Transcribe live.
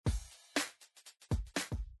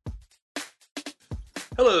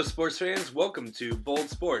Hello, sports fans. Welcome to Bold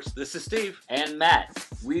Sports. This is Steve. And Matt.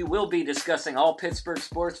 We will be discussing all Pittsburgh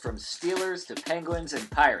sports from Steelers to Penguins and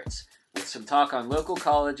Pirates, with some talk on local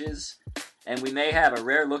colleges, and we may have a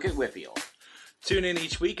rare look at Whitfield. Tune in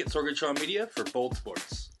each week at Sorgatron Media for Bold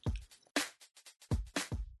Sports.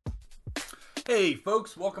 Hey,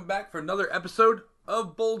 folks. Welcome back for another episode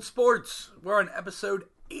of Bold Sports. We're on episode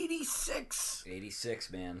 86.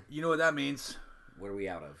 86, man. You know what that means? What are we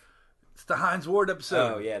out of? It's the Heinz Ward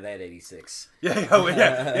episode. Oh, yeah, that 86.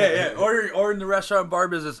 Yeah. Or in the restaurant bar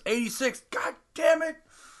business. 86. God damn it.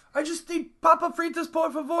 I just need Papa Fritas,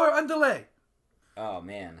 por favor, andale. Oh,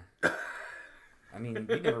 man. I mean,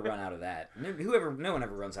 we never run out of that. No one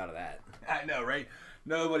ever runs out of that. I know, right?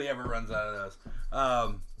 Nobody ever runs out of those.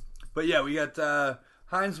 But yeah, we got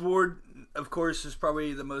Heinz Ward, of course, is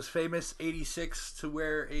probably the most famous 86 to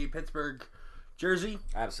wear a Pittsburgh jersey.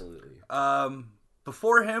 Absolutely.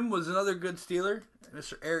 Before him was another good Steeler,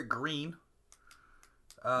 Mr. Eric Green.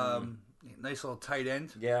 Nice little tight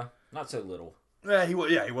end. Yeah, not so little. Yeah, he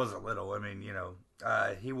wasn't little. I mean,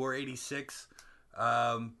 he wore 86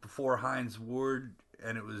 before Heinz Ward,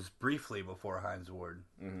 and it was briefly before Heinz Ward.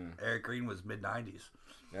 Mm-hmm. Eric Green was mid-90s.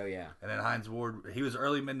 Oh, yeah. And then Heinz Ward, he was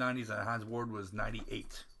early mid-90s, and Heinz Ward was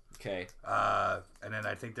 98. Okay. And then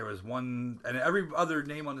I think there was one, and every other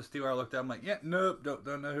name on the Steeler I looked at, I'm like, yeah, nope,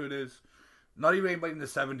 don't know who it is. Not even anybody in the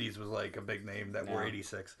 70s was like a big name that wore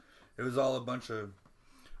 86. It was all a bunch of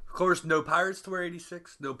course, no Pirates to wear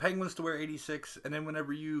 86, no Penguins to wear 86, and then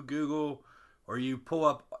whenever you Google or you pull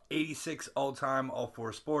up 86 all-time, all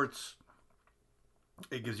four sports,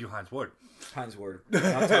 it gives you Heinz Ward. Heinz Ward.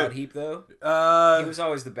 Not Todd Heap, though? He was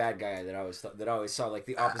always the bad guy that I always saw, like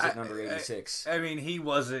the opposite number 86. I mean, he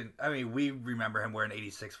wasn't, we remember him wearing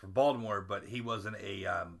 86 for Baltimore, but he wasn't a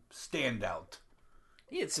standout.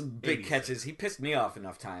 He had some big 86. catches. He pissed me off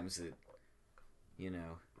enough times that, He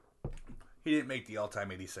didn't make the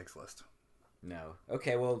all-time 86 list. No.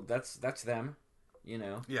 Okay, well, that's them,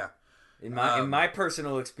 Yeah. In my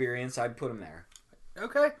personal experience, I'd put him there.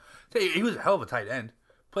 Okay. He was a hell of a tight end.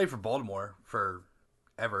 Played for Baltimore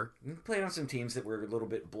forever. He played on some teams that were a little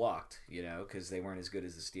bit blocked, because they weren't as good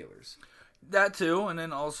as the Steelers. That too, and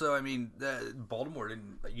then also, Baltimore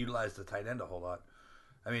didn't utilize the tight end a whole lot.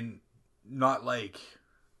 Not like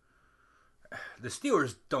the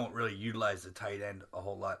Steelers don't really utilize the tight end a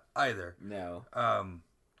whole lot either. No.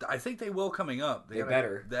 I think they will coming up. They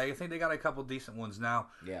better. I think they got a couple decent ones now.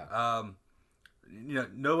 Yeah.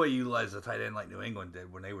 Nobody utilized the tight end like New England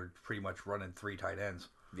did when they were pretty much running three tight ends.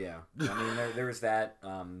 Yeah. There was that.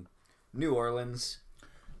 New Orleans.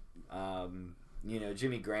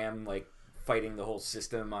 Jimmy Graham, fighting the whole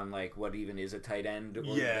system on what even is a tight end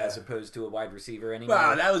as opposed to a wide receiver anymore.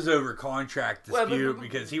 Wow, that was over contract dispute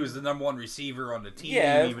because he was the number one receiver on the team,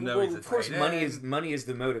 even though he's a tight end. Of course, money is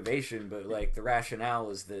the motivation, but the rationale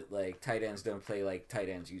is that tight ends don't play like tight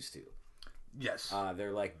ends used to. Yes,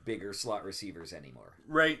 they're bigger slot receivers anymore.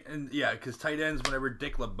 Right, and because tight ends, whenever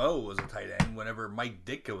Dick LeBeau was a tight end, whenever Mike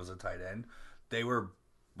Ditka was a tight end, they were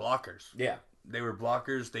blockers. Yeah. They were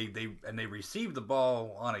blockers. They received the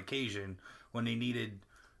ball on occasion when they needed,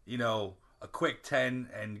 a quick 10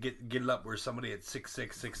 and get it up where somebody at 6'6",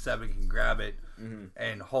 6'7" can grab it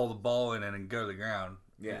and haul the ball in and go to the ground.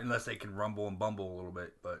 Yeah. Unless they can rumble and bumble a little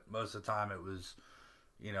bit, but most of the time it was,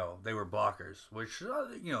 they were blockers. Which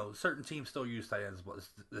certain teams still use tight ends. But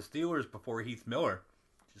the Steelers before Heath Miller,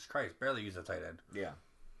 Jesus Christ, barely used a tight end. Yeah.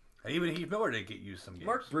 And even Heath Miller didn't get used some games.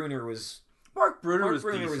 Mark Bruner was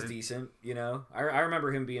decent. I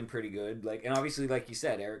remember him being pretty good. And obviously, like you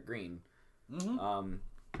said, Eric Green. Mm-hmm.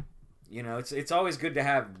 It's always good to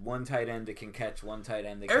have one tight end that can catch, one tight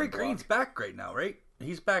end that can Eric block. Green's back right now, right?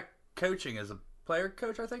 He's back coaching as a player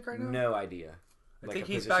coach, I think, right now. No idea. I think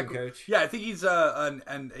he's back. Coach. Yeah, I think he's a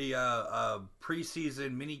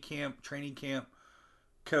preseason mini camp, training camp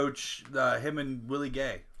coach. Him and Willie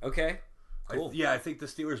Gay. Okay, cool. I think the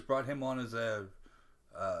Steelers brought him on as a.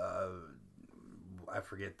 I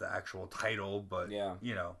forget the actual title, but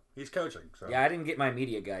he's coaching. So. Yeah, I didn't get my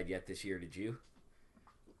media guide yet this year. Did you?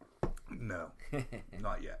 No,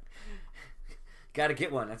 not yet. Got to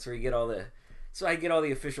get one. That's where you get all the. So I get all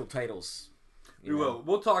the official titles. We will.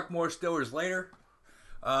 We'll talk more Steelers later,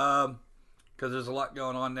 because there's a lot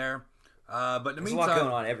going on there. But in the meantime, a lot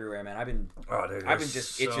going on everywhere, man. I've been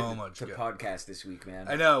just so itching to good. podcast this week, man.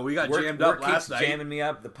 I know we got jammed up last night. Jamming me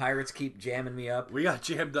up. The Pirates keep jamming me up. We got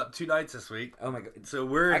jammed up 2 nights this week. Oh my god! So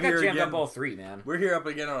I got jammed up all 3, man. We're here up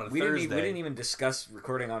again on a Thursday. We didn't even discuss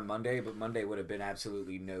recording on Monday, but Monday would have been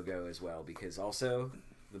absolutely no go as well because also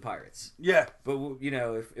the Pirates. Yeah, but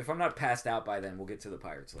if I'm not passed out by then, we'll get to the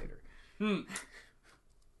Pirates later.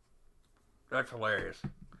 That's hilarious.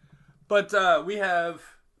 But we have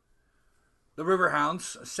the River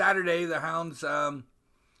Hounds. Saturday, the Hounds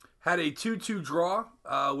had a 2-2 draw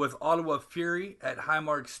with Ottawa Fury at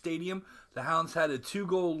Highmark Stadium. The Hounds had a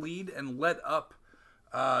 2-goal lead and let up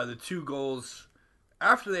the 2 goals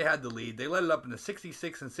after they had the lead. They let it up in the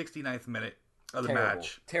 66th and 69th minute of the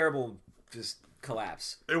match. Terrible, just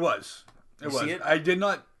collapse. It was. It was. See it? I did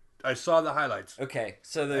not. I saw the highlights. Okay,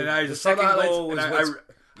 so the second goal was I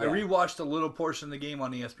yeah. rewatched a little portion of the game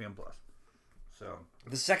on ESPN Plus. So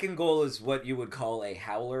the second goal is what you would call a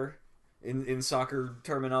howler in soccer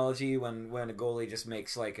terminology, when a goalie just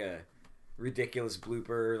makes like a ridiculous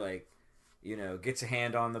blooper, like, you know, gets a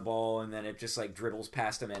hand on the ball and then it just like dribbles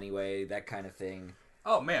past him anyway, that kind of thing.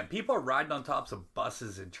 Oh man, people are riding on tops of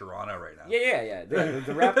buses in Toronto right now. Yeah. The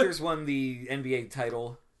Raptors won the NBA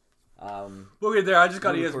title. We'll get there. We just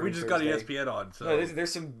got Thursday. ESPN on. So no,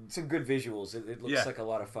 there's some good visuals. It looks like a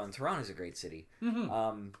lot of fun. Toronto's a great city.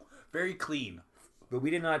 Mm-hmm. Very clean. But we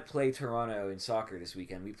did not play Toronto in soccer this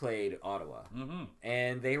weekend. We played Ottawa. Mm-hmm.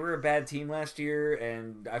 And they were a bad team last year,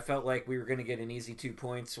 and I felt like we were going to get an easy 2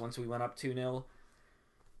 points once we went up 2-0.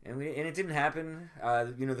 And it didn't happen.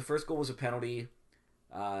 The first goal was a penalty.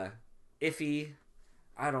 Iffy.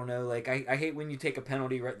 I don't know. Like, I hate when you take a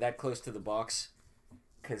penalty that close to the box,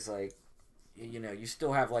 because, like, you know, you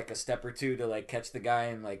still have, like, a step or two to, like, catch the guy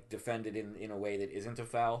and, like, defend it in a way that isn't a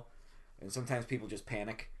foul. And sometimes people just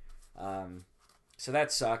panic. So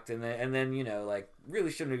that sucked, and then you know, like,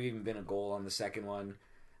 really shouldn't have even been a goal on the second one.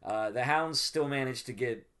 The Hounds still managed to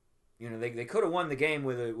get, you know, they could have won the game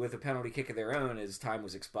with a penalty kick of their own as time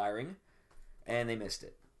was expiring, and they missed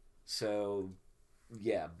it. So,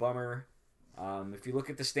 yeah, bummer. If you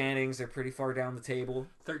look at the standings, they're pretty far down the table.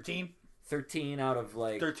 13 out of,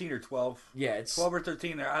 like, 13 or 12. Yeah, it's 12 or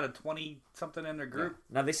 13. They're out of 20 something in their group.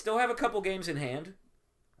 Yeah. Now they still have a couple games in hand.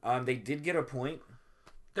 They did get a point.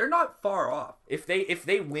 They're not far off. If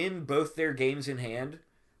they win both their games in hand,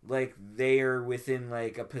 like, they are within,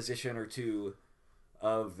 like, a position or two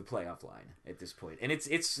of the playoff line at this point. And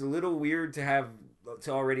it's a little weird to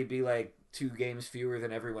already be, like, 2 games fewer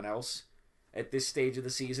than everyone else at this stage of the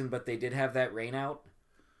season, but they did have that rain out.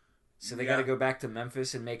 So they got to go back to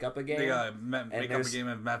Memphis and make up a game. They got to make up a game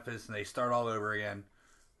in Memphis, and they start all over again.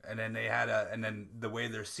 And then and then the way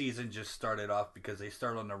their season just started off, because they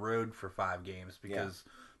start on the road for 5 games because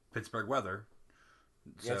Pittsburgh weather.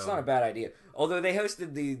 So. Yeah, it's not a bad idea. Although they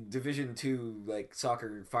hosted the Division II, like,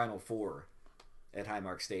 soccer Final Four at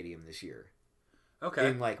Highmark Stadium this year. Okay.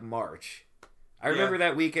 In, like, March. I remember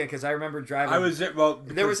that weekend because I remember driving.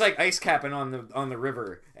 There was, like, ice capping on the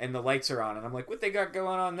river, and the lights are on, and I'm like, what they got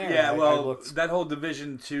going on there? Yeah, that whole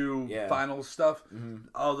Division II finals stuff, mm-hmm.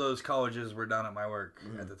 all those colleges were down at my work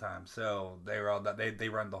at the time, so they were all they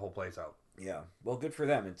run the whole place out. Yeah, well, good for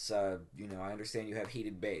them. It's you know, I understand you have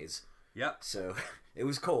heated bays. Yep. So it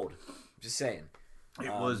was cold. Just saying. It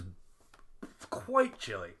was quite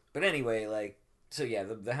chilly. But anyway, like, so yeah,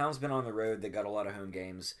 the Hounds been on the road. They got a lot of home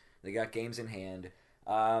games. They got games in hand.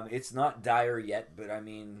 It's not dire yet, but I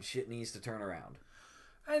mean, shit needs to turn around.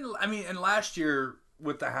 And last year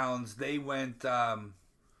with the Hounds, they went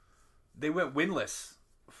winless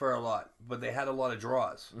for a lot, but they had a lot of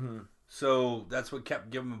draws. Mm-hmm. So that's what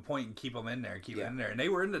kept giving them a point and keep them in there, And they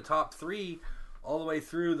were in the top 3 all the way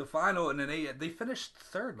through the final, and then they finished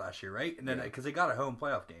 3rd last year, right? And then because they got a home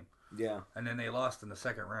playoff game. Yeah. And then they lost in the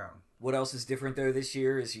second round. What else is different though this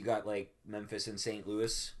year is you got, like, Memphis and St.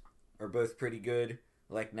 Louis are both pretty good.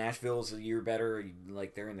 Like, Nashville's a year better.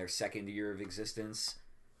 Like, they're in their 2nd year of existence.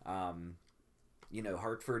 You know,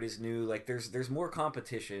 Hartford is new. Like, there's more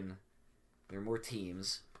competition. There are more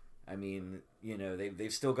teams. I mean, you know,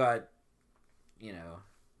 they've still got, you know,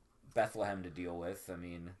 Bethlehem to deal with. I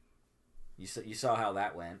mean, you saw how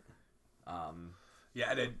that went.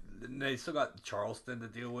 Yeah, they still got Charleston to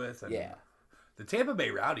deal with. And yeah. The Tampa Bay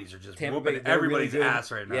Rowdies are just whooping everybody's really ass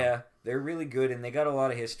right now. Yeah, they're really good, and they got a lot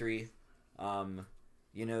of history.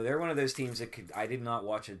 You know, they're one of those teams that I did not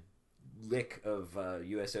watch a lick of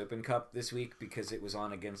U.S. Open Cup this week because it was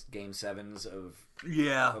on against Game 7s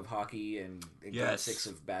of hockey and Game 6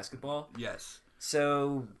 of basketball. Yes.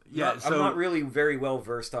 So, I'm not really very well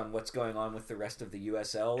versed on what's going on with the rest of the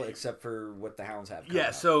USL, except for what the Hounds have. Yeah,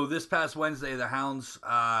 so this past Wednesday, the Hounds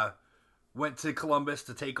went to Columbus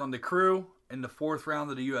to take on the Crew in the 4th round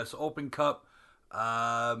of the U.S. Open Cup.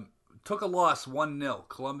 Took a loss 1-0.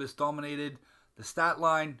 Columbus dominated the stat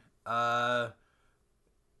line and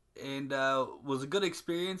was a good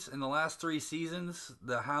experience. In the last 3 seasons,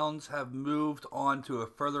 the Hounds have moved on to a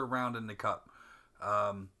further round in the Cup.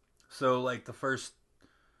 So, like, the first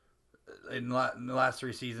in the last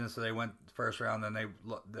 3 seasons. So they went first round, then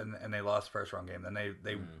they lost first round game. Then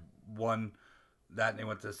they won that, and they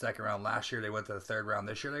went to the second round. Last year they went to the third round.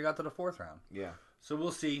 This year they got to the fourth round. Yeah. So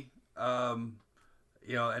we'll see. And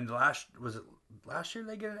last year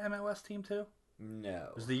they get an MLS team too? No.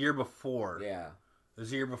 It was the year before. Yeah. It was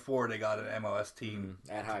the year before they got an MLS team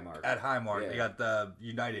at Highmark. At Highmark, yeah. They got the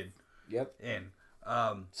United. Yep. In.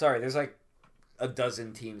 Sorry, there's like a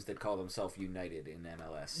dozen teams that call themselves United in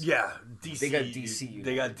MLS. Yeah, DC. They got DC United.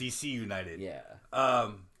 They got DC United. Yeah.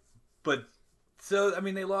 But so I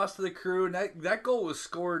mean, they lost to the Crew, and that goal was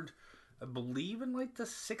scored, I believe, in like the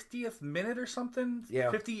 60th minute or something. Yeah.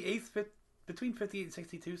 58th. Between 58 and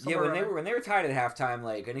 62. Yeah, when they were tied at halftime,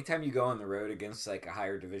 like anytime you go on the road against like a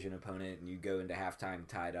higher division opponent and you go into halftime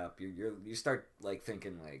tied up, you start like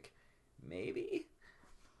thinking like maybe,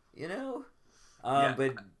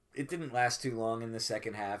 but it didn't last too long in the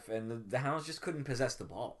second half, and the Hounds just couldn't possess the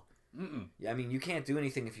ball. I mean, you can't do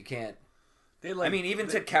anything if you can't. Even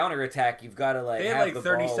to counterattack, you've got to like. They had have like the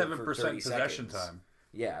 37% ball for 30 possession seconds. time.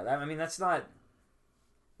 Yeah,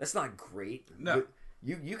 that's not great. No.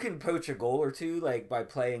 You can poach a goal or two like by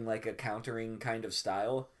playing like a countering kind of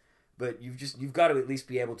style, but you've got to at least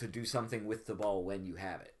be able to do something with the ball when you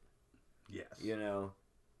have it. Yes.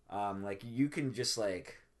 Like you can just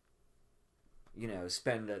like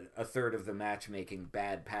spend a third of the match making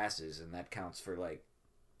bad passes, and that counts for like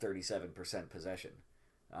 37% possession.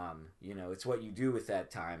 It's what you do with that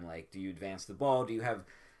time. Like, do you advance the ball? Do you have,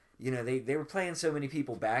 they were playing so many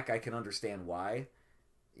people back. I can understand why.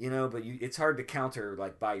 But it's hard to counter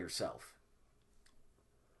like by yourself,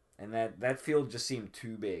 and that field just seemed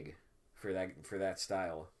too big for that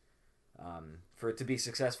style, for it to be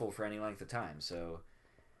successful for any length of time. So,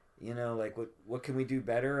 like what can we do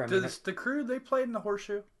better? The Crew, they played in the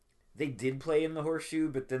Horseshoe. They did play in the Horseshoe,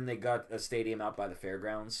 but then they got a stadium out by the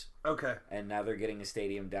fairgrounds. Okay. And now they're getting a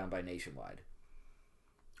stadium down by Nationwide.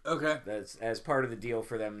 Okay. That's as part of the deal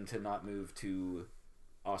for them to not move to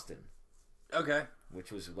Austin. Okay.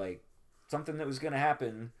 Which was like something that was going to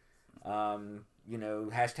happen.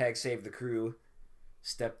 Hashtag Save the Crew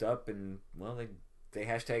stepped up, and well, they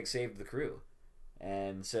hashtag saved the Crew.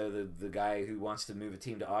 And so the guy who wants to move a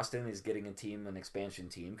team to Austin is getting an expansion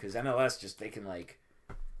team, because MLS they can like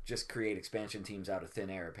just create expansion teams out of thin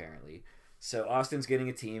air apparently. So Austin's getting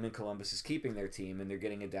a team, and Columbus is keeping their team, and they're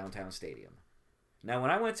getting a downtown stadium. Now,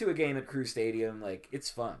 when I went to a game at Crew Stadium, like, it's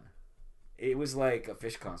fun. It was like a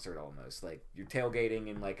Fish concert almost. Like, you're tailgating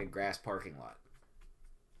in like a grass parking lot.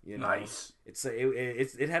 Nice.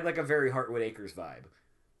 It had like a very Heartwood Acres vibe.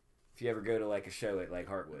 If you ever go to like a show at like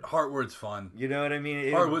Heartwood. Heartwood's fun. You know what I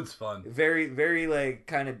mean? Heartwood's fun. Very, very like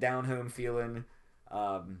kind of down home feeling.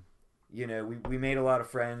 We made a lot of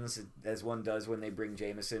friends, as one does when they bring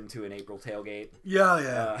Jameson to an April tailgate.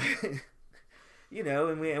 Yeah.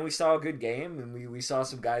 And we saw a good game, and we saw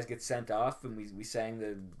some guys get sent off, and we sang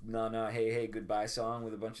the "Na Na Hey Hey Goodbye" song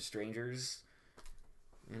with a bunch of strangers.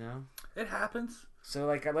 It happens. So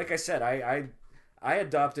like I said, I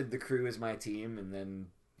adopted the Crew as my team, and then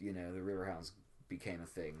the Riverhounds became a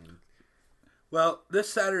thing. Well, this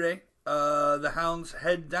Saturday, the Hounds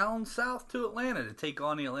head down south to Atlanta to take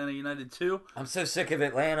on the Atlanta United 2. I'm so sick of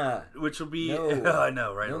Atlanta. Which will be... No. I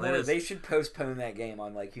know, right? No more. They should postpone that game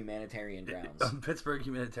on, like, humanitarian grounds. On Pittsburgh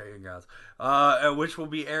humanitarian grounds. Which will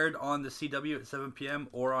be aired on the CW at 7 p.m.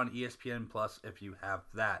 or on ESPN Plus if you have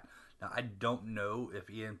that. Now, I don't know if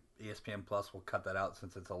ESPN Plus will cut that out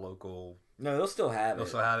since it's a local... No, they'll still have it. They'll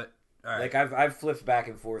still have it? All right. Like, I've flipped back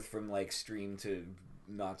and forth from, like, stream to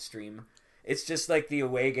not stream. It's just like the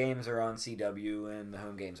away games are on CW and the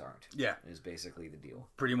home games aren't. Yeah. Is basically the deal.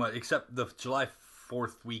 Pretty much, except the July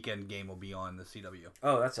 4th weekend game will be on the CW.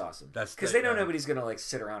 Oh, that's awesome. That's because they know nobody's going to like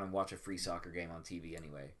sit around and watch a free soccer game on TV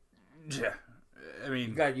anyway. Yeah. I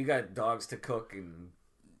mean... You got dogs to cook and...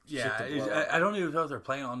 Yeah, I don't even know if they're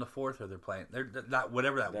playing on the 4th or they're playing... They're not...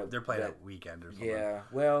 Whatever they're playing that weekend or something. Yeah,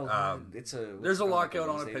 well, there's a lot going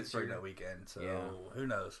on in Pittsburgh that weekend, so who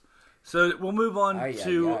knows. So we'll move on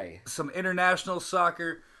to some international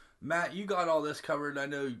soccer. Matt, you got all this covered. I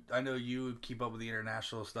know you keep up with the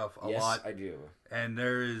international stuff a lot. Yes, I do. And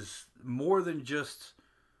there is more than just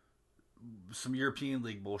some European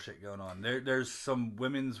League bullshit going on. There's some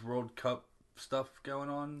Women's World Cup stuff going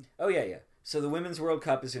on. Oh, yeah. So the Women's World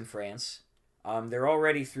Cup is in France. They're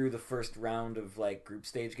already through the first round of like group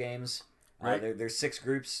stage games. Right. There's 6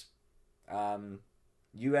 groups.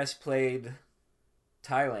 U.S. played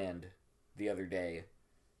Thailand the other day,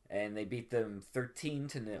 and they beat them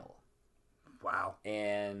 13-0. Wow.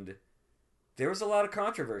 And there was a lot of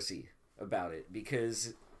controversy about it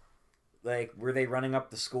because Like, were they running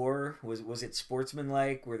up the score? Was it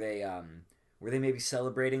sportsmanlike? Were they maybe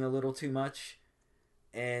celebrating a little too much?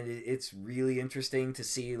 And it's really interesting to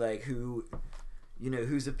see like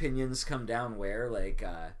whose opinions come down where. Like,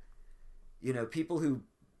 people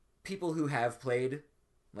who have played,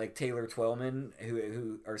 like Taylor Twellman,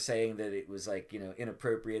 who are saying that it was like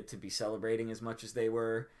inappropriate to be celebrating as much as they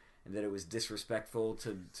were, and that it was disrespectful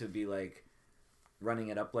to be like running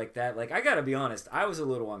it up like that. Like, I gotta be honest, I was a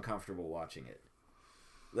little uncomfortable watching it.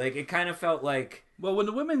 Like, it kind of felt like when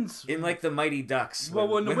the women's in like the Mighty Ducks.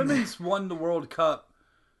 When the women's won the World Cup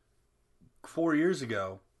 4 years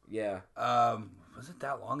ago. Yeah. Was it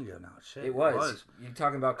that long ago now? Shit, it was. You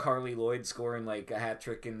talking about Carly Lloyd scoring like a hat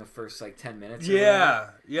trick in the first like 10 minutes?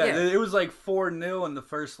 Yeah. It was like 4-0 in the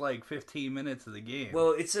first like 15 minutes of the game.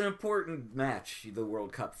 Well, it's an important match, the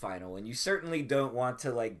World Cup final, and you certainly don't want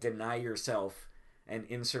to like deny yourself an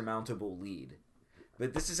insurmountable lead.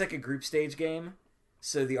 But this is like a group stage game,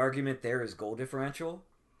 so the argument there is goal differential.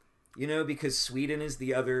 Because Sweden is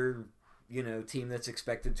the other, team that's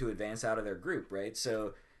expected to advance out of their group, right?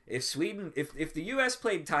 So if the U.S.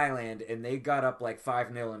 played Thailand and they got up like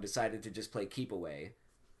 5-0 and decided to just play keep away,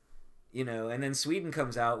 and then Sweden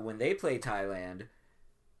comes out when they play Thailand,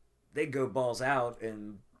 they go balls out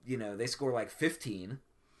and, they score like 15.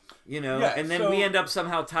 And then we end up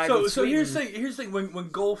somehow tied with Sweden. So here's the thing. When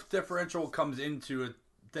goal differential comes into a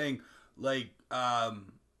thing, like part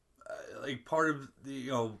of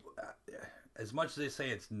the, as much as they say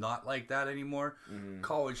it's not like that anymore,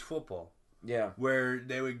 college football. Yeah. Where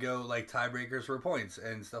they would go like tiebreakers for points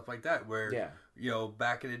and stuff like that. Where,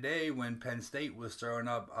 back in the day when Penn State was throwing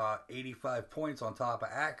up 85 points on top of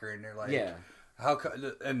Akron, they're like, how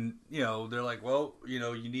come? And, they're like, well,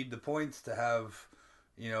 you need the points to have,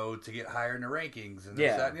 to get higher in the rankings and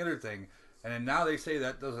this, that, and the other thing. And then now they say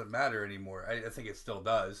that doesn't matter anymore. I think it still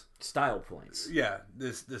does. Style points. Yeah,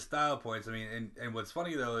 the style points. I mean, and what's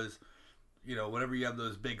funny though is, whenever you have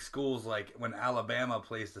those big schools, like when Alabama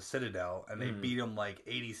plays the Citadel and they beat them like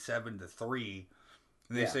 87-3,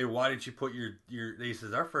 and they say, why didn't you put your? They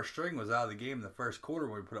says our first string was out of the game in the first quarter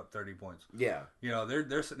when we put up 30 points. Yeah,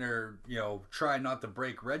 they're sitting there, trying not to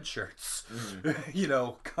break red shirts.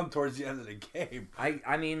 Come towards the end of the game.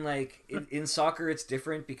 I mean, like in soccer, it's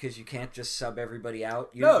different because you can't just sub everybody out.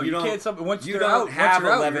 You can't sub once you they're don't out. have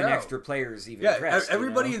once 11 out, extra players even. Yeah,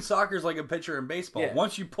 everybody in soccer is like a pitcher in baseball. Yeah.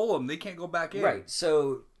 Once you pull them, they can't go back in. Right.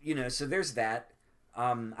 So so there's that.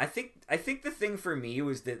 I think the thing for me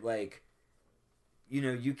was that like,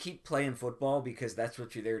 you keep playing football because that's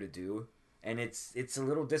what you're there to do, and it's a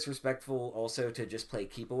little disrespectful also to just play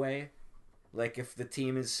keep away. Like if the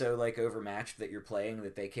team is so like overmatched that you're playing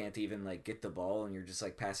that they can't even like get the ball and you're just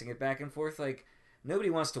like passing it back and forth, like nobody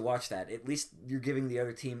wants to watch that. At least you're giving the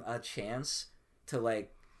other team a chance to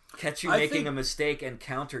like catch you making a mistake and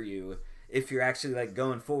counter you if you're actually like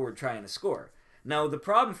going forward trying to score. Now the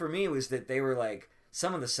problem for me was that they were like,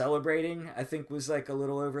 some of the celebrating I think was like a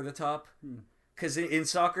little over the top. Because in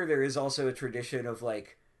soccer, there is also a tradition of,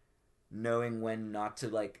 like, knowing when not to,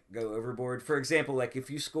 like, go overboard. For example, like, if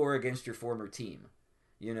you score against your former team,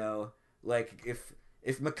 like, if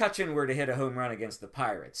McCutcheon were to hit a home run against the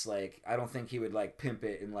Pirates, like, I don't think he would, like, pimp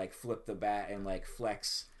it and, like, flip the bat and, like,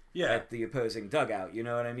 flex at the opposing dugout, you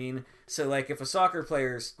know what I mean? So, like, if a soccer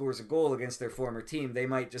player scores a goal against their former team, they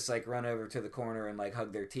might just, like, run over to the corner and, like,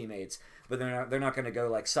 hug their teammates, but they're not going to go,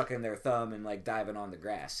 like, sucking their thumb and, like, diving on the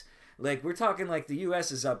grass. Like, we're talking, like, the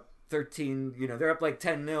U.S. is up 13, they're up, like,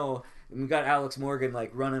 10-0, and we got Alex Morgan, like,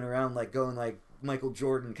 running around, like, going, like, Michael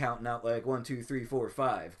Jordan counting out, like, 1, 2, 3, 4,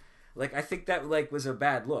 5. Like, I think that, like, was a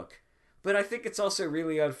bad look. But I think it's also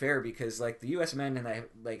really unfair because, like, the U.S. men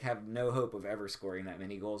have no hope of ever scoring that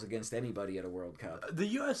many goals against anybody at a World Cup. The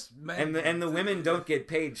U.S. men... And the women don't get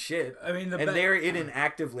paid shit. I mean, they're in an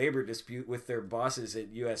active labor dispute with their bosses at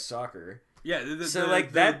U.S. Soccer. Yeah, the U.S.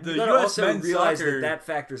 men's soccer, that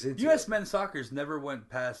factors into U.S. men's soccer's never went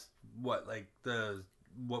past what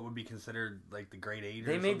would be considered like the grade 8.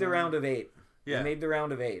 They made the round of 8. Yeah, they made the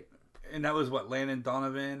round of 8, and that was what Landon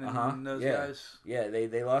Donovan and those guys. Yeah,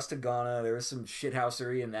 they lost to Ghana. There was some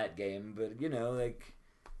shithousery in that game, but like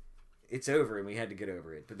it's over, and we had to get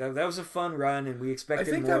over it. But that was a fun run, and we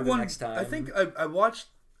expected more the next time. I think I watched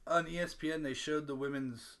on ESPN. They showed the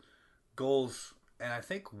women's goals. And I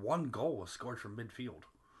think one goal was scored from midfield.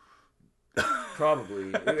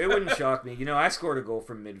 Probably. It wouldn't shock me. I scored a goal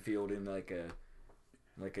from midfield in like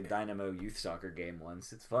a Dynamo youth soccer game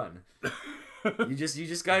once. It's fun. You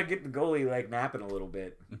just got to get the goalie like napping a little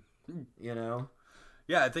bit.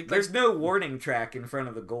 Yeah, I think there's no warning track in front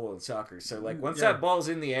of the goal in soccer. So like once that ball's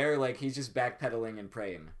in the air, like he's just backpedaling and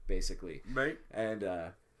praying basically. Right. And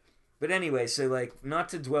But anyway, so like not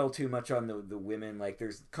to dwell too much on the women, like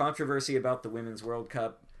there's controversy about the Women's World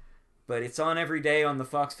Cup, but it's on every day on the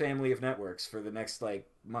Fox family of networks for the next like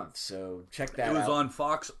month. So check that out. It was on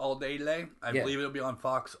Fox all day today. I believe it'll be on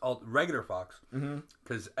Fox, regular Fox,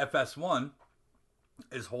 because FS1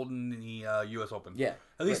 is holding the U.S. Open. Yeah,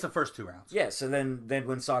 at least the first 2 rounds. Yeah, so then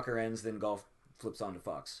when soccer ends, then golf flips onto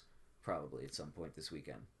Fox probably at some point this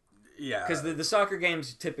weekend. Yeah, because the soccer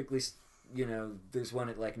games typically, you know, there's one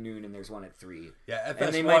at like noon and there's one at 3. Yeah, FS1,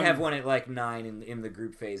 and they might have one at like 9 in the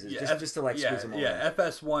group phases, just to like squeeze them all. Yeah, in.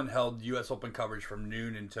 FS1 held U.S. Open coverage from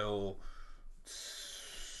noon until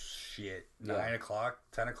 9 o'clock,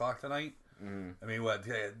 10 o'clock tonight. I mean, what?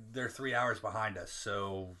 They're 3 hours behind us.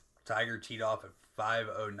 So Tiger teed off at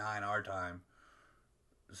 5:09 our time.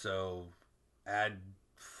 So add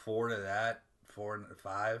 4 to that, 4 and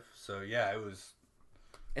 5. So yeah, it was.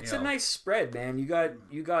 It's a nice spread, man. You got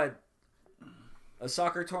a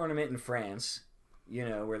soccer tournament in France, you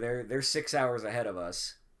know, where they're 6 hours ahead of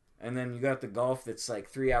us, and then you got the golf that's like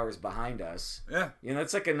 3 hours behind us. Yeah, you know,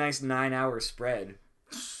 it's like a nice 9-hour spread.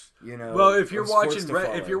 You know, well, if you're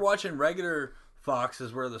watching regular Fox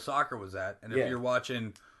is where the soccer was at, and if you're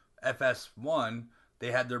watching FS1,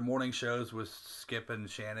 they had their morning shows with Skip and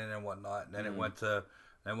Shannon and whatnot, and then it went to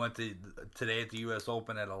today at the U.S.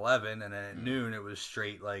 Open at 11, and then at noon it was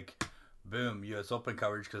straight like boom U.S. Open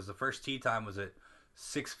coverage because the first tee time was at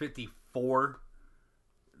 6:54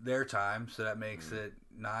 their time, so that makes it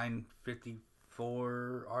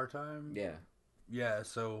 9:54 our time. Yeah.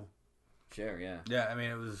 So. Sure, yeah. Yeah, I mean,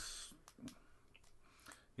 it was,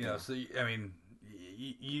 you know, so, I mean,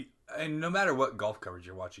 you and no matter what golf coverage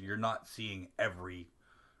you're watching, you're not seeing every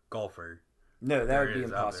golfer. No, that would be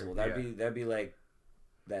impossible. That'd be like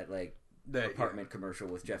that apartment commercial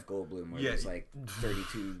with Jeff Goldblum where there's like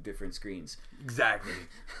 32 different screens. Exactly.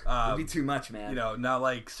 It'd be too much, man. You know, now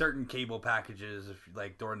like certain cable packages, if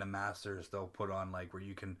like during the Masters, they'll put on like where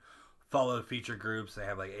you can follow the feature groups. They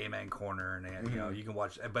have like Amen Corner, and they, you know, you can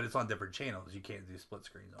watch, but it's on different channels. You can't do split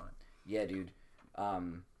screens on it. Yeah, dude.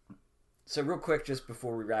 So real quick, just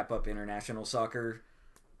before we wrap up international soccer,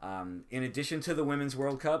 in addition to the Women's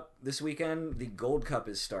World Cup this weekend, the Gold Cup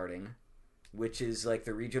is starting, which is like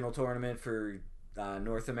the regional tournament for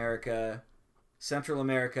North America, Central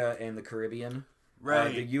America, and the Caribbean.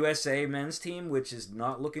 Right. The USA men's team, which is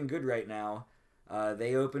not looking good right now,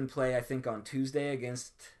 they open play, I think, on Tuesday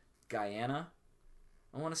against Guyana,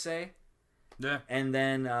 I want to say. Yeah. And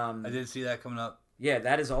then I did see that coming up. Yeah,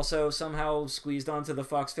 that is also somehow squeezed onto the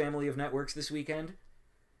Fox family of networks this weekend.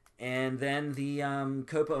 And then the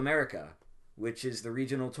Copa America, which is the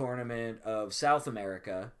regional tournament of South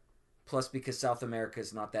America. Plus, because South America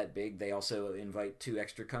is not that big, they also invite 2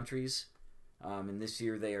 extra countries. And this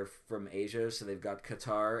year they are from Asia, so they've got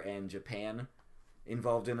Qatar and Japan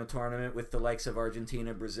involved in a tournament with the likes of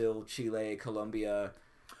Argentina, Brazil, Chile, Colombia.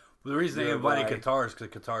 Well, the reason they invited Qatar is because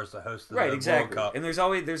Qatar is the host of the World Cup. And there's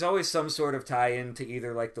always some sort of tie-in to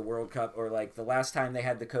either like the World Cup or like the last time they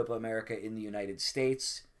had the Copa America in the United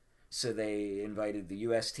States, so they invited the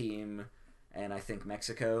U.S. team and I think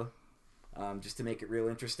Mexico, just to make it real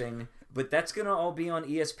interesting. But that's gonna all be on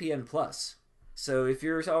ESPN Plus. So if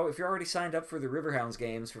you're already signed up for the Riverhounds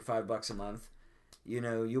games for $5 a month, you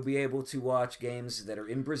know, you'll be able to watch games that are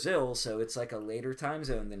in Brazil, so it's like a later time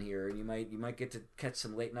zone than here, and you might get to catch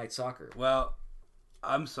some late night soccer. Well,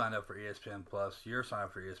 I'm signed up for ESPN Plus. You're signed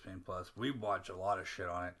up for ESPN Plus. We watch a lot of shit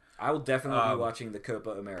on it. I will definitely be watching the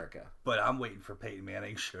Copa America. But I'm waiting for Peyton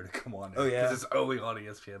Manning's show to come on. Oh yeah, because it's only on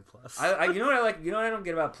ESPN Plus. You know what I like? You know what I don't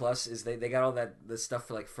get about Plus is they got all the stuff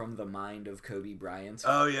for, like from the mind of Kobe Bryant.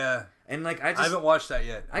 Oh yeah. And like I haven't watched that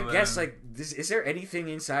yet. I guess like is there anything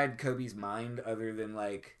inside Kobe's mind other than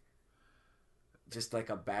like just like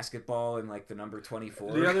a basketball and like the number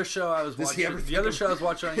 24? The other show I was watching. On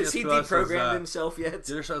ESPN Has he deprogrammed himself yet?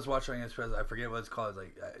 The other show I was watching on ESPN, I forget what it's called. It's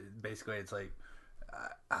like basically it's like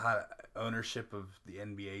how ownership of the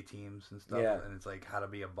NBA teams and stuff, and it's like how to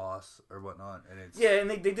be a boss or whatnot, and it's and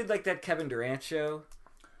they did like that Kevin Durant show.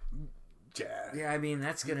 Yeah, I mean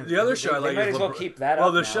that's gonna. The other show I like might is as well keep that.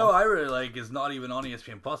 Well, the show I really like is not even on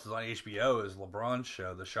ESPN Plus; it's on HBO. Is LeBron's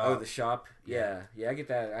show, The Shop? Oh, The Shop. Yeah, I get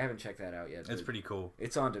that. I haven't checked that out yet. It's pretty cool.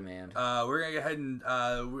 It's on demand. We're gonna go ahead and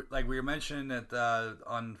like we were mentioning that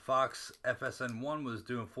on Fox, FSN1 was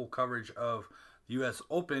doing full coverage of the U.S.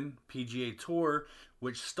 Open PGA Tour,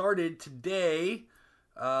 which started today.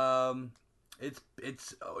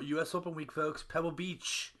 It's U.S. Open week, folks. Pebble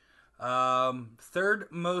Beach. Third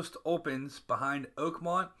most opens behind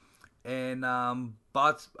Oakmont and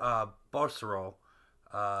Barcelona,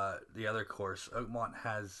 the other course. Oakmont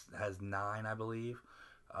has 9, I believe.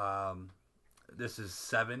 This is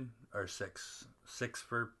 7 or six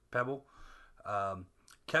for Pebble.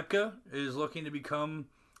 Koepka is looking to become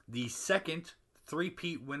the second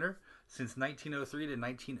three-peat winner since 1903 to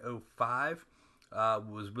 1905.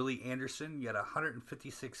 Was Willie Anderson. You had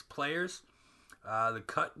 156 players. The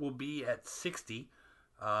cut will be at 60,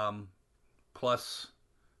 plus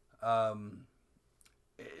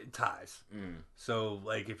ties. So,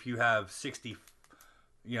 like, if you have 60,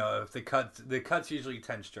 if the cut's usually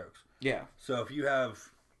 10 strokes. Yeah. So if your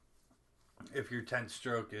 10th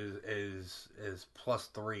stroke is plus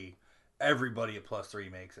 3, everybody at plus 3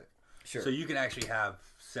 makes it. Sure. So you can actually have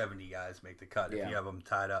 70 guys make the cut if you have them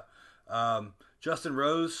tied up. Justin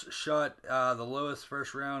Rose shot the lowest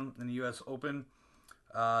first round in the U.S. Open.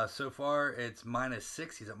 So far, it's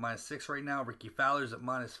 -6. He's at -6 right now. Ricky Fowler's at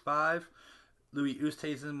 -5. Louis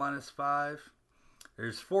Oosthuizen -5.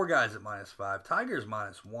 There's 4 guys at -5. Tiger's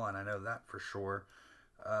 -1. I know that for sure.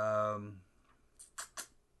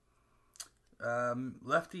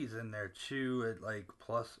 Lefty's in there too at like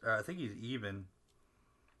plus. I think he's even.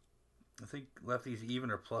 I think Lefty's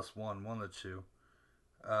even or +1, one of the two.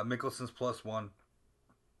 Mickelson's +1,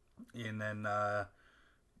 and then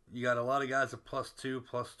you got a lot of guys at +2,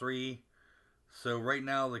 +3. So right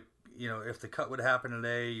now, if the cut would happen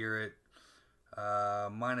today, you're at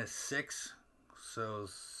 -6. So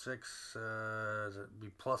 6 it'd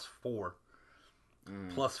be +4.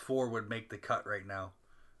 +4 would make the cut right now.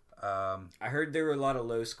 I heard there were a lot of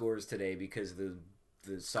low scores today because the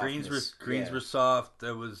softness. Greens were soft.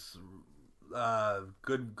 It was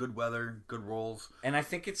good weather, good rolls. And I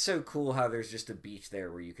think it's so cool how there's just a beach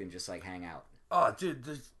there where you can just like hang out. Oh, dude,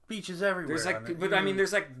 there's beaches everywhere. There's like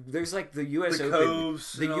the U.S. the Open.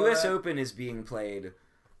 coves The and all U.S. that. Open is being played,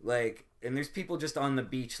 and there's people just on the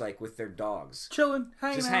beach like with their dogs. Chilling,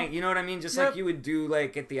 hanging out. You know what I mean? Just Yep. like you would do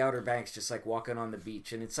like at the Outer Banks, just like walking on the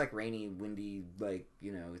beach, and it's like rainy, windy,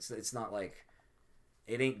 it's not like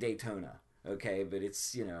it ain't Daytona, okay? But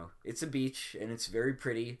it's it's a beach and it's very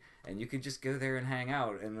pretty, and you could just go there and hang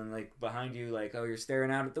out, and then like behind you, like you're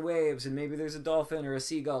staring out at the waves, and maybe there's a dolphin or a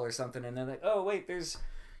seagull or something, and then like wait, there's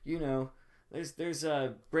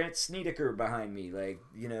Brant Snedeker behind me,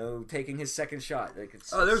 taking his second shot.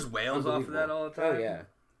 There's whales off of that all the time. Oh yeah,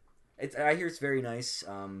 I hear it's very nice.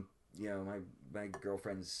 My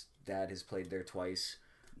girlfriend's dad has played there twice.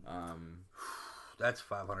 That's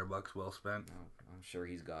 $500 well spent. I'm sure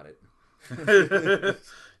he's got it.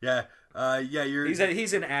 Yeah,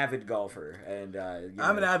 He's an avid golfer, and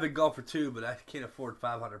I'm an avid golfer too, but I can't afford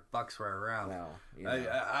 $500 for a round. Well,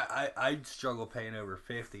 I struggle paying over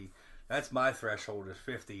 50. That's my threshold is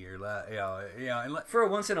 50 or less. And for a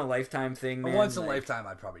once in a lifetime thing, man, once in a lifetime,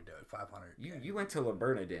 I'd probably do it. 500. You went to La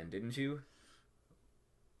Bernardin, didn't you?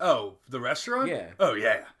 Oh, the restaurant? Yeah. Oh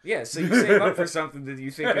yeah. Yeah. So you save up for something that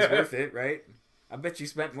you think is worth it, right? I bet you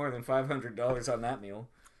spent more than $500 on that meal.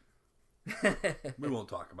 We won't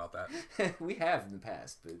talk about that. We have in the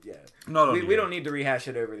past, but yeah. No, we don't need to rehash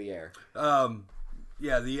it over the air.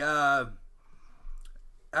 The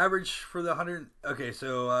average for the 100. Okay,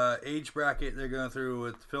 so age bracket they're going through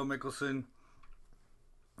with Phil Mickelson,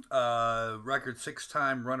 record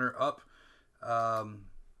 6-time runner up,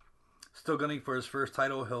 still gunning for his first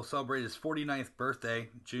title. He'll celebrate his 49th birthday,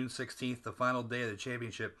 June 16th, the final day of the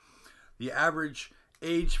championship. The average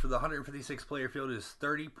age for the 156 player field is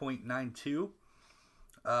 30.92.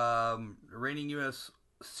 Reigning U.S.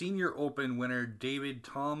 Senior Open winner David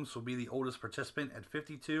Toms will be the oldest participant at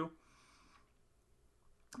 52.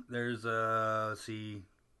 There's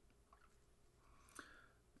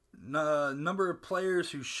number of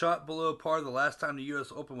players who shot below par the last time the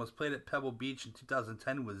U.S. Open was played at Pebble Beach in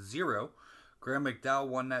 2010 was 0. Graham McDowell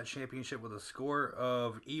won that championship with a score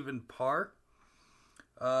of even par.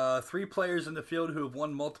 3 players in the field who have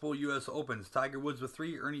won multiple U.S. Opens. Tiger Woods with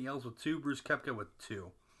 3, Ernie Els with 2, Bruce Koepka with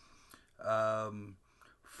 2.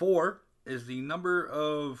 4 is the number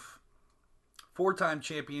of 4-time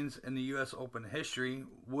champions in the U.S. Open history.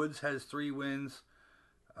 Woods has 3 wins.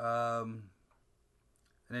 And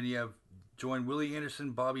then you have joined Willie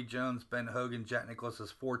Anderson, Bobby Jones, Ben Hogan, Jack Nicklaus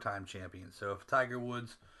as 4-time champions. So if Tiger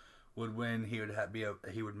Woods would win, he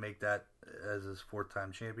would make that as his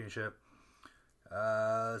 4th-time championship.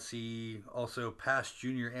 See also past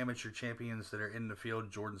junior amateur champions that are in the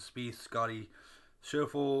field: Jordan Spieth, Scotty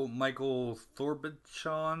Schauffele, Michael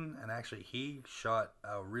Thorbjorn, and actually he shot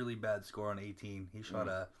a really bad score on 18. He shot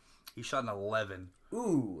an 11.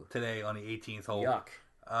 Ooh. Today on the 18th hole. Yuck.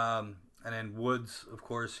 And then Woods, of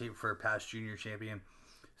course, for past junior champion.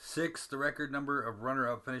 6, the record number of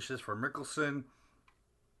runner-up finishes for Mickelson.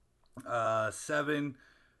 7.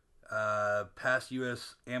 Past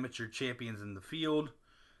U.S. amateur champions in the field.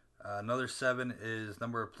 Another 7 is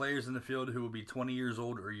number of players in the field who will be 20 years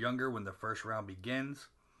old or younger when the first round begins.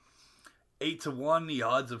 8-1, the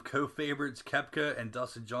odds of co-favorites Koepka and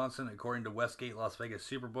Dustin Johnson, according to Westgate Las Vegas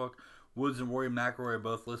Superbook. Woods and Rory McIlroy are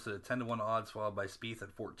both listed at 10-1 odds, followed by Spieth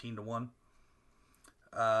at 14-1.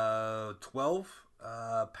 12,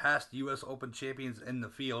 past U.S. Open champions in the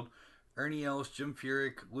field. Ernie Els, Jim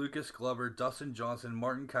Furyk, Lucas Glover, Dustin Johnson,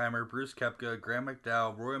 Martin Kaymer, Bruce Koepka, Graham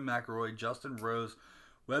McDowell, Rory McIlroy, Justin Rose,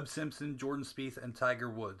 Webb Simpson, Jordan Spieth, and Tiger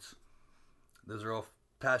Woods. Those are all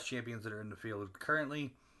past champions that are in the field.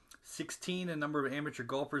 Currently, 16 a number of amateur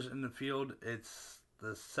golfers in the field. It's the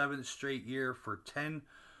 7th straight year for 10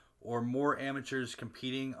 or more amateurs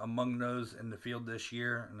competing among those in the field this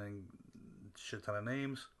year, and then a shit ton of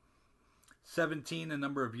names. 17 a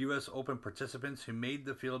number of U.S. Open participants who made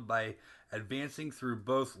the field by advancing through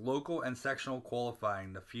both local and sectional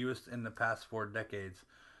qualifying, the fewest in the past 4 decades.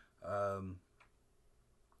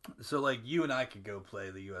 So, like, you and I could go play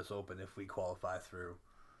the U.S. Open if we qualify through.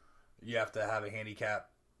 You have to have a handicap,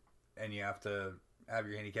 and you have to have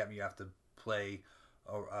your handicap, and you have to play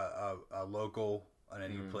a local, and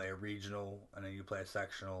then you play a regional, and then you play a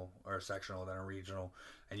sectional, or a sectional, then a regional,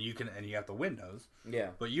 and you have to win those. Yeah.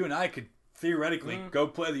 But you and I could theoretically go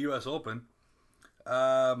play the U.S. Open.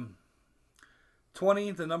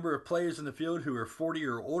 20, the number of players in the field who are 40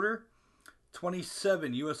 or older.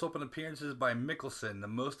 27 U.S. Open appearances by Mickelson, the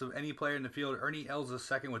most of any player in the field. Ernie Els is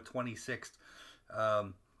second with 26,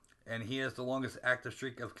 and he has the longest active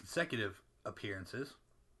streak of consecutive appearances.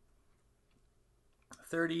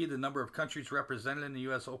 30, the number of countries represented in the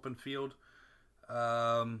U.S. Open field.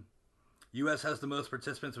 U.S. has the most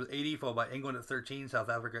participants with 80, followed by England at 13, South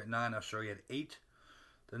Africa at 9, Australia at 8.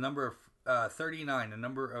 The number of 39, the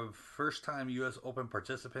number of first-time U.S. Open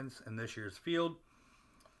participants in this year's field.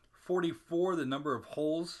 44, the number of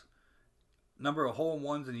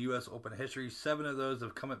hole-in-ones in U.S. Open history. 7 of those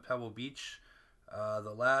have come at Pebble Beach.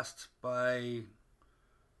 The last by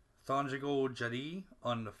Thanjagol Jadi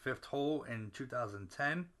on the 5th hole in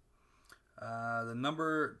 2010. The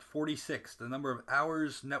number 46, the number of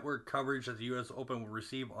hours network coverage that the U.S. Open will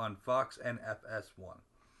receive on Fox and FS1.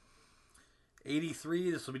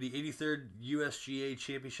 83, this will be the 83rd USGA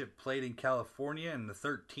Championship played in California and the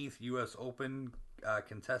 13th U.S. Open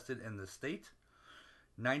contested in the state.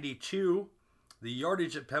 92, the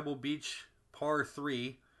yardage at Pebble Beach, par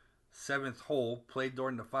 3, 7th hole, played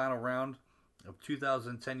during the final round of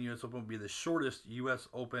 2010 U.S. Open, will be the shortest U.S.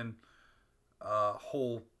 Open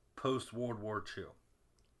hole post-World War II.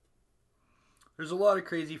 There's a lot of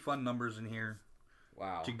crazy fun numbers in here.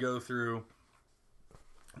 Wow. To go through.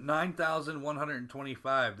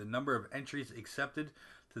 9,125, the number of entries accepted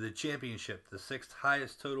to the championship, the 6th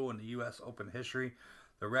highest total in the U.S. Open history.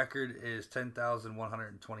 The record is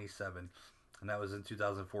 10,127, and that was in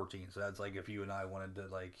 2014. So that's like if you and I wanted to,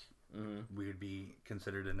 like, we would be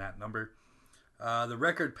considered in that number. The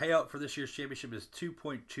record payout for this year's championship is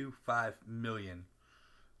 $2.25 million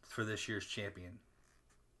for this year's champion.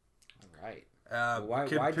 All right.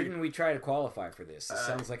 Why didn't we try to qualify for this? It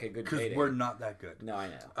sounds like a good payday. Because we're not that good. No, I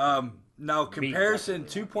know. Now, comparison,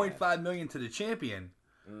 $2.5 million to the champion.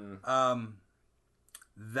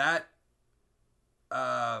 That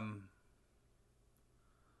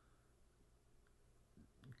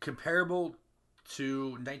comparable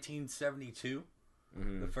to 1972,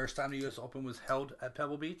 the first time the U.S. Open was held at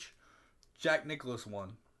Pebble Beach. Jack Nicklaus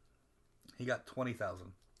won. He got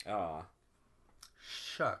 $20,000. Aw.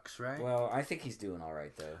 Shucks, right? Well, I think he's doing all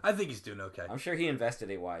right, though. I think he's doing okay. I'm sure he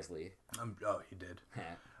invested it wisely. He did.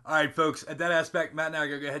 All right, folks. At that aspect, Matt and I are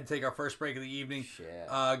going to go ahead and take our first break of the evening. Shit.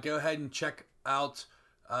 Go ahead and check out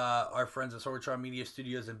our friends at Sorgatron Media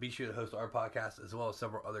Studios and be sure to host our podcast, as well as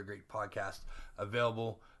several other great podcasts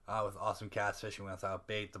available with awesome casts, Fishing Without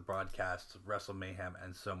Bait, the broadcasts, Wrestle Mayhem,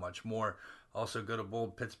 and so much more. Also, go to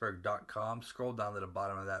boldpittsburgh.com. Scroll down to the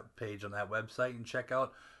bottom of that page on that website and check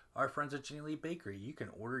out our friends at Jenny Lee Bakery. You can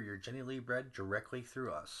order your Jenny Lee bread directly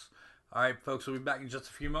through us. All right, folks, we'll be back in just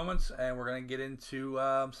a few moments, and we're going to get into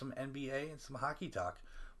some NBA and some hockey talk.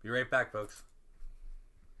 Be right back, folks.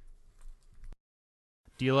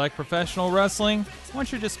 Do you like professional wrestling?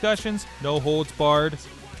 Want your discussions no holds barred?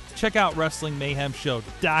 Check out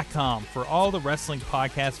WrestlingMayhemShow.com for all the wrestling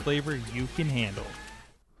podcast flavor you can handle.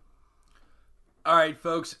 All right,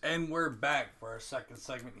 folks, and we're back for our second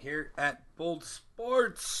segment here at Bold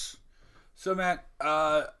Sports. So, Matt,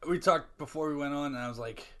 we talked before we went on, and I was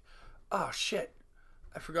like, oh, shit.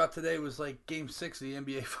 I forgot today was, like, Game 6 of the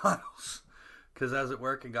NBA Finals. Because I was at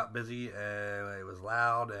work and got busy, and it was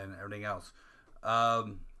loud and everything else.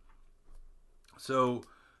 So,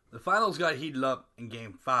 the Finals got heated up in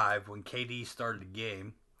Game 5 when KD started the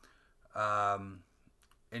game.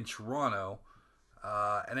 in Toronto.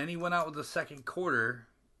 And then he went out with the second quarter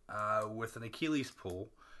with an Achilles pull.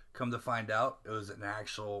 Come to find out, it was an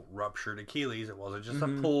actual ruptured Achilles. It wasn't just a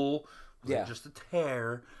pull. It wasn't just a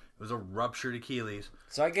tear. It was a ruptured Achilles.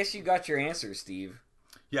 So I guess you got your answer, Steve.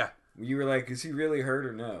 Yeah. You were like, is he really hurt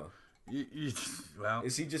or no? Well,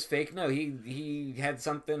 is he just fake? No, he had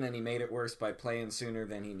something and he made it worse by playing sooner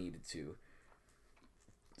than he needed to.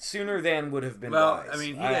 Sooner than would have been wise. I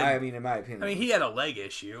mean, in my opinion. I mean, he had a leg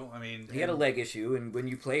issue. He had a leg issue, and when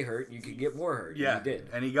you play hurt, you could get more hurt. Yeah, and he did.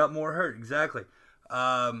 And he got more hurt, exactly.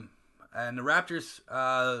 And the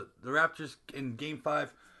Raptors in Game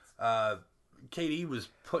 5, KD was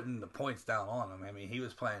putting the points down on him. I mean, he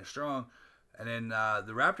was playing strong. And then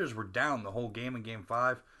the Raptors were down the whole game in Game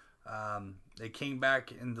 5. They came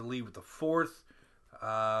back in the lead with the fourth.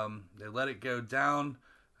 They let it go down.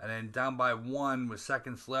 And then down by 1 with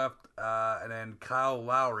seconds left. And then Kyle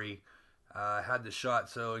Lowry had the shot.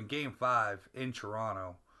 So in Game 5 in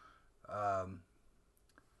Toronto,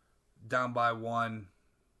 down by 1,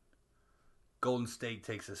 Golden State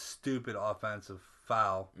takes a stupid offensive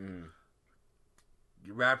foul.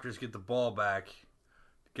 The Raptors get the ball back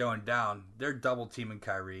going down. They're double teaming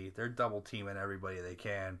Kyrie. They're double teaming everybody they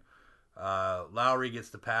can. Lowry gets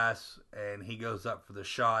the pass, and he goes up for the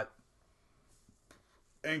shot.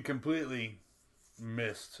 And completely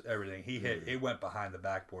missed everything. He hit. It went behind the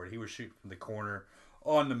backboard. He was shooting from the corner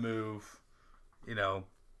on the move. You know,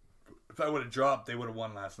 if I would have dropped, they would have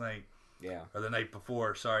won last night. Yeah. Or the night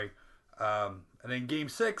before. Sorry. And then Game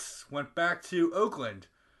 6 went back to Oakland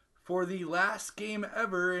for the last game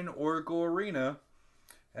ever in Oracle Arena.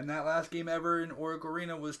 And that last game ever in Oracle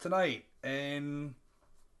Arena was tonight. And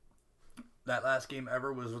that last game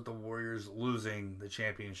ever was with the Warriors losing the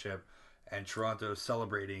championship. And Toronto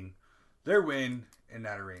celebrating their win in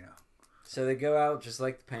that arena. So they go out just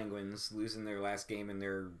like the Penguins, losing their last game in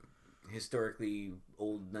their historically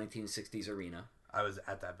old 1960s arena. I was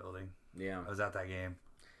at that building. Yeah. I was at that game.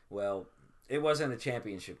 Well, it wasn't a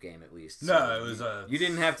championship game, at least. No, so it was a... You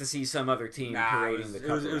didn't have to see some other team parading the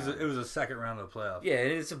cup around. It was a second round of the playoffs. Yeah,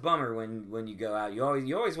 it's a bummer when you go out. You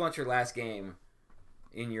always want your last game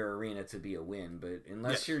in your arena to be a win, but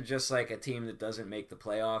unless you're just like a team that doesn't make the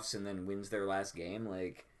playoffs and then wins their last game,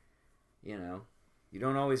 like, you know, you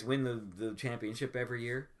don't always win the championship every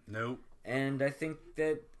year. Nope. And I think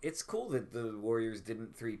that it's cool that the Warriors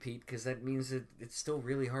didn't three-peat, because that means that it's still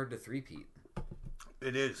really hard to three-peat.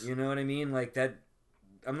 It is. You know what I mean? Like that.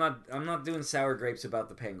 I'm not doing sour grapes about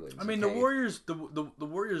the Penguins. I mean, okay? the Warriors. The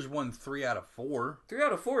Warriors won 3 out of 4. 3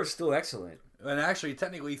 out of 4 is still excellent. And actually,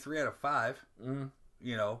 technically, 3 out of 5.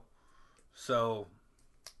 You know, so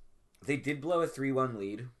they did blow a 3-1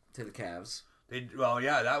 lead to the Cavs.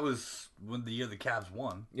 That was when the year the Cavs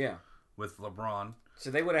won. Yeah, with LeBron. So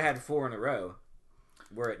they would have had 4 in a row,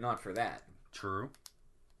 were it not for that. True.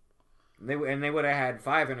 They would have had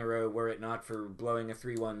 5 in a row were it not for blowing a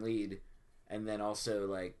 3-1 lead, and then also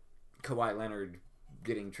like Kawhi Leonard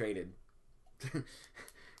getting traded.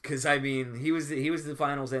 Because I mean, he was the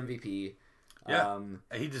Finals MVP. Yeah,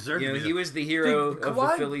 he deserved. You know, he was the hero of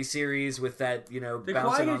the Philly series with that. You know,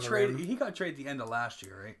 bouncing on the rim. He got traded at the end of last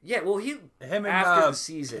year, right? Yeah, well, after the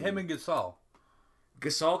season, him and Gasol.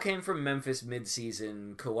 Gasol came from Memphis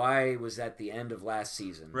mid-season. Kawhi was at the end of last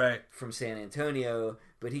season, right, from San Antonio.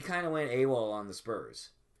 But he kind of went AWOL on the Spurs.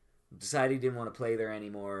 Decided he didn't want to play there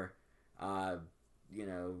anymore. You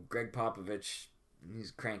know, Greg Popovich.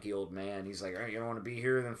 He's a cranky old man. He's like, you don't want to be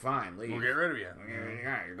here, then fine, leave. We'll get rid of you.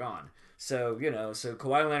 Yeah, you're gone. So, you know,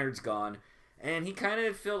 Kawhi Leonard's gone. And he kind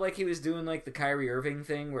of felt like he was doing like the Kyrie Irving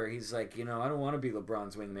thing where he's like, you know, I don't want to be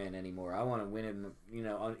LeBron's wingman anymore. I want to win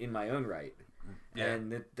in my own right. Yeah.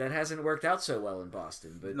 And that hasn't worked out so well in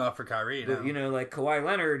Boston. But not for Kyrie, no. You know, like Kawhi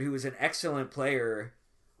Leonard, who was an excellent player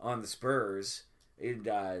on the Spurs, you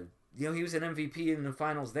know, he was an MVP in the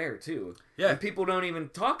finals there, too. Yeah. And people don't even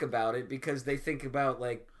talk about it because they think about,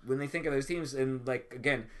 like, when they think of those teams, and, like,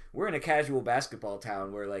 again, we're in a casual basketball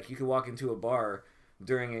town where, like, you could walk into a bar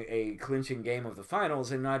during a clinching game of the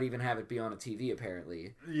finals and not even have it be on a TV,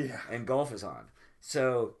 apparently. Yeah. And golf is on.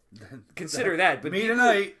 So, consider that. But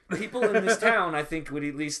people in this town, I think, would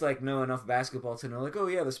at least, like, know enough basketball to know, like, oh,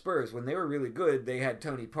 yeah, the Spurs, when they were really good, they had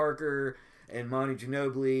Tony Parker and Monty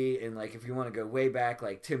Ginobili, and like if you want to go way back,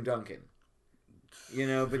 like Tim Duncan, you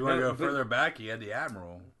know. But if you want to go further back, you had the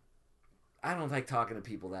Admiral. I don't like talking to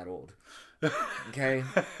people that old. Okay.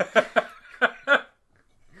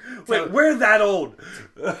 Wait, we're that old.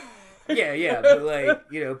 yeah, but like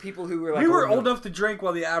you know, people who were like we were old enough to drink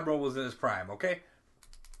while the Admiral was in his prime. Okay.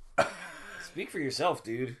 Speak for yourself,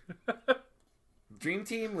 dude. Dream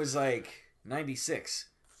Team was like 96.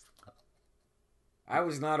 I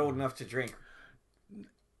was not old enough to drink.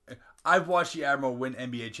 I've watched the Admiral win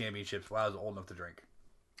NBA championships while I was old enough to drink.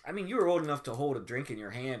 I mean, you were old enough to hold a drink in your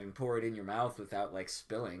hand and pour it in your mouth without, like,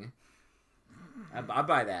 spilling. I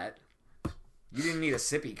buy that. You didn't need a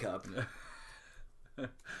sippy cup.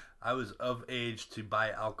 I was of age to buy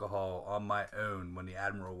alcohol on my own when the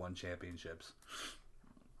Admiral won championships.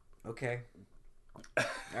 Okay. All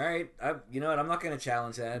right. You know what? I'm not going to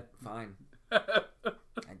challenge that. Fine.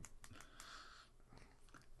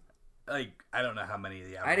 I don't know how many of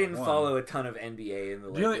the I didn't follow a ton of NBA in the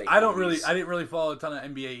late I 90s. didn't really follow a ton of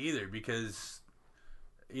NBA either because,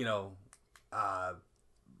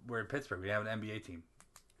 we're in Pittsburgh. We have an NBA team.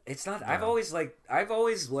 It's not. Yeah. I've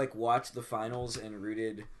always watched the finals and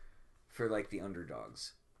rooted for like the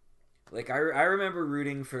underdogs. Like I remember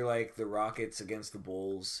rooting for like the Rockets against the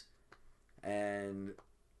Bulls, and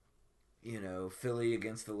Philly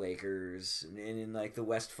against the Lakers, and in like the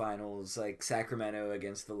West Finals, like Sacramento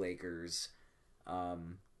against the Lakers. I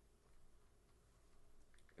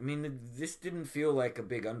mean, this didn't feel like a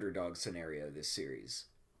big underdog scenario this series.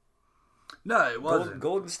 No, it wasn't.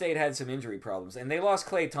 Golden State had some injury problems, and they lost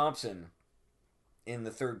Klay Thompson in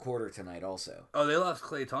the third quarter tonight. Also, oh, they lost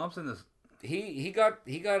Klay Thompson. He got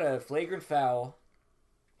a flagrant foul.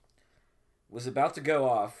 Was about to go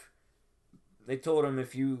off. They told him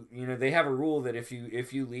they have a rule that if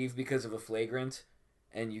you leave because of a flagrant,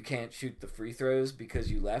 and you can't shoot the free throws because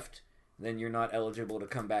you left, then you're not eligible to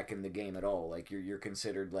come back in the game at all. Like you're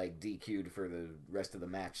considered like DQ'd for the rest of the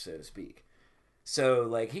match, so to speak. So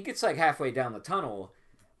like he gets like halfway down the tunnel,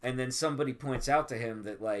 and then somebody points out to him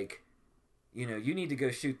that like, you need to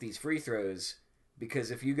go shoot these free throws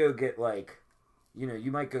because if you go get like,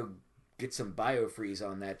 you might go get some biofreeze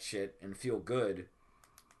on that shit and feel good,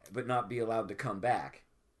 but not be allowed to come back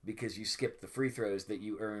because you skipped the free throws that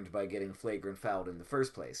you earned by getting flagrant fouled in the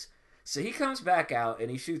first place. So he comes back out and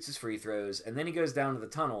he shoots his free throws, and then he goes down to the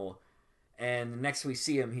tunnel, and the next we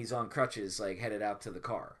see him, he's on crutches, like headed out to the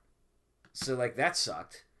car. So like that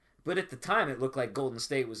sucked. But at the time, it looked like Golden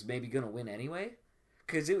State was maybe going to win anyway,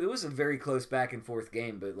 because it was a very close back and forth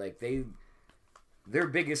game. But like their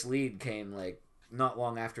biggest lead came like not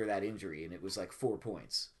long after that injury, and it was like 4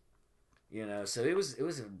 points. So it was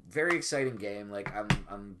a very exciting game. Like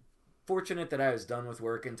I'm fortunate that I was done with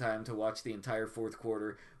work in time to watch the entire fourth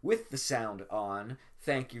quarter with the sound on.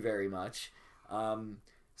 Thank you very much.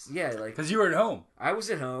 Yeah, like because you were at home. I was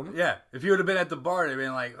at home. Yeah, if you would have been at the bar, they'd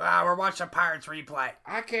been like, we're watching Pirates replay.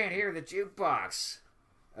 I can't hear the jukebox.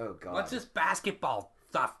 Oh God, what's this basketball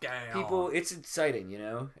stuff going on? People, it's exciting,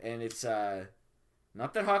 and it's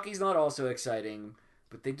not that hockey's not also exciting,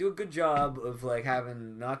 but they do a good job of like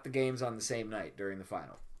having not the games on the same night during the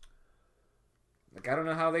final. Like I don't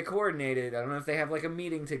know how they coordinate it. I don't know if they have like a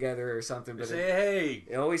meeting together or something. But hey,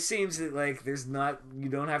 it always seems that like you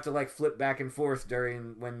don't have to like flip back and forth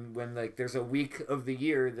during when like there's a week of the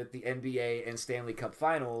year that the NBA and Stanley Cup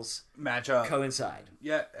Finals match up coincide.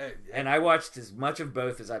 Yeah, and I watched as much of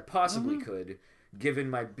both as I possibly could, given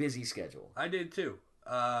my busy schedule. I did too.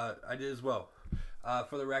 I did as well.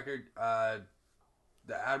 For the record,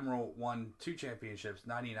 the Admiral won 2 championships,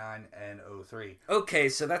 99 and 03. Okay,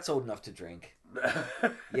 so that's old enough to drink.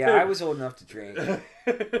 Yeah, I was old enough to drink.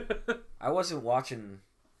 I wasn't watching.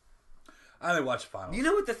 I only watched the finals. You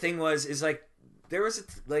know what the thing was? Is like there was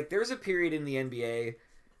a period in the NBA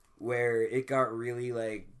where it got really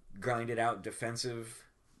like grinded out defensive,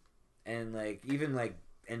 and like even like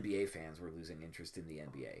NBA fans were losing interest in the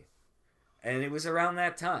NBA, and it was around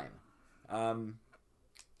that time.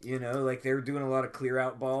 Like they were doing a lot of clear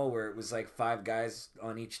out ball where it was like 5 guys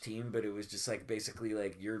on each team, but it was just like basically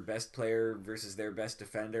like your best player versus their best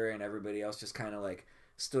defender, and everybody else just kind of like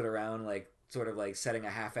stood around like sort of like setting a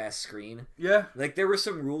half-ass screen. Yeah. Like there were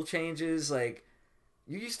some rule changes. Like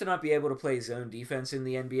you used to not be able to play zone defense in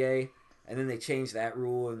the NBA, and then they changed that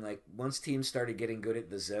rule, and like once teams started getting good at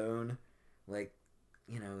the zone, like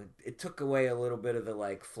it took away a little bit of the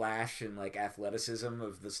like flash and like athleticism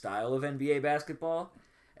of the style of NBA basketball.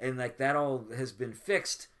 And like that all has been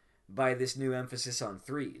fixed by this new emphasis on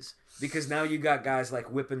threes, because now you got guys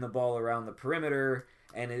like whipping the ball around the perimeter,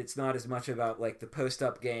 and it's not as much about like the post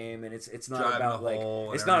up game, and it's not driving about like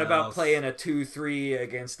it's not about playing a 2-3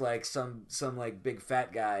 against like some like big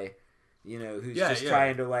fat guy, who's just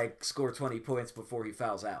trying to like score 20 points before he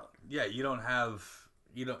fouls out. Yeah,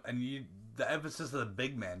 the emphasis of the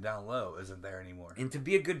big man down low isn't there anymore. And to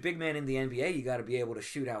be a good big man in the NBA, you got to be able to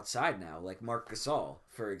shoot outside now, like Marc Gasol,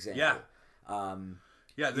 for example. Yeah.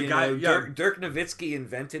 Dirk Nowitzki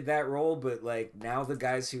invented that role, but like now the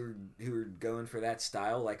guys who are going for that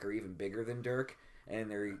style like are even bigger than Dirk, and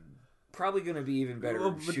they're probably going to be even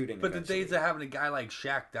better shooting. But the days of having a guy like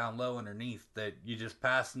Shaq down low underneath that you just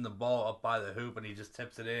passing the ball up by the hoop and he just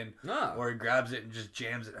tips it in, or he grabs it and just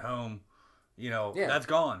jams it home, that's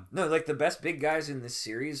gone. No, like the best big guys in this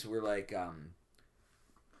series were like, so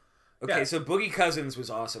Boogie Cousins was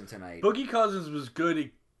awesome tonight. Boogie Cousins was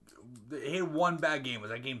good. He had one bad game.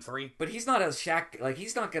 Was that game 3? But he's not a Shaq. Like,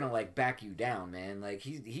 he's not gonna like back you down, man. Like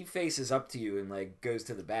he faces up to you and like goes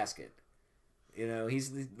to the basket.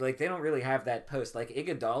 He's like, they don't really have that post. Like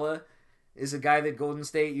Iguodala is a guy that Golden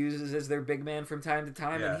State uses as their big man from time to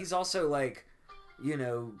time, and he's also like,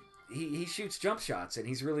 he shoots jump shots and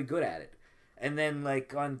he's really good at it. And then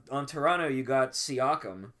like on Toronto, you got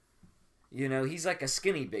Siakam. He's like a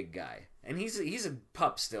skinny big guy, and he's a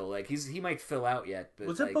pup still. Like he might fill out yet. But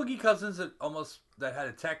was it Boogie Cousins that had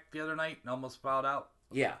a tech the other night and almost fouled out?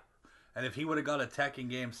 Yeah. And if he would have got a tech in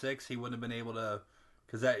Game 6, he wouldn't have been able to,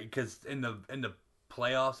 because in the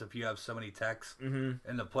playoffs, if you have so many techs in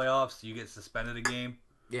the playoffs, you get suspended a game.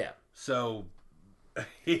 Yeah. So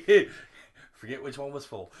forget which one was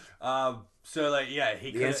full.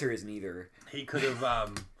 The answer is neither. He could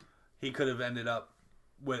have ended up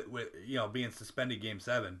with being suspended Game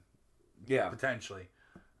 7. Yeah, potentially.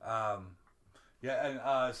 So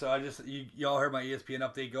I just y'all heard my ESPN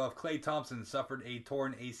update go off. Klay Thompson suffered a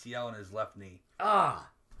torn ACL in his left knee.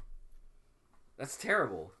 That's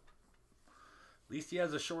terrible. At least he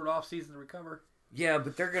has a short off season to recover. Yeah,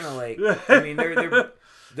 but they're gonna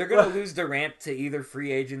they're gonna lose Durant to either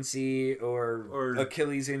free agency or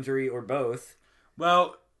Achilles injury or both.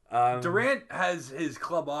 Well, Durant has his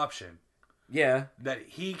club option. Yeah, that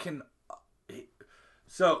he can.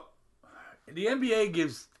 So, the NBA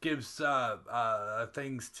gives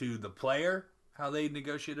things to the player, how they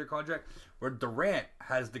negotiate their contract, where Durant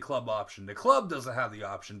has the club option. The club doesn't have the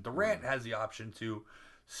option. Durant has the option to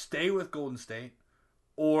stay with Golden State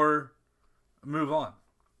or move on.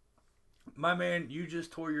 My man, you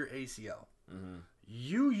just tore your ACL. Mm-hmm.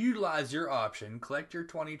 You utilize your option, collect your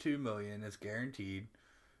 $22 million. It's guaranteed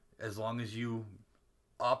as long as you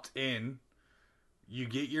opt in. You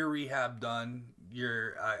get your rehab done.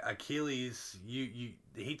 Your Achilles.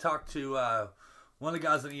 He talked to one of the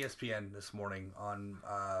guys on ESPN this morning on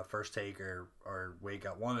First Take or Wake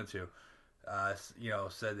Up, one or two.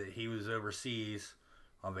 Said that he was overseas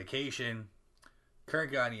on vacation.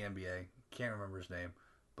 Current guy in the NBA, can't remember his name,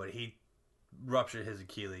 but he ruptured his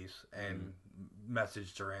Achilles and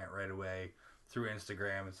messaged Durant right away through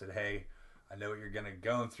Instagram and said, "Hey, I know what you're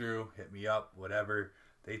going through. Hit me up, whatever."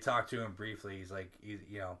 They talked to him briefly. He's like, he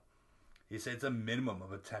said it's a minimum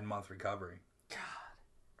of a 10-month recovery. God.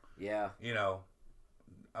 Yeah.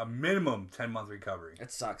 A minimum 10-month recovery.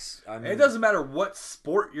 It sucks. And it doesn't matter what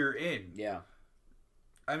sport you're in. Yeah.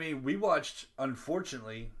 I mean, we watched,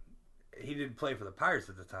 unfortunately, he didn't play for the Pirates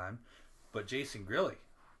at the time, but Jason Grilly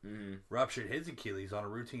ruptured his Achilles on a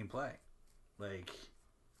routine play. Like,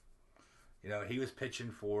 he was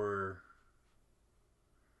pitching for...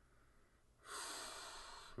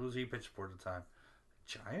 Who was he pitching for at the time?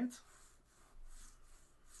 Giants?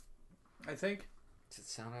 I think. Does it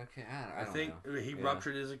sound okay? I don't think know. He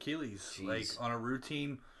ruptured his Achilles. Jeez. Like on a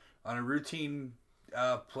routine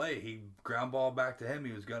play. He ground ball back to him.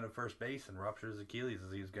 He was going to first base and ruptured his Achilles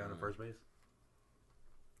as he was going to first base.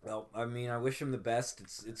 Well, I mean, I wish him the best.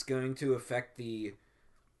 It's going to affect the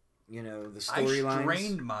storylines. I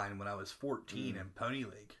strained mine when I was 14 in Pony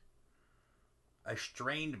League. I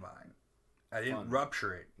strained mine. I didn't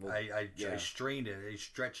rupture it. Well, I strained it. I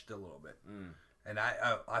stretched it a little bit. And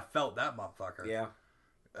I felt that motherfucker. Yeah.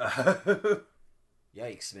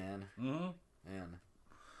 Yikes, man. Mm-hmm. Man.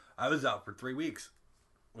 I was out for 3 weeks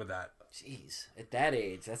with that. Jeez. At that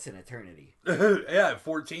age, that's an eternity. Yeah, at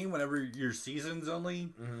 14, whenever your season's only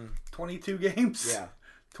 22 games. Yeah.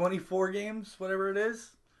 24 games, whatever it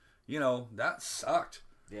is. That sucked.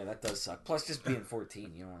 Yeah, that does suck. Plus, just being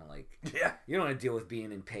 14, you don't want to Yeah, you don't want to deal with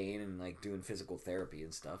being in pain and doing physical therapy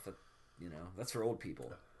and stuff. That's for old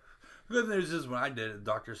people. Good news is when I did it,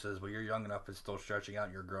 the doctor says, "Well, you're young enough; it's still stretching out.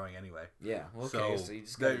 And you're growing anyway." Yeah. Okay. So you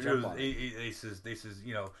just got to jump on it. They says,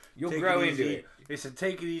 you'll grow into it. They said,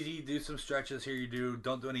 take it easy, do some stretches. Here you do.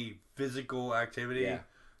 Don't do any physical activity.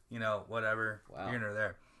 Yeah. Whatever. Wow. Here and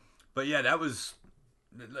there. But yeah, that was.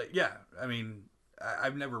 Yeah, I mean,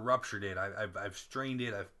 I've never ruptured it. I've strained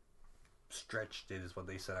it. I've stretched it is what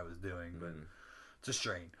they said I was doing, but it's a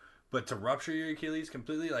strain. But to rupture your Achilles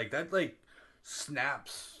completely, that,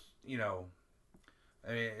 snaps. I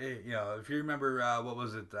mean, if you remember, what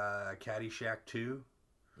was it, Caddyshack 2?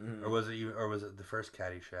 Or was it the first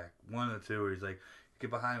Caddyshack? One of the two, where he's like,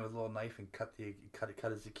 get behind him with a little knife and cut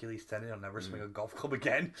his Achilles tendon. He'll never swing a golf club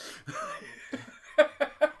again.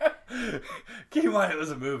 Keep in mind, it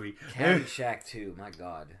was a movie. Caddyshack 2. My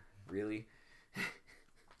God, really?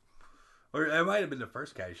 Or it might have been the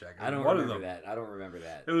first Caddyshack. I don't remember that. I don't remember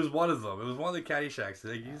that. It was one of them. It was one of the Caddyshacks.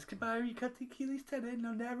 Like, goodbye, you cut the Achilles tendon,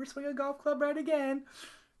 you'll never swing a golf club right again.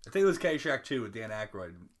 I think it was Caddyshack 2 with Dan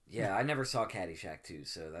Aykroyd. Yeah, I never saw Caddyshack 2,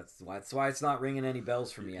 so that's why it's not ringing any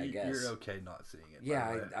bells for me, I guess. You're okay not seeing it.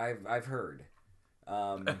 Yeah, I've heard.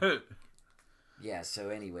 Yeah, so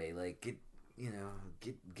anyway, like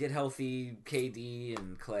get healthy, KD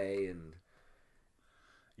and Clay, and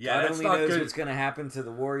yeah, God only knows what's going to happen to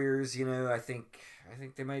the Warriors. I think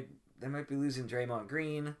they might be losing Draymond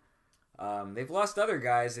Green. They've lost other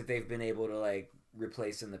guys that they've been able to like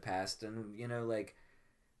replace in the past, and like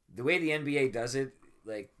the way the NBA does it,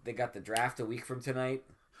 like they got the draft a week from tonight.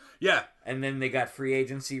 Yeah, and then they got free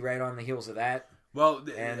agency right on the heels of that. Well,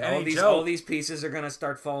 and NHL, all these pieces are going to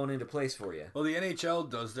start falling into place for you. Well, the NHL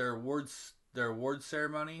does their awards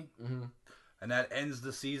ceremony, and that ends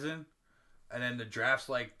the season, and then the draft's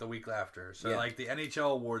like the week after. So like the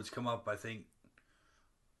NHL awards come up, I think,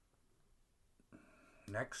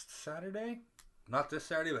 next Saturday. Not this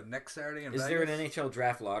Saturday, but next Saturday in Is Vegas. there an NHL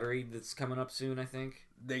draft lottery that's coming up soon, I think?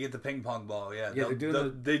 They get the ping pong ball, yeah. Yeah,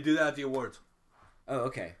 they do that at the awards. Oh,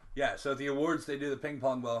 okay. Yeah, so at the awards, they do the ping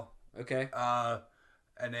pong ball. Okay.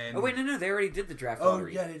 And then... Oh, wait, no, they already did the draft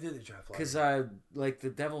lottery. Oh, yeah, they did the draft lottery. Because, like, the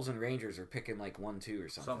Devils and Rangers are picking, like, 1-2 or something.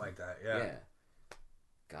 Something like that, yeah. Yeah.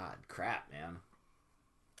 God, crap, man.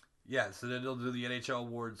 Yeah, so then they'll do the NHL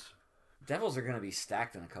awards. Devils are going to be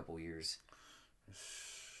stacked in a couple years.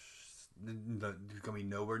 It's going to be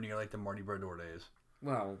nowhere near like the Marty Brodeur days.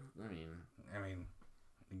 Well, I mean,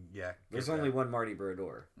 yeah. There's only one Marty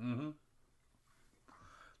Brodeur. Mm-hmm.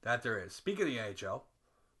 That there is. Speaking of the NHL.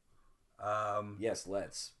 Yes,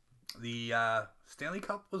 let's. The Stanley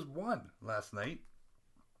Cup was won last night.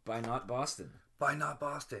 By not Boston.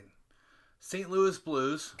 St. Louis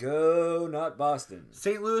Blues. Go, not Boston.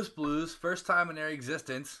 St. Louis Blues, first time in their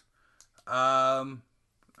existence.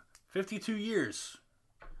 52 years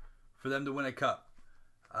for them to win a cup.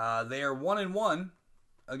 They are 1-1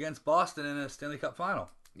 against Boston in a Stanley Cup final.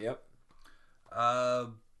 Yep.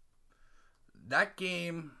 That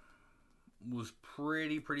game was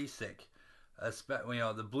pretty sick.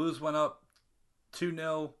 The Blues went up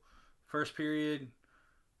 2-0 first period.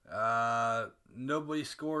 Nobody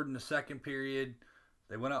scored in the second period.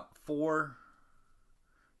 They went up 4.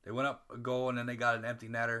 They went up a goal, and then they got an empty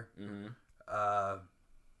netter. Mm-hmm.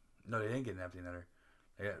 No, they didn't get an empty netter.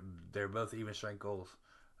 They're both even strength goals.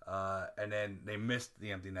 And then they missed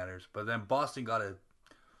the empty netters. But then Boston got a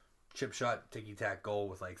chip shot, ticky-tack goal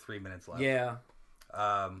with like 3 minutes left. Yeah.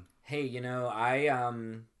 Hey,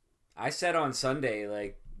 I said on Sunday,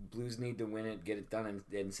 like, Blues need to win it, get it done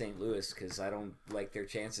in St. Louis, because I don't like their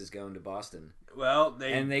chances going to Boston. Well,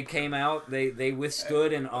 they came out, they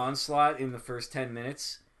withstood an onslaught in the first 10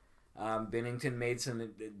 minutes. Bennington made some,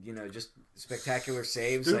 just spectacular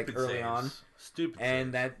saves like early on.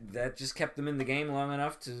 And that just kept them in the game long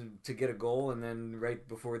enough to get a goal, and then right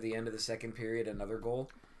before the end of the second period, another goal.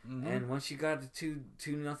 Mm-hmm. And once you got a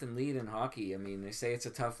 2-0 lead in hockey, I mean, they say it's a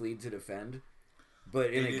tough lead to defend, but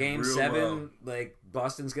in a game 7, like,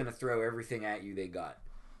 Boston's going to throw everything at you they got,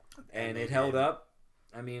 and it held up.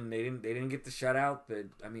 I mean, they didn't get the shutout, but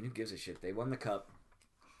I mean, who gives a shit? They won the cup.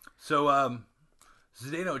 So,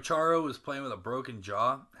 Zdeno Chara was playing with a broken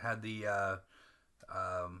jaw. Had the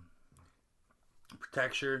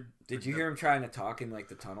protection. Did you hear him trying to talk in like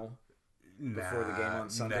the tunnel before the game on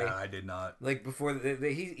Sunday? No, I did not. Like before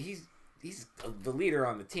he's the leader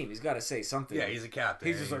on the team. He's got to say something. Yeah, he's a captain.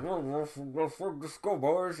 He's just like, let's go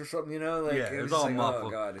boys or something, Like, yeah, it was all like,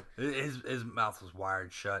 muffled. Oh God, his mouth was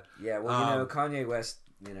wired shut. Yeah, well, Kanye West,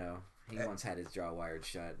 he once had his jaw wired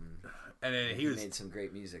shut, and then he made some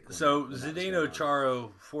great music. So Zdeno Chara,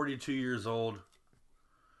 42 years old.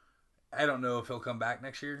 I don't know if he'll come back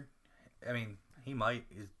next year. I mean, he might.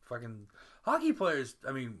 He's fucking hockey players.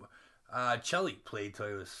 I mean, Chelly played till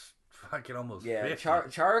he was fucking almost 50.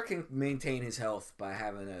 Chara can maintain his health by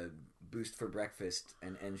having a boost for breakfast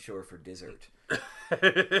and Ensure for dessert.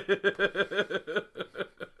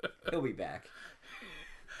 He'll be back.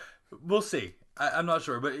 We'll see. I'm not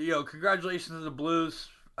sure, but congratulations to the Blues.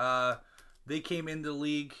 They came into the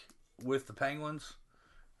league with the Penguins.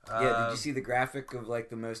 Yeah, did you see the graphic of like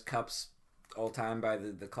the most cups all time by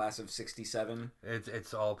the class of '67?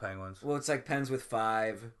 It's all Penguins. Well, it's like Pens with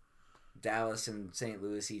 5. Dallas and St.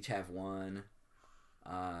 Louis each have 1.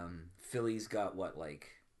 Philly's got what, like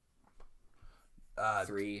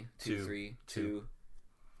 3, 2.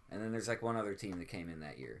 And then there's like one other team that came in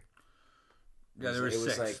that year. Yeah, there were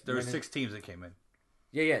 6. There were 6 teams that came in.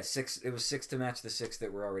 Yeah. 6. It was 6 to match the 6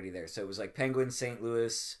 that were already there. So it was like Penguins, St.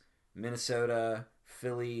 Louis, Minnesota,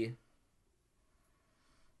 Philly.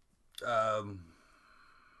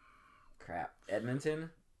 Crap. Edmonton?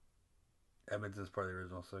 Edmonton's part of the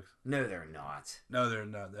original 6. No, they're not. No, they're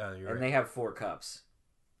not. No, you're And right. they have 4 cups.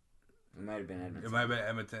 It might have been Edmonton. It might have been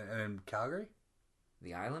Edmonton and then Calgary.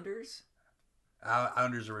 The Islanders?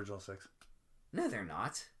 Islanders original 6. No, they're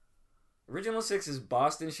not. Original 6 is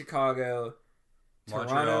Boston, Chicago,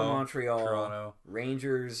 Toronto, Montreal, Toronto,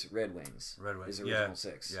 Rangers, Red Wings. Red Wings. Is original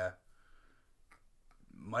 6. Yeah.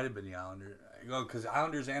 Might have been the Islanders. Because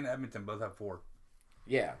Islanders and Edmonton both have 4.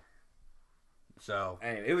 Yeah. So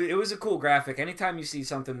Anyway, it was a cool graphic. Anytime you see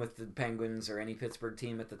something with the Penguins or any Pittsburgh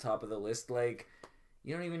team at the top of the list, like,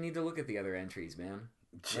 you don't even need to look at the other entries, man.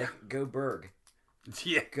 Like, go Berg.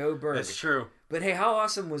 Yeah, Go Berg. that's true. But hey, how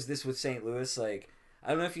awesome was this with St. Louis? Like, I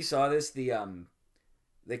don't know if you saw this.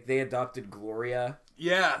 Like they adopted Gloria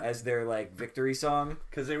Yeah, as their like victory song,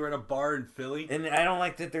 because they were at a bar in Philly. and I don't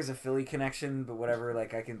like that there's a Philly connection, but whatever.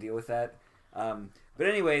 Like I can deal with that. But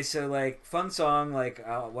anyway, so like fun song, like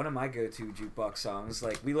one of my go-to jukebox songs.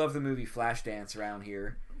 Like we love the movie Flashdance around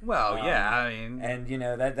here. Well, yeah, I mean, And you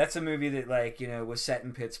know that's a movie that like was set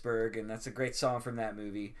in Pittsburgh, and that's a great song from that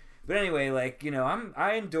movie. But anyway, like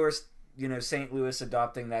I endorsed St. Louis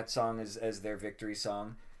adopting that song as their victory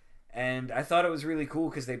song, and I thought it was really cool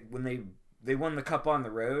because when they won the cup on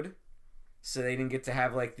the road, so they didn't get to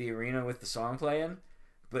have like the arena with the song playing,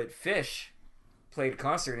 but Fish played a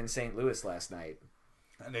concert in St. Louis last night,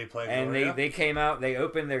 and they played. and Gloria. they came out, they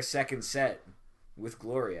opened their second set with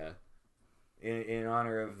Gloria. In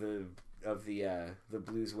honor of the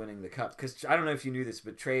Blues winning the cup, because I don't know if you knew this,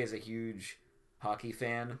 but Trey is a huge hockey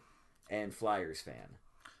fan and Flyers fan.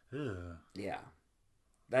 Ugh. Yeah,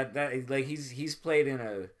 that like he's played in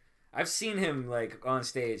a. I've seen him like on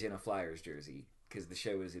stage in a Flyers jersey because the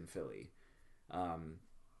show is in Philly.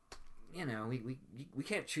 We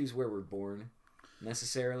can't choose where we're born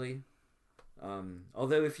necessarily.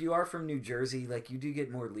 Although if you are from New Jersey, like you do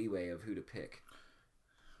get more leeway of who to pick.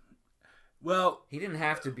 Well, He didn't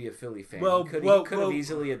have to be a Philly fan. Well, he could well, have well-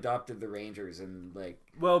 easily adopted the Rangers and like.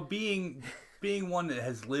 well, being one that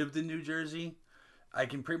has lived in New Jersey, I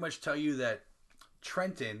can pretty much tell you that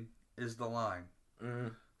Trenton is the line.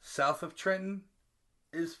 South of Trenton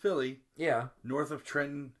is Philly. Yeah. North of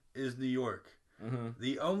Trenton is New York. Mm-hmm.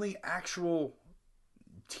 The only actual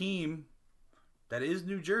team that is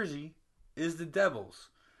New Jersey is the Devils.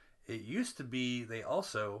 It used to be they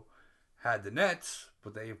also had the Nets,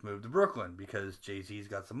 but they've moved to Brooklyn because Jay-Z's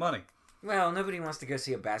got some money. Well, nobody wants to go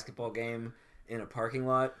see a basketball game in a parking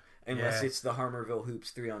lot unless Yeah. it's the Harmerville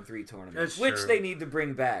Hoops 3-on-3 tournament, That's which true. they need to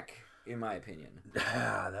bring back, in my opinion.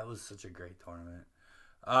 That was such a great tournament.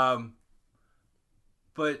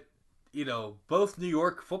 But, both New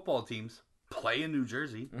York football teams play in New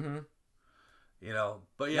Jersey. Mm-hmm.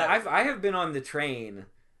 But Yeah, yeah. I have been on the train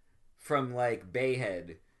from like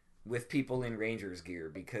Bayhead with people in Rangers gear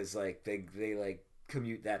because like they like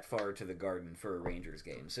commute that far to the Garden for a Rangers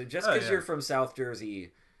game. So just Oh, because yeah. you're from South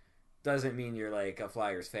Jersey doesn't mean you're like a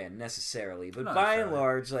Flyers fan necessarily. But Not by and necessarily.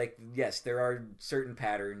 large, like yes, there are certain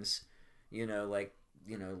patterns.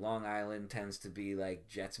 Long Island tends to be like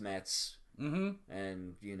Jets, Mets, Mm-hmm.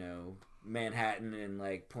 and Manhattan and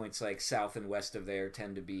like points like south and west of there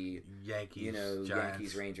tend to be Yankees, Giants.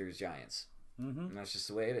 Yankees, Rangers, Giants. Mm-hmm. And that's just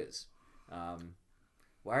the way it is.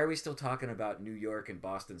 Why are we still talking about New York and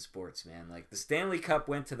Boston sports, man? Like the Stanley Cup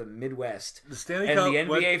went to the Midwest, The Stanley and Cup,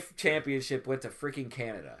 the NBA championship went to freaking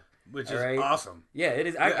Canada. which all is right? awesome. Yeah, it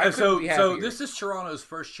is. I Yeah, couldn't be happier. so this is Toronto's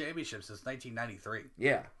first championship since 1993.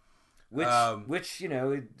 Yeah, which Um,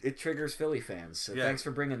 it triggers Philly fans. So Yeah. thanks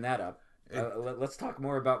for bringing that up. Let's talk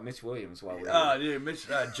more about Mitch Williams while we're here.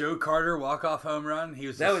 Dude, Joe Carter walk-off home run. He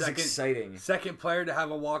was That the was exciting. second player to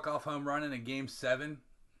have a walk-off home run in a Game 7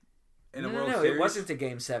 in a World No, Series. it wasn't a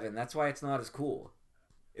Game 7. That's why it's not as cool.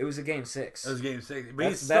 It was a Game 6. It was Game 6. But That's,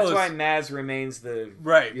 he's still that's why Maz remains the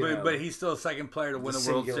right, you know, but he's still a second player to win a World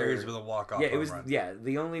singular- Series with a walk-off yeah, home it was run.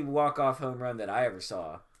 the only walk-off home run that I ever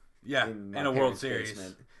saw in my a World parents' Series.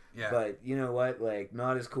 basement. Yeah. But you know what? Like,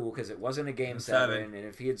 not as cool because it wasn't a Game 7, and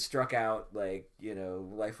if he had struck out, like,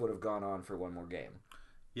 life would have gone on for one more game.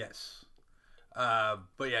 Yes. But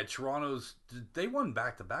yeah, they won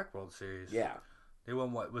back-to-back World Series. Yeah. They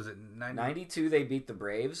won, what, was it 90? 92, they beat the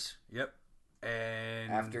Braves Yep.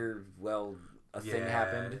 And after, a thing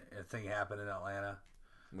happened A thing happened in Atlanta.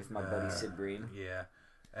 with my buddy Sid Breen. Yeah.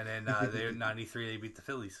 And then in 93, they beat the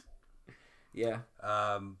Phillies. Yeah.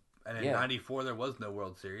 And in Yeah. 94, there was no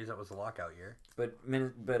World Series. That was the lockout year. But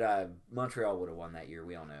Montreal would have won that year.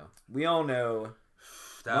 We all know.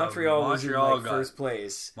 left. Montreal was in like first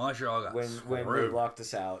place. Montreal got when they locked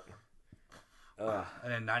us out. And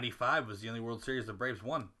then '95 was the only World Series the Braves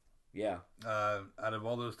won. Yeah. Out of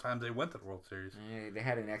all those times they went to the World Series, they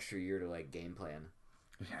had an extra year to like game plan.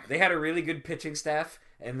 Yeah. They had a really good pitching staff,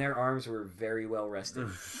 and their arms were very well rested.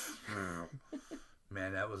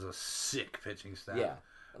 Man, that was a sick pitching staff. Yeah,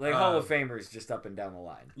 like Hall of Famers just up and down the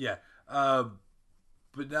line. Yeah.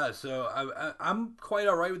 But no, so I'm quite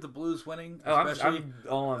all right with the Blues winning. Especially, I'm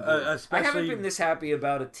all on board. I haven't been this happy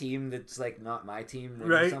about a team that's like not my team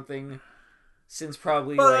winning something since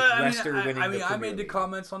probably Leicester winning. I made the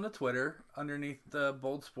comments on the Twitter underneath the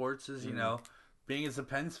Bold Sports is you know, being as a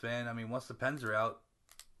Pens fan, I mean, once the Pens are out,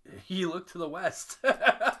 you look to the West.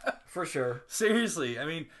 For sure. Seriously, I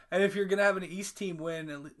mean, and if you're gonna have an East team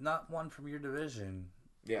win, not one from your division,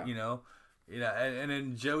 you know. And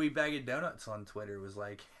then Joey Bag of Donuts on Twitter was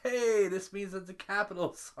like, "Hey, this means that the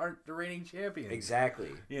Capitals aren't the reigning champions."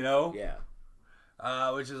 Exactly. You know? Yeah.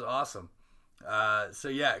 Which is awesome. So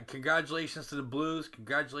yeah, congratulations to the Blues.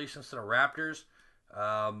 Congratulations to the Raptors.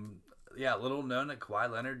 Little known that Kawhi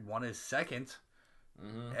Leonard won his second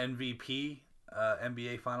MVP,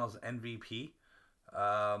 NBA Finals MVP.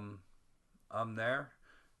 There.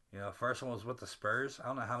 You know, first one was with the Spurs. I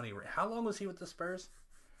don't know how long was he with the Spurs?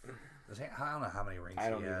 I don't know how many rings he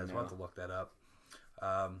has. We'll have to look that up.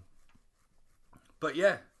 But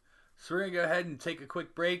yeah, so we're going to go ahead and take a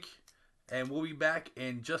quick break, and we'll be back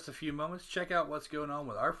in just a few moments. Check out what's going on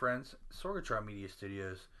with our friends, Sorgatron Media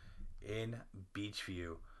Studios in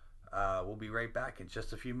Beachview. We'll be right back in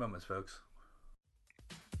just a few moments, folks.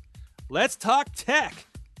 Let's talk tech.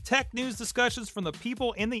 Tech news discussions from the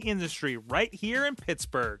people in the industry right here in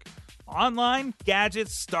Pittsburgh. Online,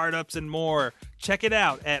 gadgets, startups, and more. Check it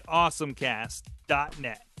out at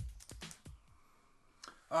awesomecast.net.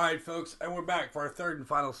 All right, folks, and we're back for our third and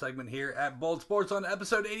final segment here at Bold Sports on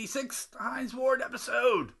episode 86, the Hines Ward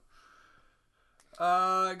episode.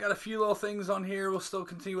 I got a few little things on here. We'll still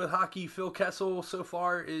continue with hockey. Phil Kessel, so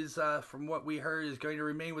far, is, from what we heard, is going to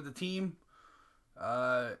remain with the team.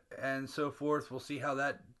 And so forth. We'll see how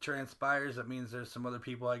that transpires. That means there's some other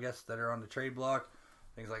people, I guess, that are on the trade block.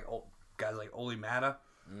 Things like guys like Oli Mata,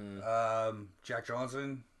 Jack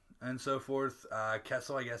Johnson, and so forth.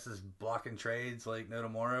 Kessel, I guess, is blocking trades like no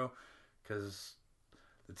tomorrow because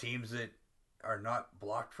the teams that are not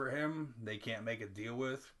blocked for him, they can't make a deal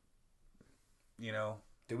with. You know.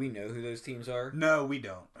 Do we know who those teams are? No, we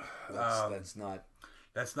don't. That's not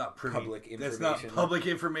public information. That's not public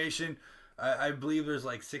information. I believe there's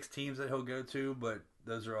like 6 teams that he'll go to, but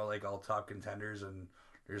those are all top contenders, and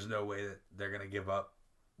there's no way that they're going to give up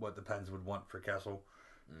what the Pens would want for Kessel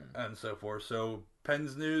and so forth. So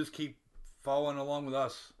Pens news, keep following along with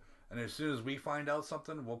us. And as soon as we find out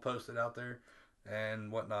something, we'll post it out there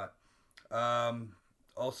and whatnot.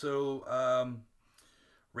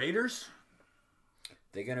 Raiders.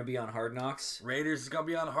 They're gonna be on Hard Knocks. Raiders is gonna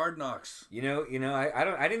be on Hard Knocks.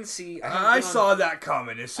 I didn't see. I saw that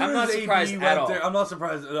coming. As soon as AD went there, I'm not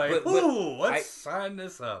surprised. Let's sign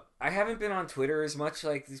this up. I haven't been on Twitter as much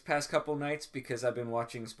like these past couple nights because I've been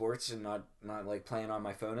watching sports and not like playing on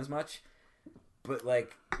my phone as much. But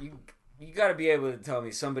like you got to be able to tell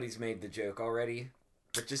me somebody's made the joke already.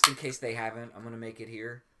 But just in case they haven't, I'm gonna make it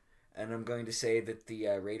here. And I'm going to say that the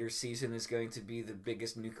Raiders season is going to be the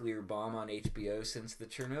biggest nuclear bomb on HBO since the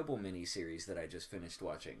Chernobyl miniseries that I just finished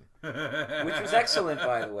watching. Which was excellent,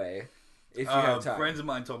 by the way, if you have time. Friends of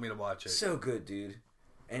mine told me to watch it. So good, dude.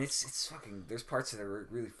 And it's fucking... There's parts that are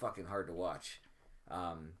really fucking hard to watch.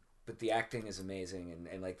 But the acting is amazing.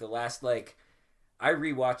 And like, the last, like... I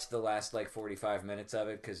rewatched the last, 45 minutes of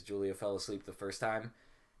it because Julia fell asleep the first time.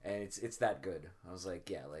 And it's that good. I was like,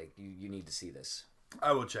 yeah, like, you need to see this.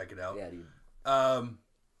 I will check it out. Yeah, dude.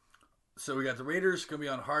 So we got the Raiders going to be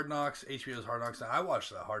on Hard Knocks, HBO's Hard Knocks. Now, I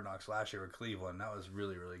watched the Hard Knocks last year with Cleveland. That was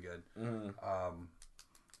really, really good.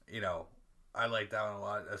 I liked that one a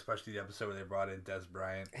lot, especially the episode where they brought in Des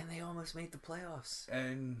Bryant. And they almost made the playoffs.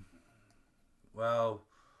 And, well,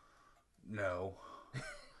 no.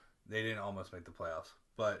 They didn't almost make the playoffs,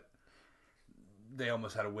 but they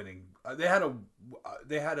almost had a winning. They had a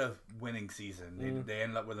winning season. They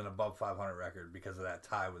ended up with an above 500 record because of that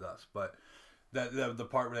tie with us. But the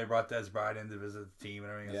part where they brought Des Bryant in to visit the team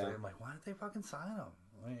and everything, I'm like, why did they fucking sign him?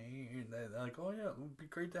 They're like, oh yeah, it would be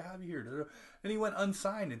great to have you here. And he went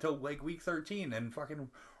unsigned until week 13 and fucking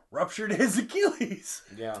ruptured his Achilles.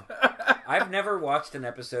 Yeah, I've never watched an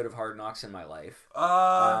episode of Hard Knocks in my life.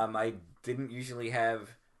 I didn't usually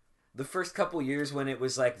have. The first couple years when it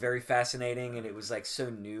was very fascinating and it was so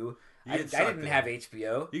new, I didn't have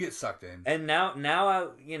HBO. You get sucked in. And now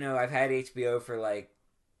I've had HBO for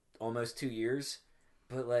almost 2 years,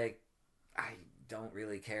 but like I don't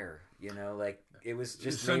really care. You know, like it was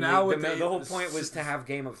just So mainly, now the, with the whole point was to have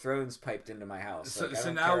Game of Thrones piped into my house. Like, I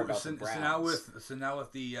don't care about the Browns. So now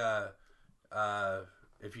with the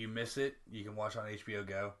if you miss it, you can watch on HBO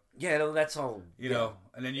Go. Yeah, no, that's all. You know,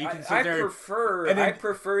 and then you can sit I there. I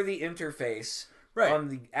prefer the interface Right. on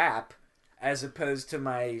the app as opposed to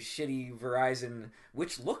my shitty Verizon,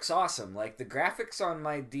 which looks awesome. Like the graphics on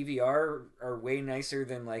my DVR are way nicer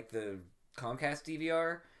than like the Comcast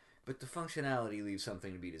DVR, but the functionality leaves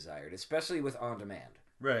something to be desired, especially with on demand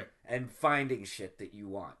Right. and finding shit that you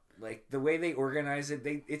want. Like the way they organize it,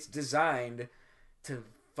 it's designed to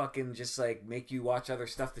fucking just like make you watch other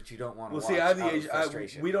stuff that you don't want to watch. See, I have the out of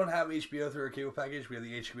frustration. we don't have HBO through our cable package. We have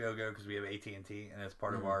the HBO Go because we have AT&T, and it's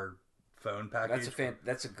part of our phone package.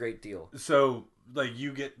 That's a great deal. So, like,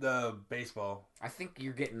 you get the baseball. I think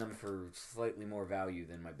you're getting them for slightly more value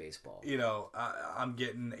than my baseball. You know, I'm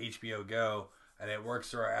getting HBO Go, and it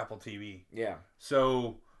works through our Apple TV. Yeah.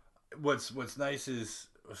 So, what's nice is,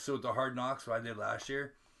 so with the Hard Knocks, what I did last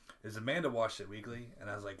year, is Amanda watched it weekly, and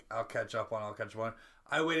I was like, I'll catch up on.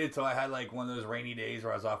 I waited until I had like one of those rainy days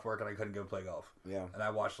where I was off work and I couldn't go play golf. Yeah. And I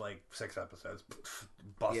watched like 6 episodes,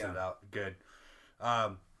 busted it out, good.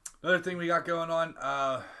 Another thing we got going on,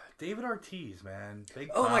 David Ortiz, man.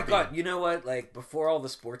 Oh my God! You know what? Like before all the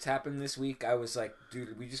sports happened this week, I was like,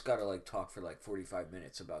 dude, we just gotta like talk for like 45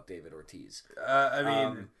 minutes about David Ortiz. I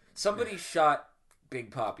mean, somebody shot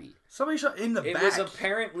Big Papi. Somebody shot in the back. It was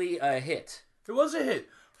apparently a hit. It was a hit.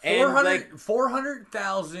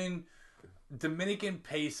 400,000 Dominican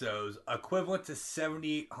pesos, equivalent to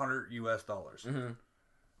 $7,800 US.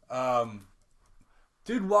 Mm-hmm.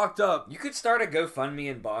 Dude walked up. You could start a GoFundMe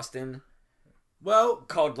in Boston. Well,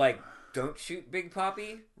 called like "Don't Shoot Big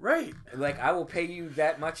Papi." Right. Like I will pay you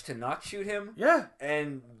that much to not shoot him. Yeah.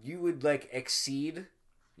 And you would like exceed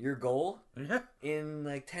your goal. Yeah. In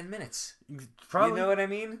like 10 minutes. Probably. You know what I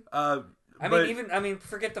mean?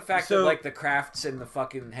 Forget the fact that like the Crafts and the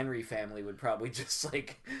fucking Henry family would probably just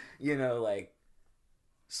like, you know, like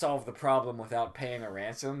solve the problem without paying a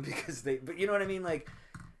ransom because but you know what I mean? Like,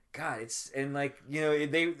 God, and like, you know,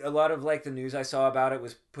 a lot of like the news I saw about it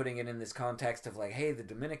was putting it in this context of like, hey, the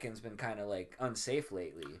Dominican's been kind of like unsafe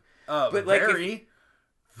lately. But like,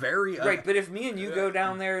 very. Right, but if me and you go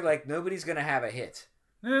down there, like nobody's gonna have a hit.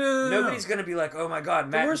 No. Nobody's gonna be like, "Oh my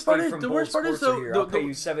God, Matt and Steve from Bold Sports are here. I'll pay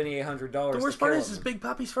you $7,800." The worst part is Big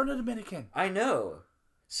Papi's from the Dominican. I know.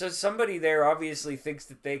 So somebody there obviously thinks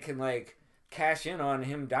that they can like cash in on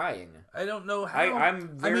him dying. I don't know how.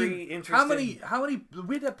 I'm very interested. How many?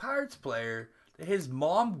 We had a Pirates player. His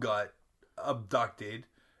mom got abducted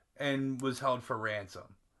and was held for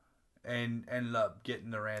ransom, and ended up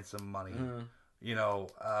getting the ransom money. Mm-hmm. You know.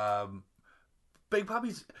 Big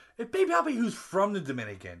Papi, who's from the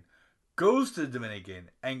Dominican, goes to the Dominican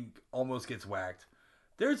and almost gets whacked.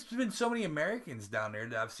 There's been so many Americans down there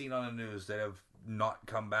that I've seen on the news that have not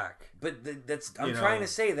come back. But I'm trying to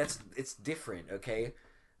say it's different, okay?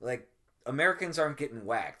 Like Americans aren't getting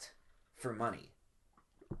whacked for money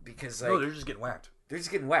because like no, they're just getting whacked. They're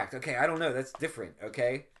just getting whacked. Okay, I don't know. That's different.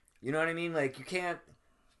 Okay, you know what I mean? Like you can't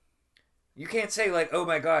say like, oh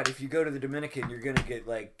my God, if you go to the Dominican, you're gonna get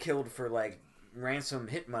like killed for like ransom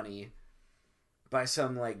hit money by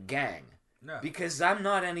some like gang. No. Because I'm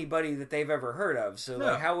not anybody that they've ever heard of. So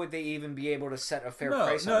like how would they even be able to set a fair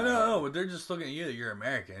price on that? No. They're just looking at you that you're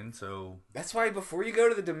American, so that's why before you go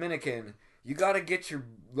to the Dominican, you got to get your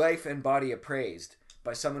life and body appraised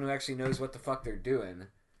by someone who actually knows what the fuck they're doing.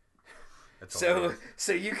 So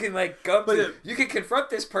you can like go up you can confront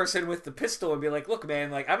this person with the pistol and be like, "Look, man,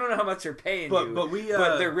 like I don't know how much they're paying you, but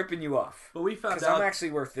they're ripping you off." But we found out because I'm actually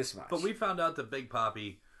worth this much. But we found out that Big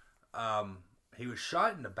Papi, he was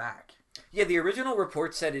shot in the back. Yeah, the original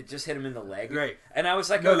report said it just hit him in the leg. Right, and I was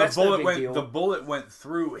like, "No, that's no big deal." The bullet went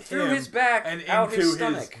through his back and out into his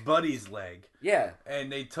stomach, his buddy's leg. Yeah,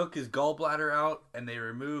 and they took his gallbladder out and they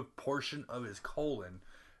removed portion of his colon.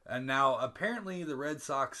 And now apparently the Red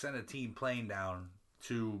Sox sent a team plane down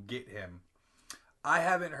to get him. I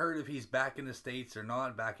haven't heard if he's back in the States or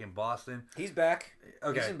not, back in Boston. He's back.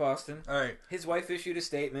 Okay. He's in Boston. All right. His wife issued a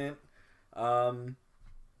statement. You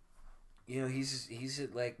know, he's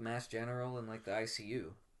at like Mass General and like the ICU.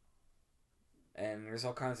 And there's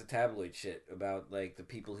all kinds of tabloid shit about like the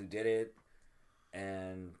people who did it.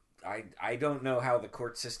 And I don't know how the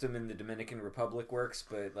court system in the Dominican Republic works,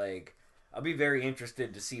 but like I'll be very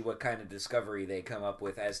interested to see what kind of discovery they come up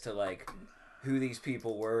with as to like who these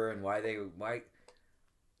people were and why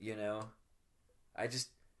you know, I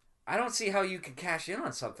don't see how you could cash in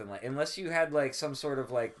on something like unless you had like some sort of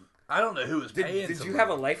like I don't know who was paying. Did you have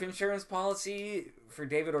a life insurance policy for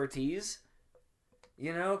David Ortiz?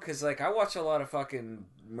 You know, because like I watch a lot of fucking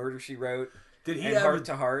Murder She Wrote. Did he and ever? Heart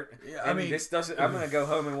to Heart? Yeah, I mean, this doesn't. I'm gonna go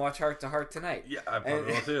home and watch Heart to Heart tonight. Yeah, I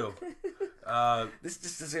probably will too. This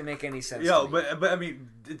just doesn't make any sense. Yeah, to me. but I mean,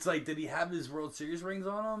 it's like, did he have his World Series rings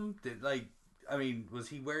on him? Was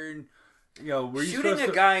he wearing? Were you shooting a supposed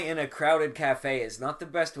to... guy in a crowded cafe is not the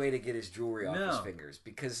best way to get his jewelry off his No. fingers,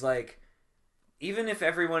 because like, even if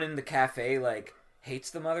everyone in the cafe like hates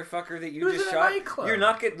the motherfucker that It you was just in a shot, nightclub. you're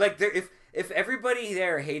not get like there if everybody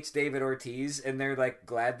there hates David Ortiz and they're like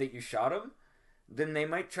glad that you shot him, then they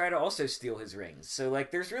might try to also steal his rings. So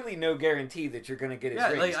like, there's really no guarantee that you're gonna get his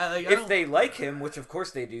rings. If they like him, which of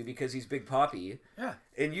course they do because he's Big Papi, Yeah,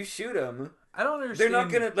 and you shoot him, I don't understand. they're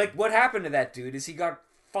not gonna like. What happened to that dude? Is he got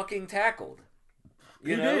fucking tackled?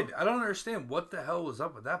 He did. I don't understand what the hell was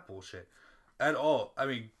up with that bullshit at all. I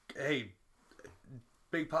mean, hey,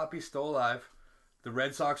 Big Papi's still alive. The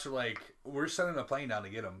Red Sox are like, we're sending a plane down to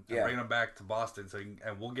get him and bring him back to Boston,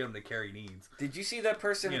 and we'll get him the care he needs. Did you see that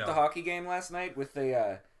person at the hockey game last night with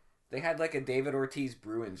the? They had like a David Ortiz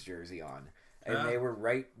Bruins jersey on, and they were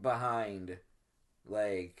right behind,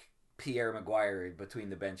 like Pierre Maguire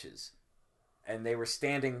between the benches, and they were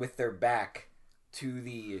standing with their back to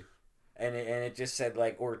the, and it just said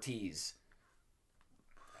like Ortiz.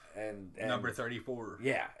 And number 34.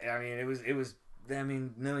 Yeah, I mean it was. I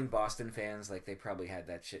mean, knowing Boston fans, like they probably had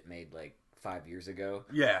that shit made like 5 years ago.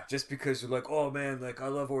 Yeah. Just because they're like, oh man, like I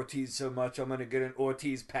love Ortiz so much, I'm gonna get an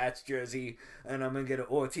Ortiz Pats jersey, and I'm gonna get an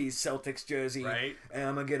Ortiz Celtics jersey, Right. and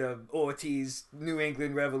I'm gonna get an Ortiz New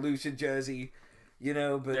England Revolution jersey, but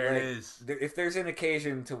There like, it is. if there's an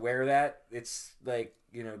occasion to wear that, it's like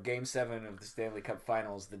Game 7 of the Stanley Cup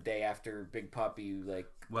Finals, the day after Big Papi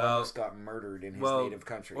almost got murdered in his native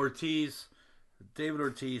country. David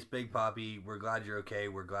Ortiz, Big Papi, we're glad you're okay.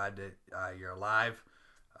 We're glad that you're alive.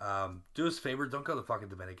 Do us a favor, don't go to the fucking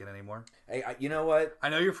Dominican anymore. Hey, you know what? I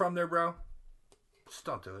know you're from there, bro. Just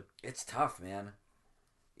don't do it. It's tough, man.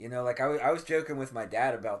 I was joking with my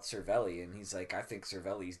dad about Cervelli, and he's like, I think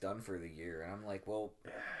Cervelli's done for the year. And I'm like, well,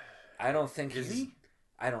 I don't think Is he?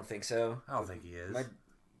 I don't think so. I don't think he is.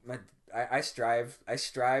 I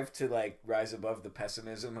strive to like rise above the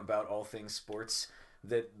pessimism about all things sports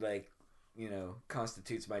that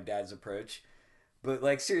constitutes my dad's approach. But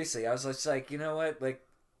like seriously, I was just like, you know what? Like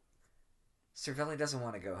Cervelli doesn't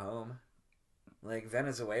want to go home. Like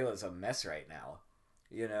Venezuela's a mess right now.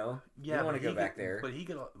 You don't want to go back there. But he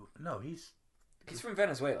could. No, he's from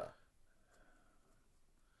Venezuela.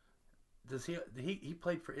 Does he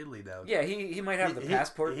played for Italy though? Yeah, he might have the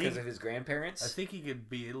passport because of his grandparents. I think he could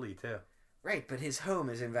be Italy too. Right, but his home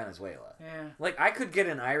is in Venezuela. Yeah. Like, I could get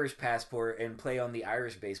an Irish passport and play on the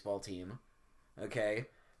Irish baseball team, okay?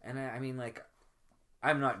 And I mean, like,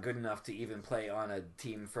 I'm not good enough to even play on a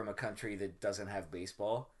team from a country that doesn't have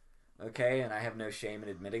baseball, okay? And I have no shame in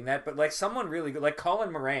admitting that. But, like, someone really good, like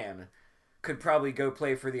Colin Moran, could probably go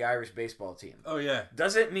play for the Irish baseball team. Oh, yeah.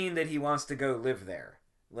 Doesn't mean that he wants to go live there.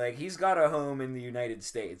 Like, he's got a home in the United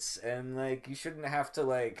States, and, like, you shouldn't have to,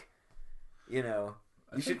 like,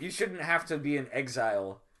 You shouldn't have to be in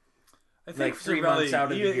exile. I think 3 months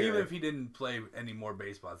out of the year. Even if he didn't play any more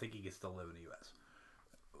baseball, I think he could still live in the U.S.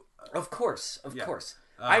 Of course.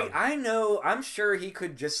 I know. I'm sure he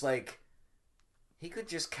could just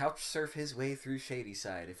couch surf his way through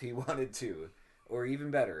Shadyside if he wanted to, or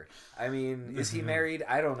even better. I mean, is he married?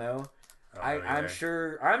 I don't know. I'm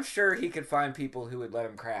sure he could find people who would let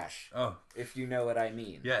him crash. Oh, if you know what I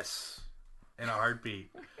mean. Yes, in a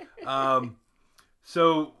heartbeat.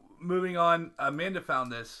 So, moving on, Amanda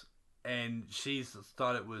found this, and she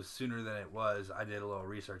thought it was sooner than it was. I did a little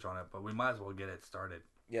research on it, but we might as well get it started.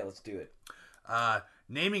 Yeah, let's do it.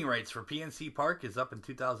 Naming rights for PNC Park is up in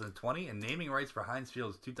 2020, and naming rights for Heinz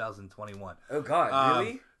Field is 2021. Oh, God,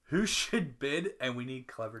 really? Who should bid, and we need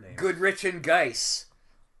clever names. Goodrich and Geis.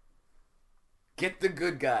 Get the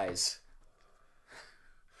good guys.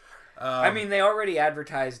 I mean, they already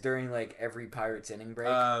advertised during, like, every Pirates inning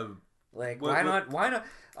break. Why not?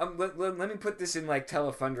 Let me put this in like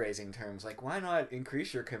tele-fundraising terms. Like, why not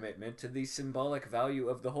increase your commitment to the symbolic value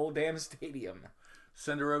of the whole damn stadium?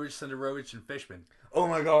 Senderovich, and Fishman. Oh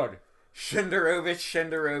my God,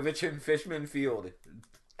 Shenderovich, and Fishman Field.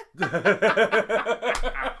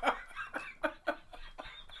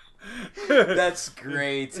 That's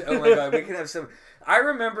great. Oh my God, we can have some. I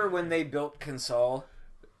remember when they built Consol,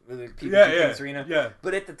 the PPG Arena. Yeah.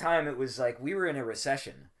 But at the time, it was like we were in a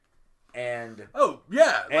recession. And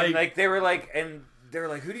they were like,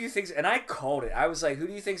 who do you think? And I called it. I was like, who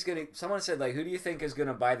do you think's gonna? Someone said like, who do you think is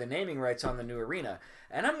gonna buy the naming rights on the new arena?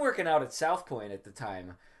 And I'm working out at South Point at the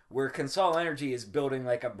time, where Consol Energy is building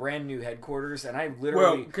like a brand new headquarters, and I Well,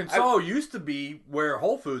 literally Consol used to be where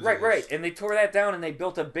Whole Foods is. right, and they tore that down and they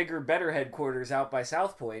built a bigger, better headquarters out by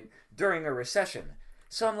South Point during a recession.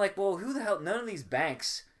 So I'm like, well, who the hell? None of these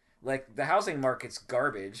banks, like the housing market's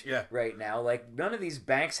garbage right now. Like none of these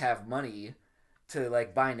banks have money to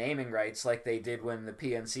like buy naming rights like they did when the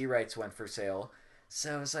PNC rights went for sale.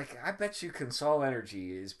 So I was like, I bet you Consol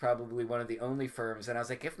Energy is probably one of the only firms. And I was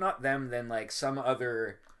like, if not them, then like some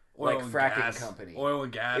other Oil like and fracking gas. company. Oil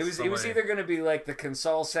and gas. It was either going to be like the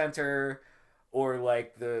Consol Center or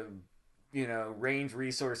like the Range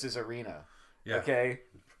Resources Arena. Yeah. Okay.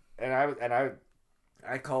 And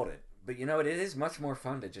I called it. But it is much more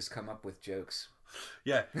fun to just come up with jokes.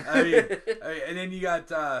 Yeah. I mean, and then you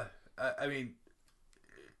got I mean,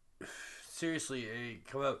 seriously,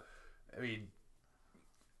 come up. I mean,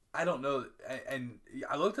 I don't know. And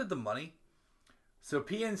I looked at the money. So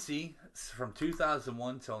PNC from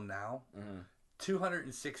 2001 till now,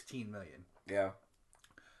 $216 million. Yeah.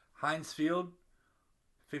 Heinz Field,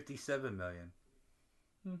 $57 million.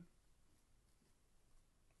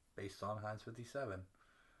 Based on Heinz 57.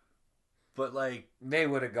 But like they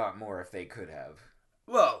would have got more if they could have.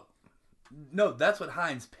 Well, no, that's what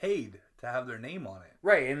Heinz paid to have their name on it.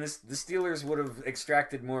 Right, and the Steelers would have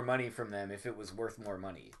extracted more money from them if it was worth more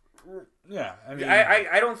money. Yeah, I mean,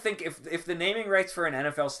 I don't think if the naming rights for an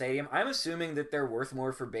NFL stadium, I'm assuming that they're worth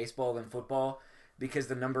more for baseball than football because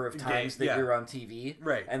the number of times that you're on TV,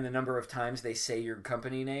 right, and the number of times they say your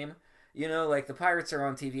company name. Like the Pirates are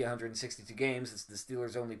on TV 162 games. The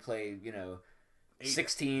Steelers only play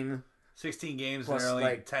 16 games plus and only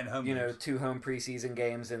like 10 home games. 2 home preseason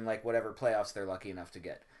games and like whatever playoffs they're lucky enough to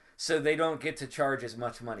get. So they don't get to charge as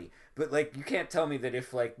much money. But like you can't tell me that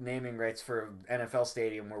if like naming rights for an NFL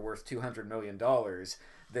stadium were worth $200 million,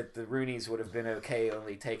 that the Roonies would have been okay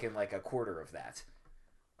only taking like a quarter of that.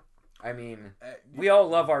 I mean, we all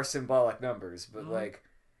love our symbolic numbers, but like,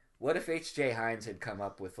 what if H.J. Heinz had come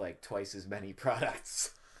up with like twice as many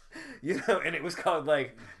products? And it was called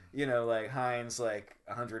like, like Heinz like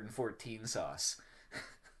 114 sauce.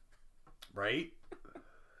 Right?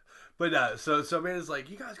 But so Amanda's like,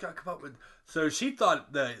 you guys gotta come up with. So she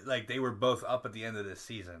thought that like they were both up at the end of this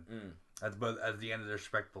season, at the end of their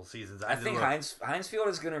respectable seasons. I think Heinz Field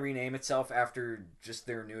is going to rename itself after just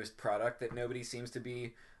their newest product that nobody seems to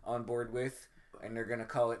be on board with, and they're going to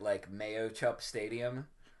call it like Mayo Chup Stadium.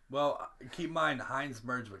 Well, keep in mind Heinz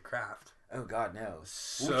merged with Kraft. Oh God, no!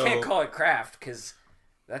 So, we can't call it Kraft because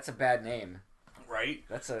that's a bad name. Right?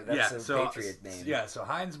 That's a Patriot name. Yeah, so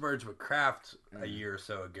Heinz merged with Kraft a year or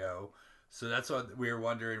so ago. So that's what we were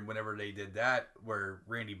wondering whenever they did that, where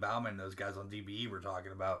Randy Bauman and those guys on DBE were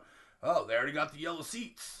talking about, oh, they already got the yellow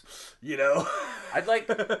seats. I'd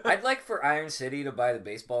like for Iron City to buy the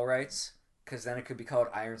baseball rights, because then it could be called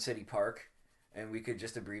Iron City Park, and we could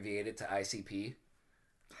just abbreviate it to ICP.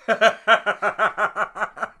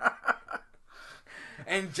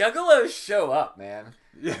 And Juggalos show up, man.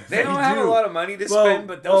 Yeah, they don't have a lot of money to spend,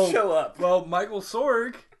 but they'll show up. Well, Michael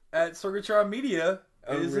Sorg at Sorgatron Media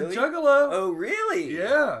is really? a Juggalo. Oh, really?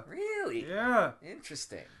 Yeah. Really? Yeah.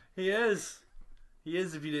 Interesting. He is. He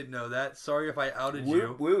is, if you didn't know that. Sorry if I outed you.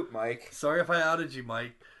 Whoop, whoop, Mike. Sorry if I outed you,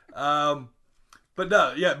 Mike. But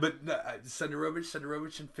no,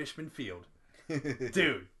 Senderovich and Fishman Field.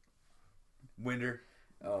 Dude. Winder.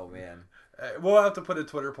 Oh, man. We'll have to put a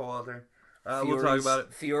Twitter poll out there. We'll talk about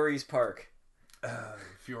it. Fiore's Park.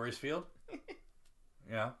 Fiore's Field?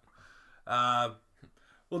 Yeah.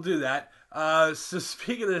 We'll do that. So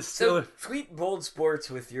speaking of this, so tweet Bold Sports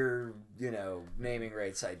with your, naming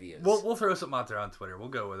rights ideas. We'll throw something out there on Twitter. We'll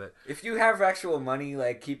go with it. If you have actual money,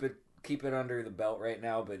 like keep it under the belt right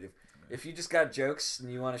now. But if you just got jokes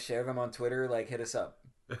and you want to share them on Twitter, like hit us up.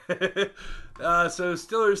 So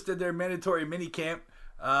Steelers did their mandatory mini camp.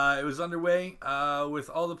 It was underway with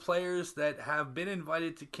all the players that have been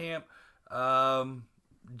invited to camp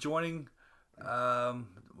joining.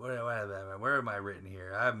 Where am I written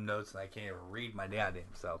here? I have notes and I can't even read my goddamn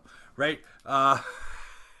self. Right,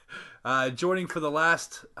 joining for the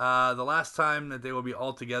last time that they will be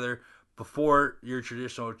all together before your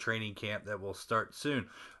traditional training camp that will start soon.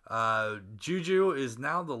 Juju is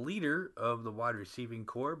now the leader of the wide receiving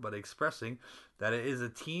core, but expressing that it is a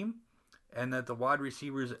team and that the wide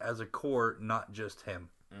receivers as a core, not just him.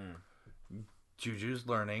 Juju's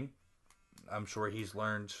learning. I'm sure he's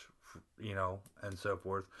learned, and so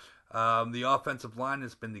forth. The offensive line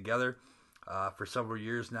has been together for several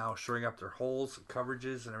years now, shoring up their holes,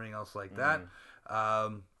 coverages, and everything else like that.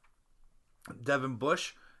 Devin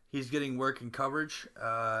Bush, he's getting work and coverage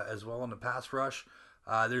as well on the pass rush.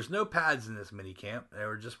 There's no pads in this mini camp. They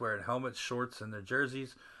were just wearing helmets, shorts, and their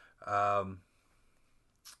jerseys. They're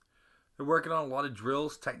working on a lot of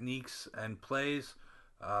drills, techniques, and plays,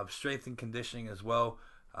 strength and conditioning as well.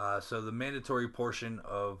 So the mandatory portion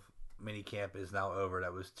of minicamp is now over.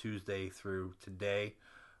 That was Tuesday through today.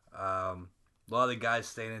 A lot of the guys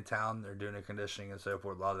staying in town. They're doing their conditioning and so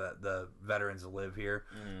forth. A lot of the veterans that live here.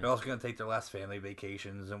 They're also going to take their last family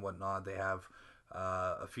vacations and whatnot. They have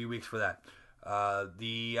a few weeks for that.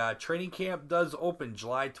 The training camp does open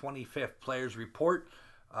July 25th. Players report.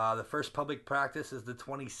 The first public practice is the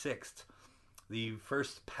 26th. The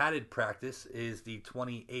first padded practice is the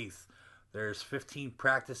 28th. There's 15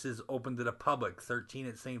 practices open to the public, 13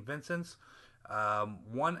 at St. Vincent's,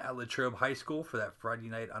 1 at Latrobe High School for that Friday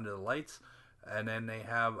night under the lights, and then they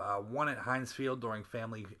have 1 at Heinz Field during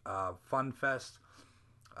Family Fun Fest.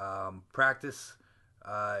 Practice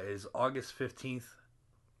is August 15th.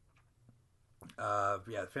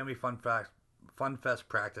 Family Fun Fest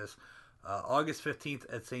practice, August 15th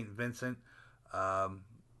at St. Vincent.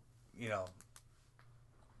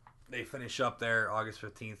 They finish up there August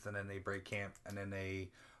 15th, and then they break camp, and then they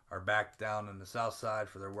are back down in the south side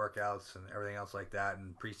for their workouts and everything else like that,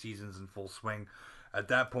 and preseason's in full swing at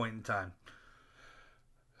that point in time.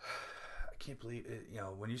 I can't believe it.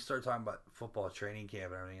 When you start talking about football training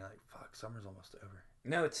camp and everything, you're like, fuck, summer's almost over.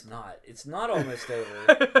 No, it's not. It's not almost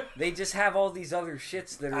over. They just have all these other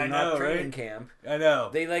shits that are not training camp. I know.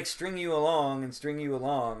 They string you along and string you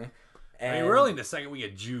along. And we're only in the second week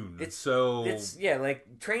of June,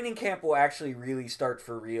 training camp will actually really start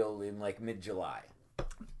for real in mid-July.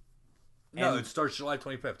 No, it starts July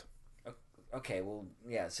 25th. Okay, well,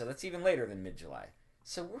 yeah, so that's even later than mid-July.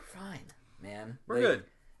 So we're fine, man. We're good.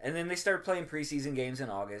 And then they start playing preseason games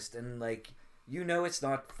in August, and it's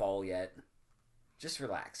not fall yet. Just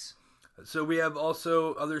relax. So we have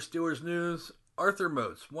also other Steelers news. Arthur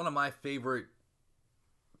Moats, one of my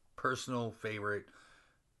personal favorite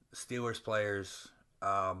Steelers players,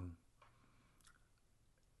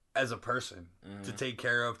 as a person, to take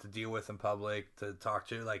care of, to deal with in public, to talk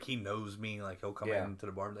to. He knows me. He'll come into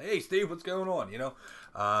the bar and say, "Hey, Steve, what's going on?"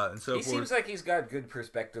 And so he seems like he's got good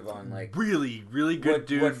perspective on really, really good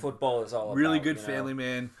dude. What football is all about. Really good family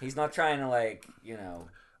man. He's not trying to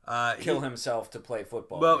kill himself to play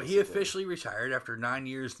football. Well, basically. He officially retired after 9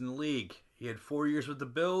 years in the league. He had 4 years with the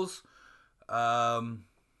Bills, 4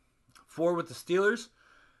 with the Steelers.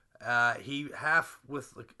 He half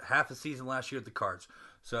a season last year with the Cards.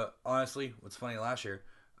 So honestly, what's funny last year,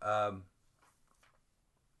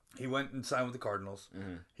 he went and signed with the Cardinals.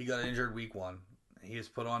 Mm-hmm. He got injured week 1. He is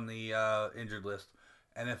put on the injured list.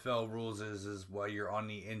 NFL rules is while you're on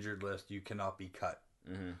the injured list, you cannot be cut.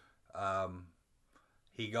 Mm-hmm.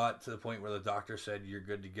 He got to the point where the doctor said you're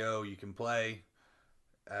good to go, you can play,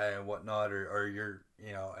 and whatnot, or you're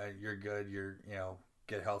you're good,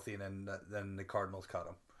 get healthy, and then the Cardinals cut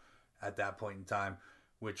him at that point in time,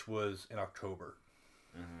 which was in October,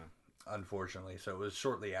 unfortunately. So it was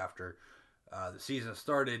shortly after the season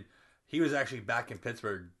started. He was actually back in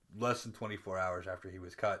Pittsburgh less than 24 hours after he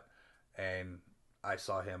was cut, and I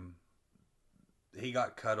saw him. He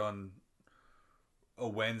got cut on a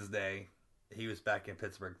Wednesday. He was back in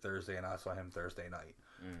Pittsburgh Thursday, and I saw him Thursday night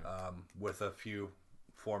with a few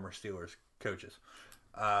former Steelers coaches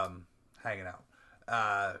hanging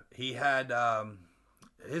out. He had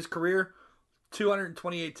his career,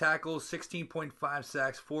 228 tackles, 16.5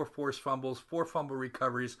 sacks, 4 forced fumbles, 4 fumble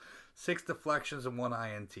recoveries, 6 deflections, and 1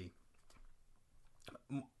 INT.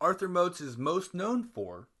 Arthur Moats is most known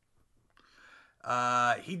for,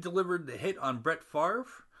 he delivered the hit on Brett Favre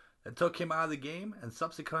that took him out of the game, and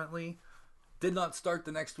subsequently did not start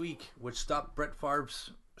the next week, which stopped Brett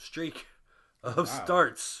Favre's streak of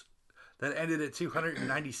starts that ended at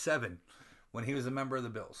 297 when he was a member of the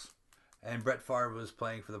Bills. And Brett Favre was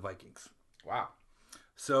playing for the Vikings. Wow.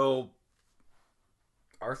 So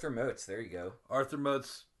Arthur Moats, there you go. Arthur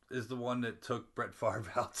Moats is the one that took Brett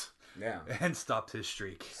Favre out. Yeah. And stopped his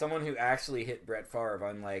streak. Someone who actually hit Brett Favre,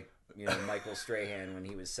 unlike Michael Strahan when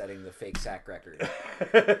he was setting the fake sack record.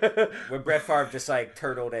 When Brett Favre just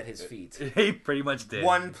turtled at his feet. He pretty much did.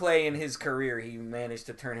 One play in his career, he managed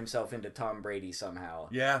to turn himself into Tom Brady somehow.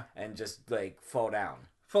 Yeah. And just fall down.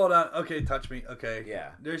 Fall down. Okay, touch me. Okay.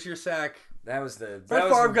 Yeah. There's your sack. That was the. Brett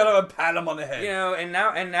Favre got to pat him on the head. And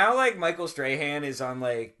now Michael Strahan is on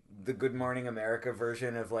the Good Morning America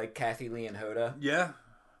version of Kathy Lee and Hoda. Yeah.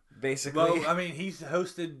 Basically. Well, I mean, he's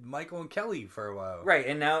hosted Michael and Kelly for a while. Right,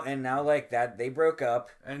 and now that they broke up.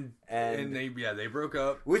 And they broke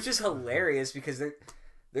up. Which is hilarious because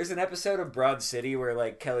there's an episode of Broad City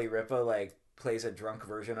where Kelly Ripa plays a drunk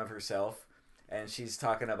version of herself, and she's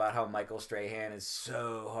talking about how Michael Strahan is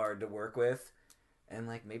so hard to work with. And,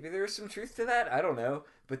 like, maybe there's some truth to that. I don't know.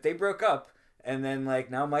 But they broke up. And then, like,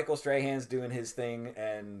 now Michael Strahan's doing his thing.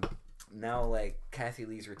 And now, like, Kathy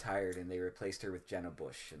Lee's retired. And they replaced her with Jenna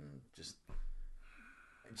Bush. And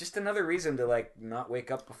just another reason to, like, not wake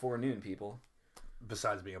up before noon, people.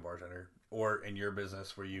 Besides being a bartender. Or in your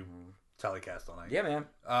business where you telecast all night. Yeah, man.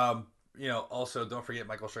 Also, don't forget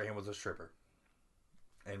Michael Strahan was a stripper.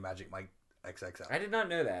 And Magic Mike XXL. I did not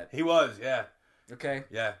know that. He was, yeah. Okay.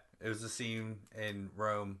 Yeah. It was the scene in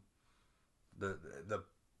Rome. The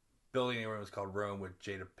building in Rome was called Rome with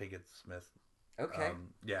Jada Pinkett Smith. Okay.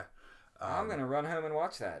 Yeah. I'm going to run home and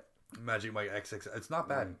watch that. Magic Mike XXL. It's not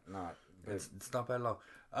bad. Not. It's not bad at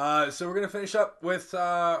all. So we're going to finish up with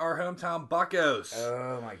our hometown Buccos.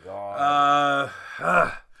 Oh, my God.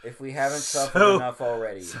 If we haven't suffered enough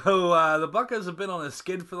already. So the Buccos have been on a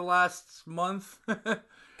skid for the last month.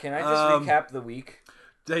 Can I just recap the week?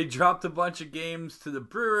 They dropped a bunch of games to the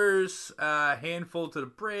Brewers, a handful to the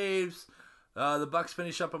Braves. The Bucks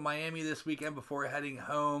finish up in Miami this weekend before heading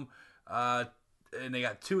home. And they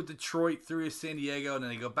got 2 at Detroit, 3 at San Diego, and then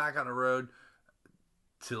they go back on the road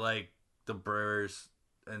to, like, the Brewers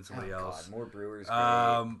and somebody else. God, more Brewers.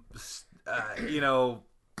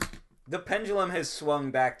 The pendulum has swung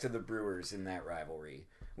back to the Brewers in that rivalry.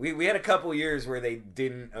 We had a couple years where they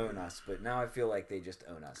didn't own us, but now I feel like they just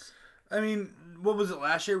own us. I mean, what was it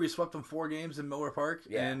last year? We swept them 4 games in Miller Park,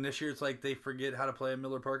 yeah. And this year it's like they forget how to play in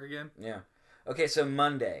Miller Park again. Yeah. Okay, so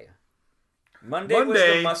Monday was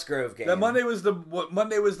the Musgrove game. Monday was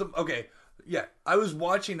the okay. Yeah, I was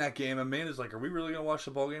watching that game. Amanda's like, "Are we really gonna watch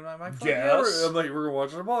the ball game?" I'm like, "Yes." I'm like, "We're gonna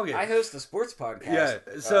watch the ball game." I host a sports podcast.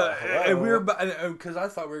 Yeah, so and we were because I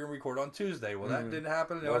thought we were gonna record on Tuesday. Well, that didn't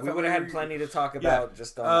happen. Well, we would have had plenty to talk about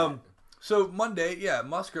just on that. So Monday,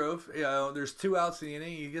 Musgrove. There's 2 outs in the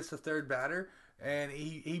inning. He gets the 3rd batter, and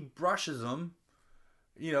he brushes him.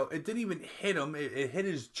 It didn't even hit him. It hit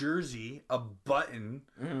his jersey, a button.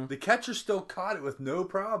 Mm-hmm. The catcher still caught it with no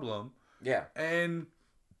problem. Yeah, and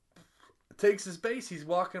takes his base. He's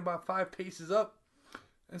walking about 5 paces up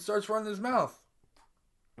and starts running his mouth.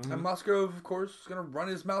 Mm-hmm. And Musgrove, of course, is going to run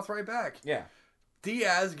his mouth right back. Yeah.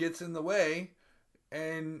 Diaz gets in the way,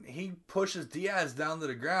 and he pushes Diaz down to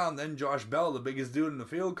the ground. Then Josh Bell, the biggest dude in the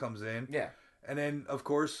field, comes in. Yeah. And then, of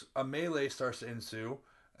course, a melee starts to ensue.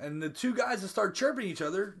 And the 2 guys that start chirping each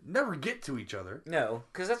other never get to each other. No,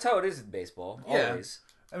 because that's how it is in baseball. Always.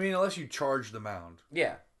 I mean, unless you charge the mound.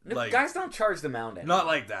 Yeah. No, guys don't charge the mound anymore. Not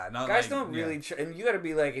like that. Guys don't really... and you got to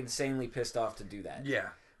be, like, insanely pissed off to do that. Yeah.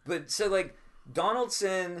 But, so, like,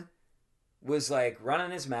 Donaldson was, like, running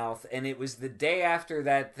his mouth, and it was the day after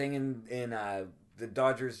that thing in the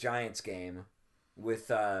Dodgers-Giants game with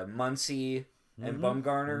Muncy and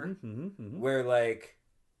Bumgarner, where, like,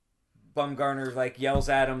 Bumgarner, like, yells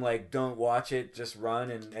at him, like, don't watch it, just run,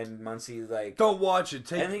 and Muncy, like... Don't watch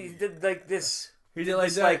it. And he did, like, this... He did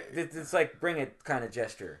like that. It's like bring it kind of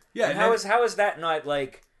gesture. Yeah. And how is that not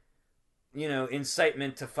like,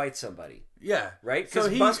 incitement to fight somebody? Yeah. Right?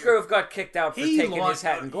 Because Musgrove got kicked out for taking his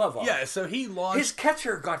hat and glove off. Yeah. So he launched. His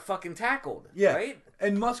catcher got fucking tackled. Yeah. Right.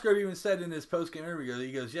 And Musgrove even said in his post game interview,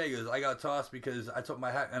 he goes, I got tossed because I took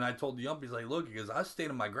my hat and I told the ump, he's like, look, he goes, I stayed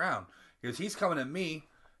on my ground. He goes, he's coming at me.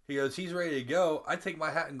 He goes, he's ready to go. I take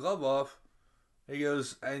my hat and glove off. He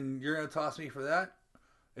goes, and you're gonna toss me for that?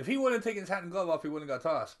 If he wouldn't have taken his hat and glove off, he wouldn't have got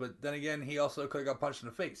tossed. But then again, he also could have got punched in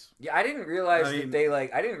the face. Yeah, I didn't realize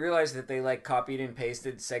that they copied and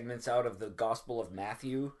pasted segments out of the Gospel of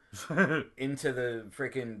Matthew into the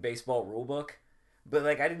freaking baseball rulebook. But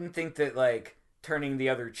I didn't think that turning the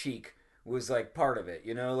other cheek was part of it.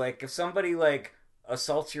 If somebody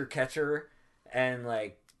assaults your catcher and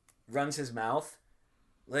runs his mouth,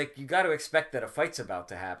 you got to expect that a fight's about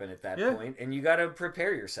to happen at that point, and you got to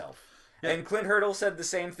prepare yourself. Yeah. And Clint Hurdle said the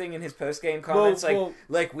same thing in his post-game comments.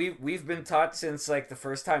 We've been taught since the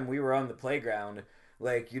first time we were on the playground,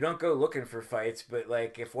 you don't go looking for fights, but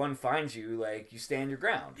if one finds you, you stand your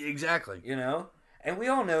ground. Exactly. And we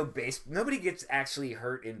all know nobody gets actually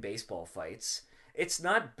hurt in baseball fights. It's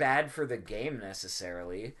not bad for the game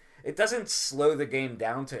necessarily. It doesn't slow the game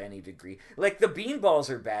down to any degree. The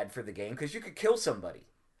beanballs are bad for the game because you could kill somebody.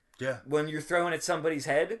 Yeah. When you're throwing at somebody's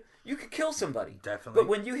head, you could kill somebody. Definitely. But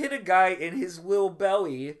when you hit a guy in his little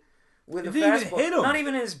belly with a fastball, hit him. Not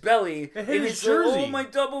even in his belly, it hit his jersey. My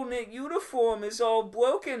double knit uniform is all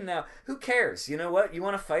broken now. Who cares? You know what? You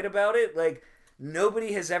want to fight about it?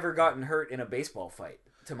 Nobody has ever gotten hurt in a baseball fight,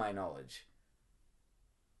 to my knowledge.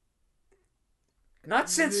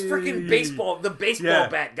 Not since freaking the baseball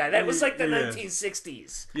bat guy. That was like the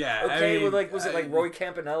 1960s. Yeah, okay. I mean, was it like Roy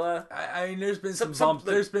Campanella? I mean, there's been some bumps.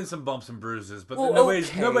 There's been some bumps and bruises, but Well,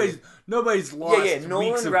 nobody's lost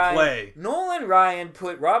weeks of play. Nolan Ryan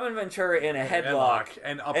put Robin Ventura in a headlock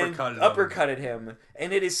and uppercutted him,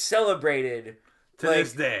 and it is celebrated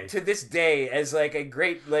to this day as like a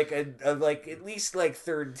great, like a like at least like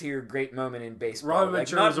third tier great moment in baseball. Robin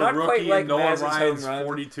Ventura was a rookie, and Nolan Ryan's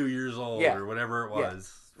 42 years old or whatever it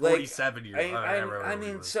was. 47 years. I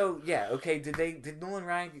mean, so yeah, okay. Did Nolan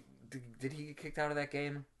Ryan did he get kicked out of that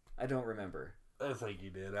game? I don't remember. I think he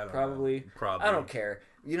did. I don't Probably. know. Probably. I don't care.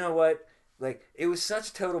 You know what? Like, it was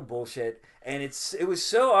such total bullshit, and it was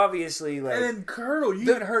so obviously like. And then Hurdle, you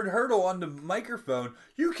even heard Hurdle on the microphone.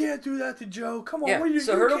 You can't do that to Joe. Come on, yeah.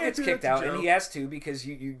 So Hurdle gets kicked out, and he has to because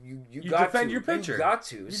you got defend to. your pitcher. You got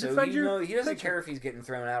to. So he doesn't pitcher. care if he's getting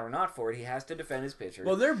thrown out or not for it. He has to defend his pitcher.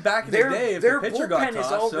 Well, they're back in the day. If the pitcher got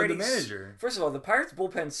tossed, so the manager. First of all, the Pirates'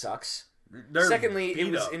 bullpen sucks. They're Secondly, it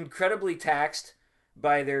was incredibly taxed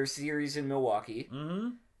by their series in Milwaukee. Mm-hmm.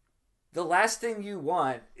 The last thing you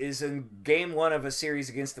want is in game one of a series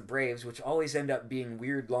against the Braves, which always end up being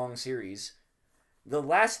weird long series. The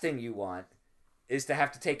last thing you want is to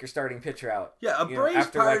have to take your starting pitcher out. Yeah, a Braves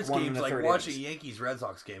Pirates game is like watching a Yankees Red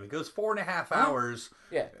Sox game. It goes 4.5 hours.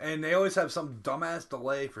 Yeah. And they always have some dumbass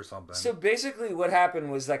delay for something. So basically what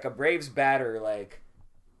happened was like a Braves batter, like,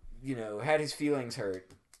 you know, had his feelings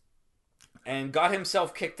hurt and got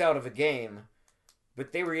himself kicked out of a game.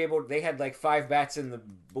 But they had like 5 bats in the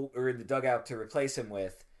dugout to replace him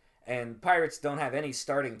with. And Pirates don't have any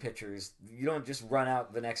starting pitchers. You don't just run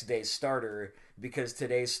out the next day's starter because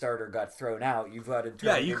today's starter got thrown out. You've got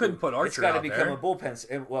to you couldn't put Archer out there. It's got to become a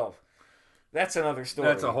bullpen. Well, that's another story.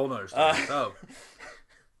 That's a whole other story.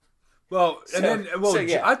 Well,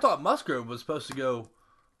 I thought Musgrove was supposed to go.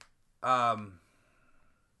 That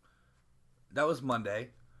was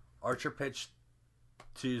Monday. Archer pitched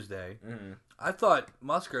Tuesday. Mm-hmm. I thought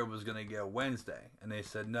Musgrove was going to go Wednesday, and they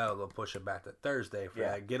said no, they'll push it back to Thursday for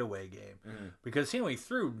that getaway game because he only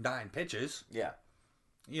threw 9 pitches. Yeah,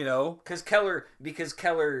 you know, because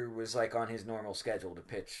Keller was like on his normal schedule to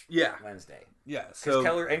pitch. Wednesday. Yeah, so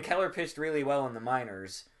Keller pitched really well in the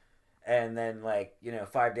minors, and then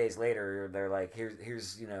 5 days later they're like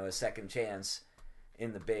here's a second chance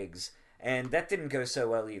in the bigs, and that didn't go so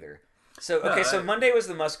well either. So so Monday was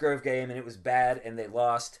the Musgrove game, and it was bad, and they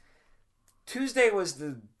lost. Tuesday was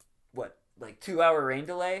the 2-hour rain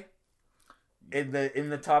delay in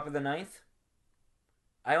the top of the 9th.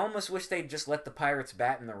 I almost wish they'd just let the Pirates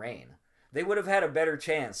bat in the rain. They would have had a better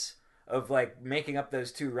chance of making up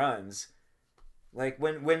those 2 runs. Like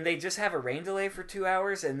when they just have a rain delay for 2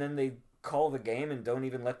 hours and then they call the game and don't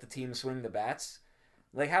even let the team swing the bats.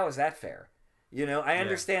 Like, how is that fair? You know, I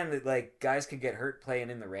understand that guys could get hurt playing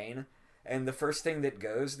in the rain. And the first thing that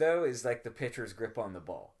goes, though, is, the pitcher's grip on the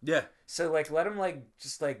ball. Yeah. So, let him,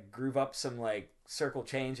 just groove up some, circle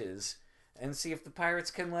changes and see if the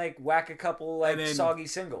Pirates can, whack a couple, soggy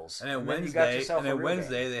singles. And then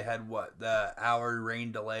Wednesday, they had, the hour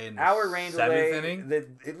rain delay in the 7th inning?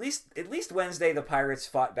 At least Wednesday, the Pirates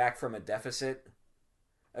fought back from a deficit.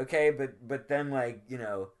 Okay, but then,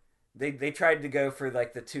 they tried to go for, the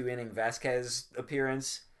 2-inning Vasquez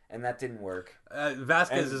appearance. And that didn't work.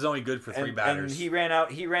 Vasquez is only good for 3 batters. And he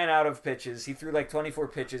ran out of pitches. He threw 24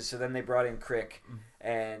 pitches. So then they brought in Crick,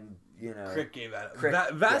 and Crick gave that.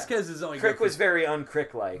 Vasquez is only. Crick was very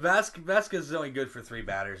un-Crick-like. Vasquez is only good for 3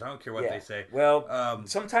 batters. I don't care what they say. Well,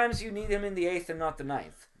 sometimes you need him in the 8th and not the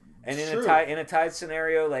 9th. And in a tied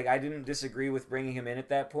scenario, I didn't disagree with bringing him in at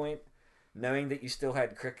that point, knowing that you still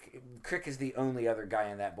had Crick. Crick is the only other guy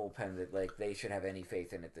in that bullpen that they should have any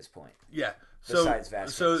faith in at this point. Yeah. Besides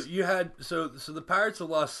Vasquez. So you had so the Pirates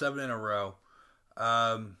have lost 7 in a row.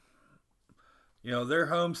 Their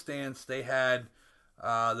home stance, they had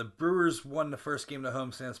the Brewers won the first game of the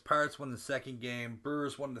home stance, Pirates won the second game,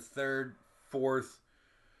 Brewers won the third, fourth,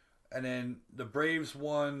 and then the Braves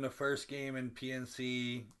won the first game in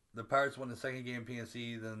PNC, the Pirates won the second game in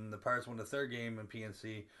PNC, then the Pirates won the third game in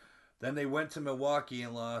PNC. Then they went to Milwaukee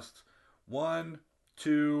and lost 1,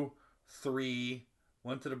 2, 3.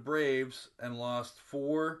 Went to the Braves and lost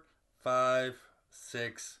 4, 5,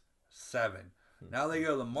 6, 7. Now they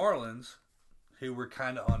go to the Marlins, who were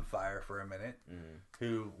kind of on fire for a minute,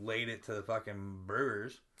 who laid it to the fucking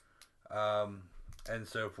Brewers, and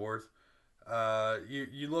so forth.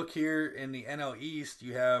 You look here in the NL East,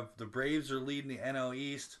 you have the Braves are leading the NL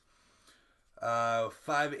East,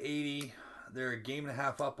 580. They're a game and a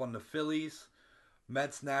half up on the Phillies.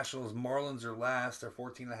 Mets, Nationals, Marlins are last. They're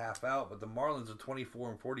 14.5 out, but the Marlins are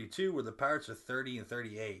 24 and 42, where the Pirates are 30 and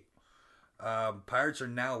 38. Pirates are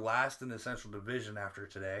now last in the Central Division after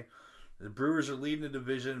today. The Brewers are leading the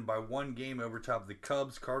division by 1 game over top of the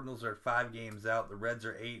Cubs. Cardinals are 5 games out. The Reds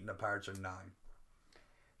are 8, and the Pirates are 9.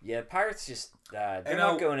 Yeah, Pirates just they're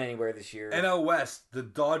not going anywhere this year. NL West, the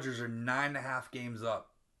Dodgers are 9.5 games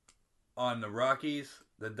up on the Rockies,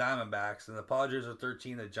 the Diamondbacks, and the Padres are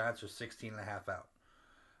 13. The Giants are 16.5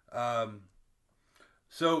 out.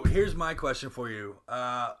 So here's my question for you: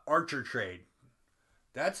 Archer trade.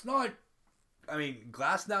 That's not. I mean,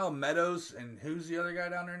 Glasnow, Meadows, and who's the other guy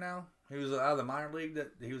down there now? He was out of the minor league.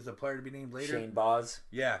 That he was the player to be named later. Shane Baz.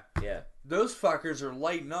 Yeah. Yeah. Those fuckers are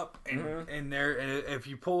lighting up in there. And if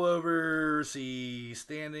you pull over, see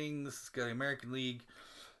standings, go to the American League,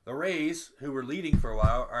 the Rays, who were leading for a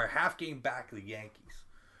while, are a half game back of the Yankees.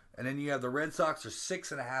 And then you have the Red Sox are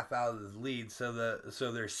 6.5 out of the lead, so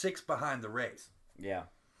they're 6 behind the Rays. Yeah.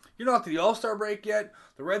 You're not to the All-Star break yet.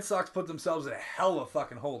 The Red Sox put themselves in a hell of a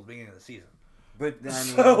fucking hole at the beginning of the season. But I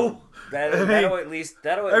mean, that'll at least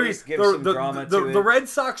give some drama to it. The Red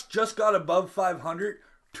Sox just got above 500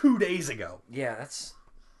 2 days ago. Yeah, that's.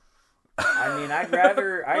 I mean, I'd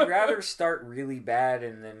rather start really bad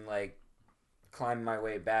and then like climb my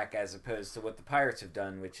way back as opposed to what the Pirates have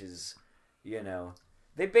done, which is,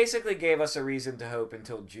 they basically gave us a reason to hope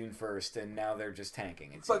until June 1st, and now they're just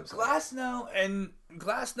tanking. But Glasnow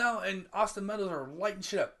and Austin Meadows are lighting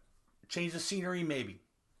shit up. Change the scenery, maybe.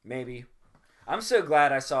 Maybe. I'm so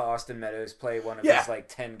glad I saw Austin Meadows play one of his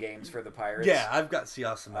 10 games for the Pirates. Yeah, I've got to see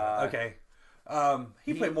Austin Meadows. Okay.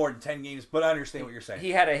 He played more than 10 games, but I understand what you're saying.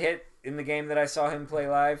 He had a hit in the game that I saw him play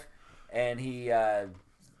live, and he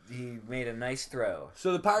made a nice throw.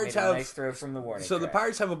 So the Pirates have a nice throw from the warning. So track. the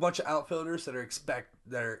Pirates have a bunch of outfielders that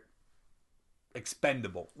are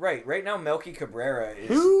expendable. Right now Melky Cabrera is.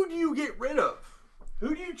 Who do you get rid of?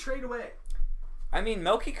 Who do you trade away? I mean,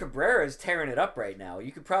 Melky Cabrera is tearing it up right now.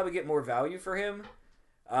 You could probably get more value for him.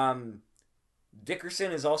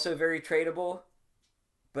 Dickerson is also very tradable,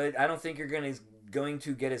 but I don't think you're going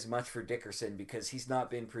to get as much for Dickerson because he's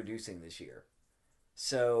not been producing this year.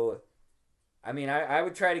 So, I mean, I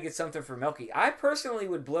would try to get something for Melky. I personally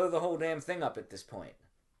would blow the whole damn thing up at this point.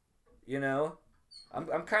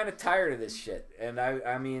 I'm kind of tired of this shit, and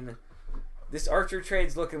I mean, this Archer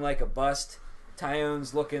trade's looking like a bust.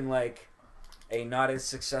 Tyone's looking like a not as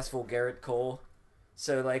successful Garrett Cole.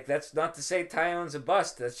 So, that's not to say Tyone's a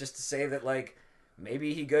bust. That's just to say that,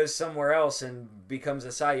 maybe he goes somewhere else and becomes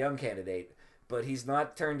a Cy Young candidate. But he's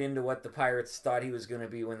not turned into what the Pirates thought he was going to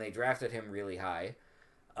be when they drafted him really high.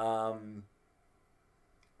 I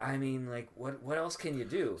mean, what else can you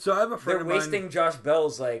do? So I have a friend of mine. They're wasting Josh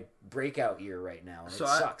Bell's, breakout year right now, and it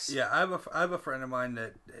sucks. I have a friend of mine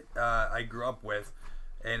that I grew up with,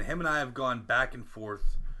 and him and I have gone back and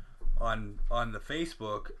forth on the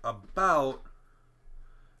Facebook about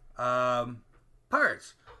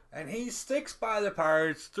Pirates, and he sticks by the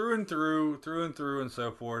Pirates through and through, and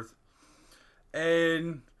so forth.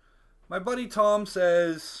 And my buddy Tom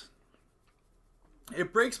says,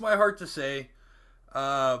 it breaks my heart to say,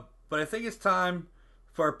 but I think it's time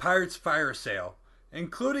for a Pirates fire sale,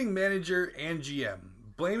 including manager and GM.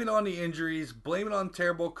 Blame it on the injuries, blame it on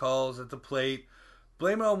terrible calls at the plate,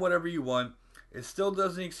 blame it on whatever you want. It still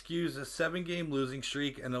doesn't excuse a 7-game losing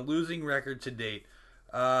streak and a losing record to date.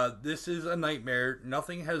 This is a nightmare.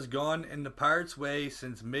 Nothing has gone in the Pirates' way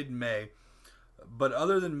since mid-May. But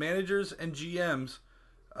other than managers and GMs,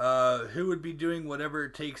 who would be doing whatever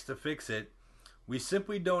it takes to fix it, we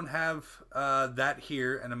simply don't have that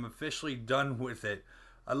here, and I'm officially done with it.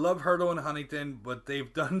 I love Hurdle and Huntington, but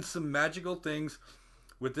they've done some magical things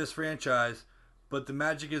with this franchise, but the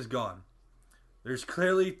magic is gone. They're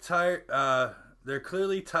clearly tired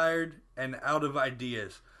and out of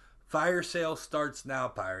ideas. Fire sale starts now,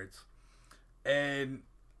 Pirates. And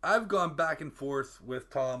I've gone back and forth with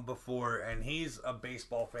Tom before, and he's a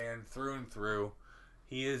baseball fan through and through.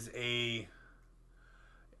 He is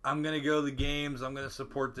I'm going to go to the games, I'm going to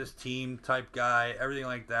support this team type guy, everything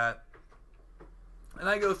like that. And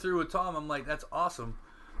I go through with Tom, I'm like, that's awesome.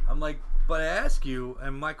 I'm like, but I ask you,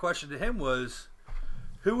 and my question to him was,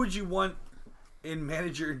 who would you want in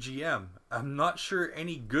manager and GM? I'm not sure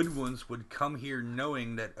any good ones would come here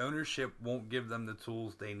knowing that ownership won't give them the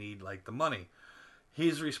tools they need, like the money.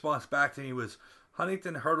 His response back to me was,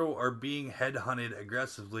 Huntington Hurdle are being headhunted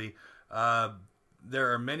aggressively.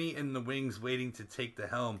 There are many in the wings waiting to take the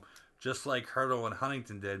helm, just like Hurdle and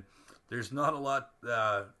Huntington did. There's not a lot.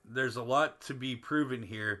 There's a lot to be proven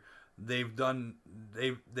here. They've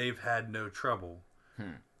had no trouble.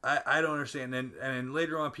 I don't understand. And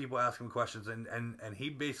later on, people ask him questions, and he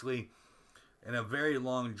basically, in a very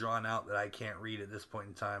long drawn out that I can't read at this point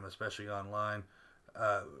in time, especially online,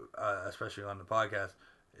 especially on the podcast,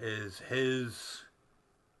 is his.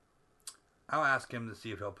 I'll ask him to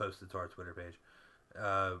see if he'll post it to our Twitter page,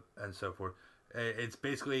 and so forth. It's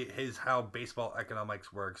basically how baseball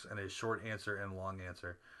economics works, and his short answer and long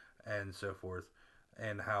answer, and so forth,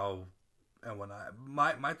 and when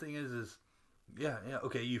my thing is yeah,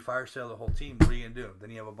 okay, you fire sale the whole team. What are you gonna do? Then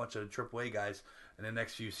you have a bunch of AAA guys in the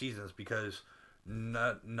next few seasons because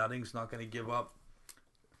Nutting's not gonna give up.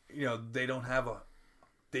 They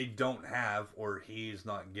don't have, or he's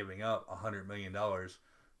not giving up $100 million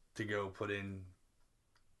to go put in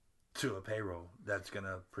to a payroll that's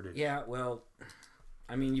gonna produce. Yeah, well,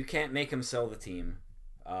 I mean, you can't make him sell the team.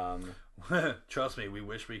 Trust me, we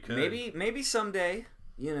wish we could. Maybe someday,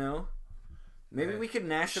 maybe we could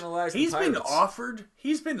nationalize. He's the Pirates.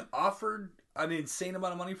 been offered an insane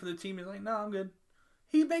amount of money for the team. He's like, no, I'm good.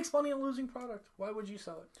 He makes money on losing product. Why would you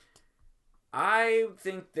sell it? I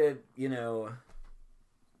think that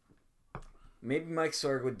maybe Mike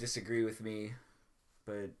Sorg would disagree with me.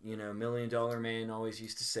 But, $1 Million Man always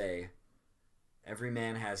used to say, every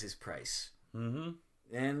man has his price. Mm-hmm.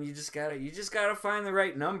 And you just gotta find the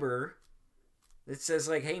right number that says,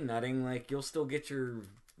 like, hey, Nutting, like, you'll still get your,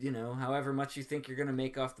 however much you think you're going to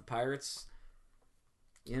make off the Pirates.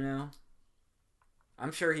 I'm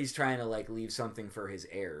sure he's trying to, like, leave something for his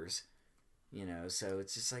heirs. So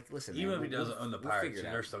it's just like, listen, even man, if he doesn't own the Pirates,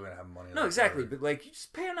 they're still going to have money. No, exactly. But, like, you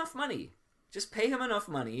just pay enough money. Just pay him enough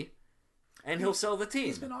money. And he'll sell the team.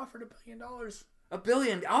 He's been offered $1 billion. $1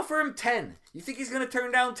 billion. Offer him 10. You think he's going to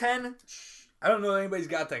turn down 10? I don't know anybody's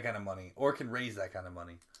got that kind of money or can raise that kind of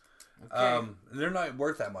money. Okay. They're not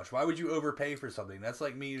worth that much. Why would you overpay for something? That's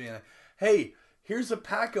like me being like, hey, here's a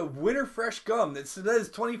pack of Winter Fresh gum that says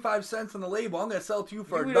 25 cents on the label. I'm going to sell it to you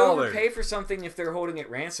for $1. You would overpay for something if they're holding it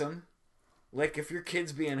ransom. Like if your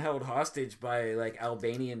kid's being held hostage by like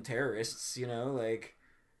Albanian terrorists, like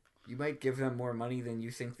you might give them more money than you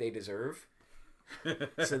think they deserve.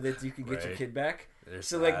 So that you can get your kid back.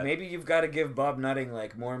 Like maybe you've got to give Bob Nutting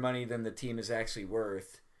like more money than the team is actually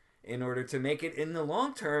worth in order to make it in the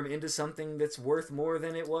long term into something that's worth more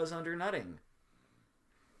than it was under Nutting.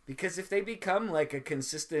 Because if they become like a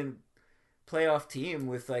consistent playoff team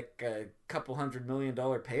with like a couple $100 million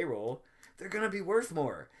payroll, they're going to be worth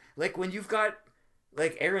more. Like when you've got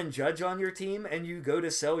like Aaron Judge on your team and you go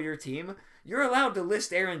to sell your team, you're allowed to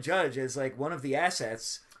list Aaron Judge as like one of the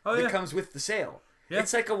assets that comes with the sale. Yeah.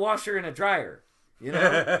 It's like a washer and a dryer,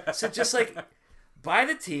 So just like buy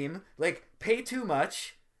the team, like pay too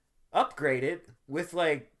much, upgrade it with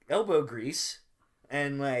like elbow grease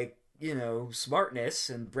and like, smartness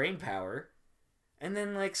and brain power, and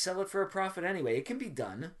then like sell it for a profit anyway. It can be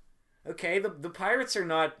done. Okay, the Pirates are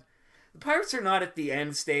not at the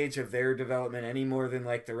end stage of their development any more than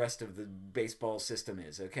like the rest of the baseball system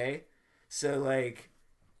is, okay? So like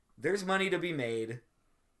there's money to be made.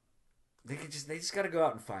 They just got to go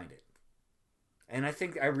out and find it. And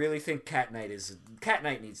I really think Cat Night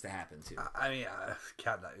needs to happen too. I mean,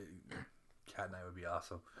 Cat Night would be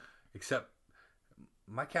awesome. Except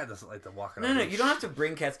my cat doesn't like to walk around. No, you don't have to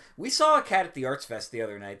bring cats. We saw a cat at the Arts Fest the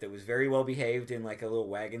other night that was very well behaved in like a little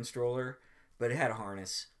wagon stroller, but it had a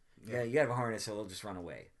harness. Yeah, you have a harness, so it'll just run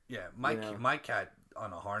away. Yeah, my cat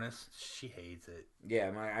on a harness, she hates it.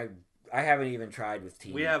 Yeah, I haven't even tried with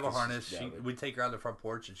Tea. We have a harness. We take her out the front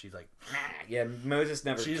porch, and she's like, nah. Yeah, Moses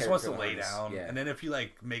never. She just wants to lay down, and then if you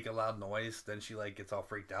like make a loud noise, then she like gets all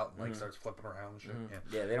freaked out and like starts flipping around and shit.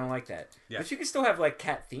 Mm-hmm. Yeah, they don't like that. Yeah. But you can still have like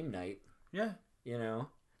cat theme night. Yeah.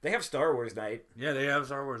 They have Star Wars night. Yeah, they have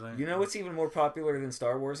Star Wars night. You know what's even more popular than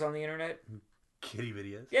Star Wars on the internet? Kitty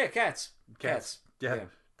videos. Yeah, cats. Yeah.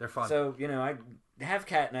 They're fun. So I have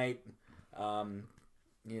cat night.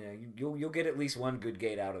 You'll get at least one good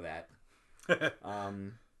gate out of that.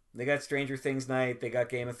 They got Stranger Things night. They got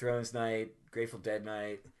Game of Thrones night. Grateful Dead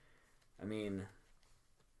night. I mean,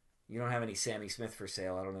 you don't have any Sammy Smith for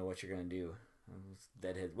sale. I don't know what you're gonna do.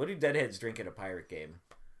 Deadhead. What do deadheads drink at a pirate game?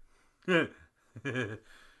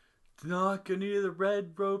 Not gonna need the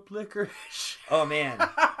red rope licorice. Oh man.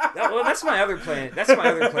 That's my other plan. That's my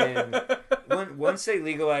other plan. Once they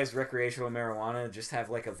legalize recreational marijuana, just have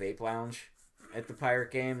like a vape lounge at the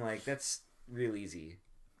pirate game. Like that's real easy.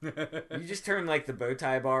 You just turn like the bow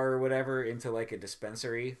tie bar or whatever into like a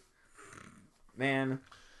dispensary, man,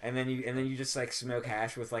 and then you just like smoke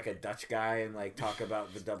hash with like a Dutch guy and like talk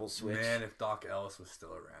about the double switch. Man, if Doc Ellis was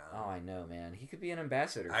still around. Oh, I know, man. He could be an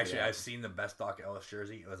ambassador. Actually, I've seen the best Doc Ellis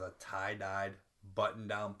jersey. It was a tie-dyed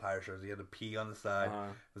button-down pirate jersey. He had a P on the side.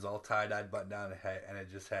 It was all tie-dyed button-down, and it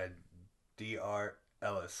just had Dr.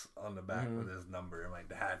 Ellis on the back with his number. I'm like,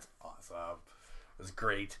 that's awesome. It was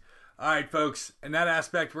great. All right, folks. In that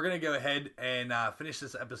aspect, we're going to go ahead and finish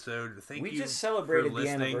this episode. Thank you. We just celebrated for the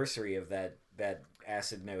listening. anniversary of that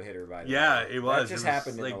acid no-hitter, by the way. Yeah, it was. That just It was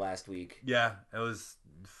happened like- in the last week. Yeah, it was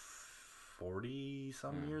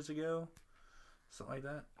 40-some years ago. Something like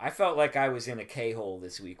that. I felt like I was in a K-hole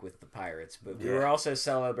this week with the Pirates, but we Yeah. were also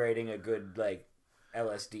celebrating a good, like,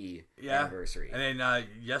 LSD Yeah. anniversary. And then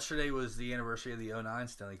yesterday was the anniversary of the 09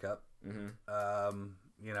 Stanley Cup. Mm-hmm.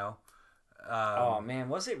 You know. Oh, man,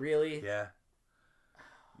 was it really? Yeah.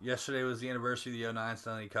 Yesterday was the anniversary of the 09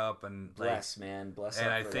 Stanley Cup, and Bless, man. Bless and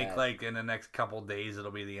up I for think that. like in the next couple days it'll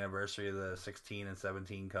be the anniversary of the 16 and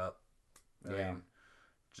 17 Cup. I Yeah. mean,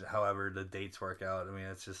 however the dates work out. I mean,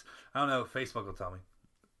 it's just I don't know. Facebook will tell me.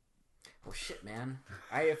 Well, shit, man.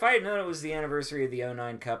 If I had known it was the anniversary of the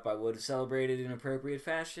 09 Cup, I would have celebrated in appropriate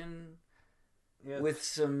fashion with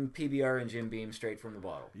some PBR and Jim Beam straight from the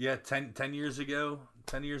bottle. Yeah, 10 years ago.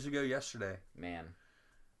 10 years ago yesterday. Man.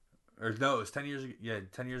 Or no, it was 10 years ago. Yeah,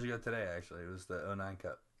 10 years ago today, actually. It was the 09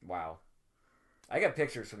 Cup. Wow. I got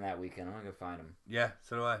pictures from that weekend. I'm going to go find them. Yeah,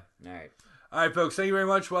 so do I. All right. All right, folks. Thank you very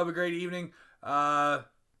much. We'll have a great evening.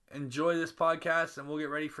 Enjoy this podcast, and we'll get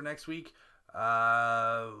ready for next week.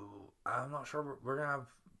 I'm not sure. We're gonna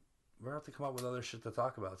have to come up with other shit to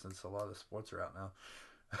talk about since a lot of the sports are out now.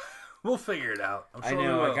 We'll figure it out. I'm sure I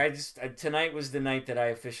know. we will. Like tonight was the night that I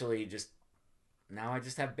officially now I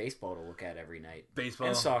just have baseball to look at every night. Baseball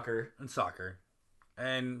And soccer.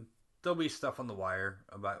 and there'll be stuff on the wire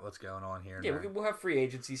about what's going on here. and Yeah, there. we'll have free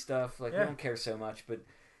agency stuff. Like, Yeah. we don't care so much, but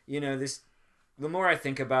the more I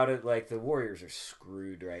think about it, like, the Warriors are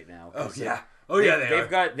screwed right now. Oh 'Cause, yeah.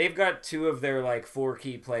 like, they've got two of their like 4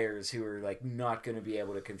 key players who are like not going to be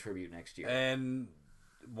able to contribute next year. And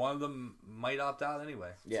one of them might opt out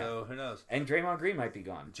anyway. Yeah. So who knows? And Draymond Green might be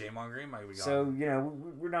gone. Draymond Green might be gone. So,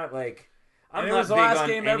 we're not like I'm and it not was the big last on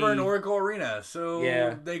game any, ever in Oracle Arena. So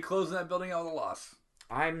Yeah. they closed that building out with a loss.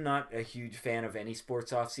 I'm not a huge fan of any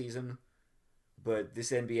sports off season, but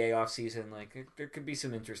this NBA off season, like, there could be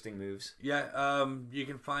some interesting moves. Yeah. You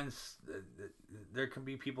can find there can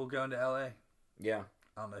be people going to LA. Yeah.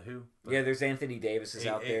 I don't know who. Yeah, there's Anthony Davis is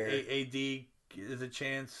out there. AD is a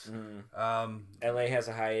chance. Mm. LA has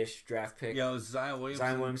a high-ish draft pick. Zion Williamson.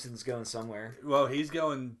 Zion Williamson's going somewhere. Well, he's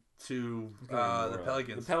going to the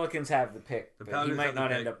Pelicans. The Pelicans have the pick, but he Pelicans might have the not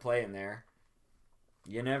pick. end up playing there.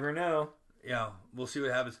 You never know. Yeah, we'll see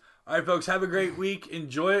what happens. All right, folks, have a great week.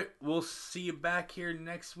 Enjoy it. We'll see you back here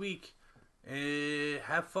next week.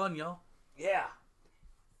 Have fun, y'all. Yeah.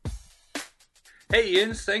 Hey,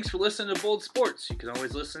 Yins, thanks for listening to Bold Sports. You can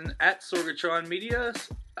always listen at Sorgatron Media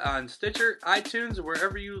on Stitcher, iTunes, or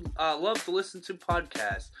wherever you love to listen to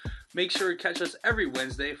podcasts. Make sure to catch us every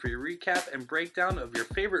Wednesday for your recap and breakdown of your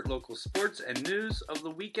favorite local sports and news of the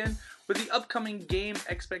weekend with the upcoming game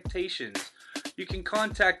expectations. You can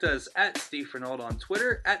contact us at Steve Renaud on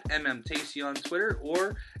Twitter, at MMTacey on Twitter,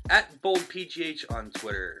 or at BoldPGH on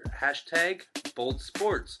Twitter. Hashtag Bold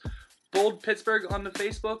Sports. Bold Pittsburgh on the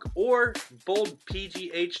Facebook or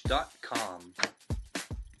boldpgh.com.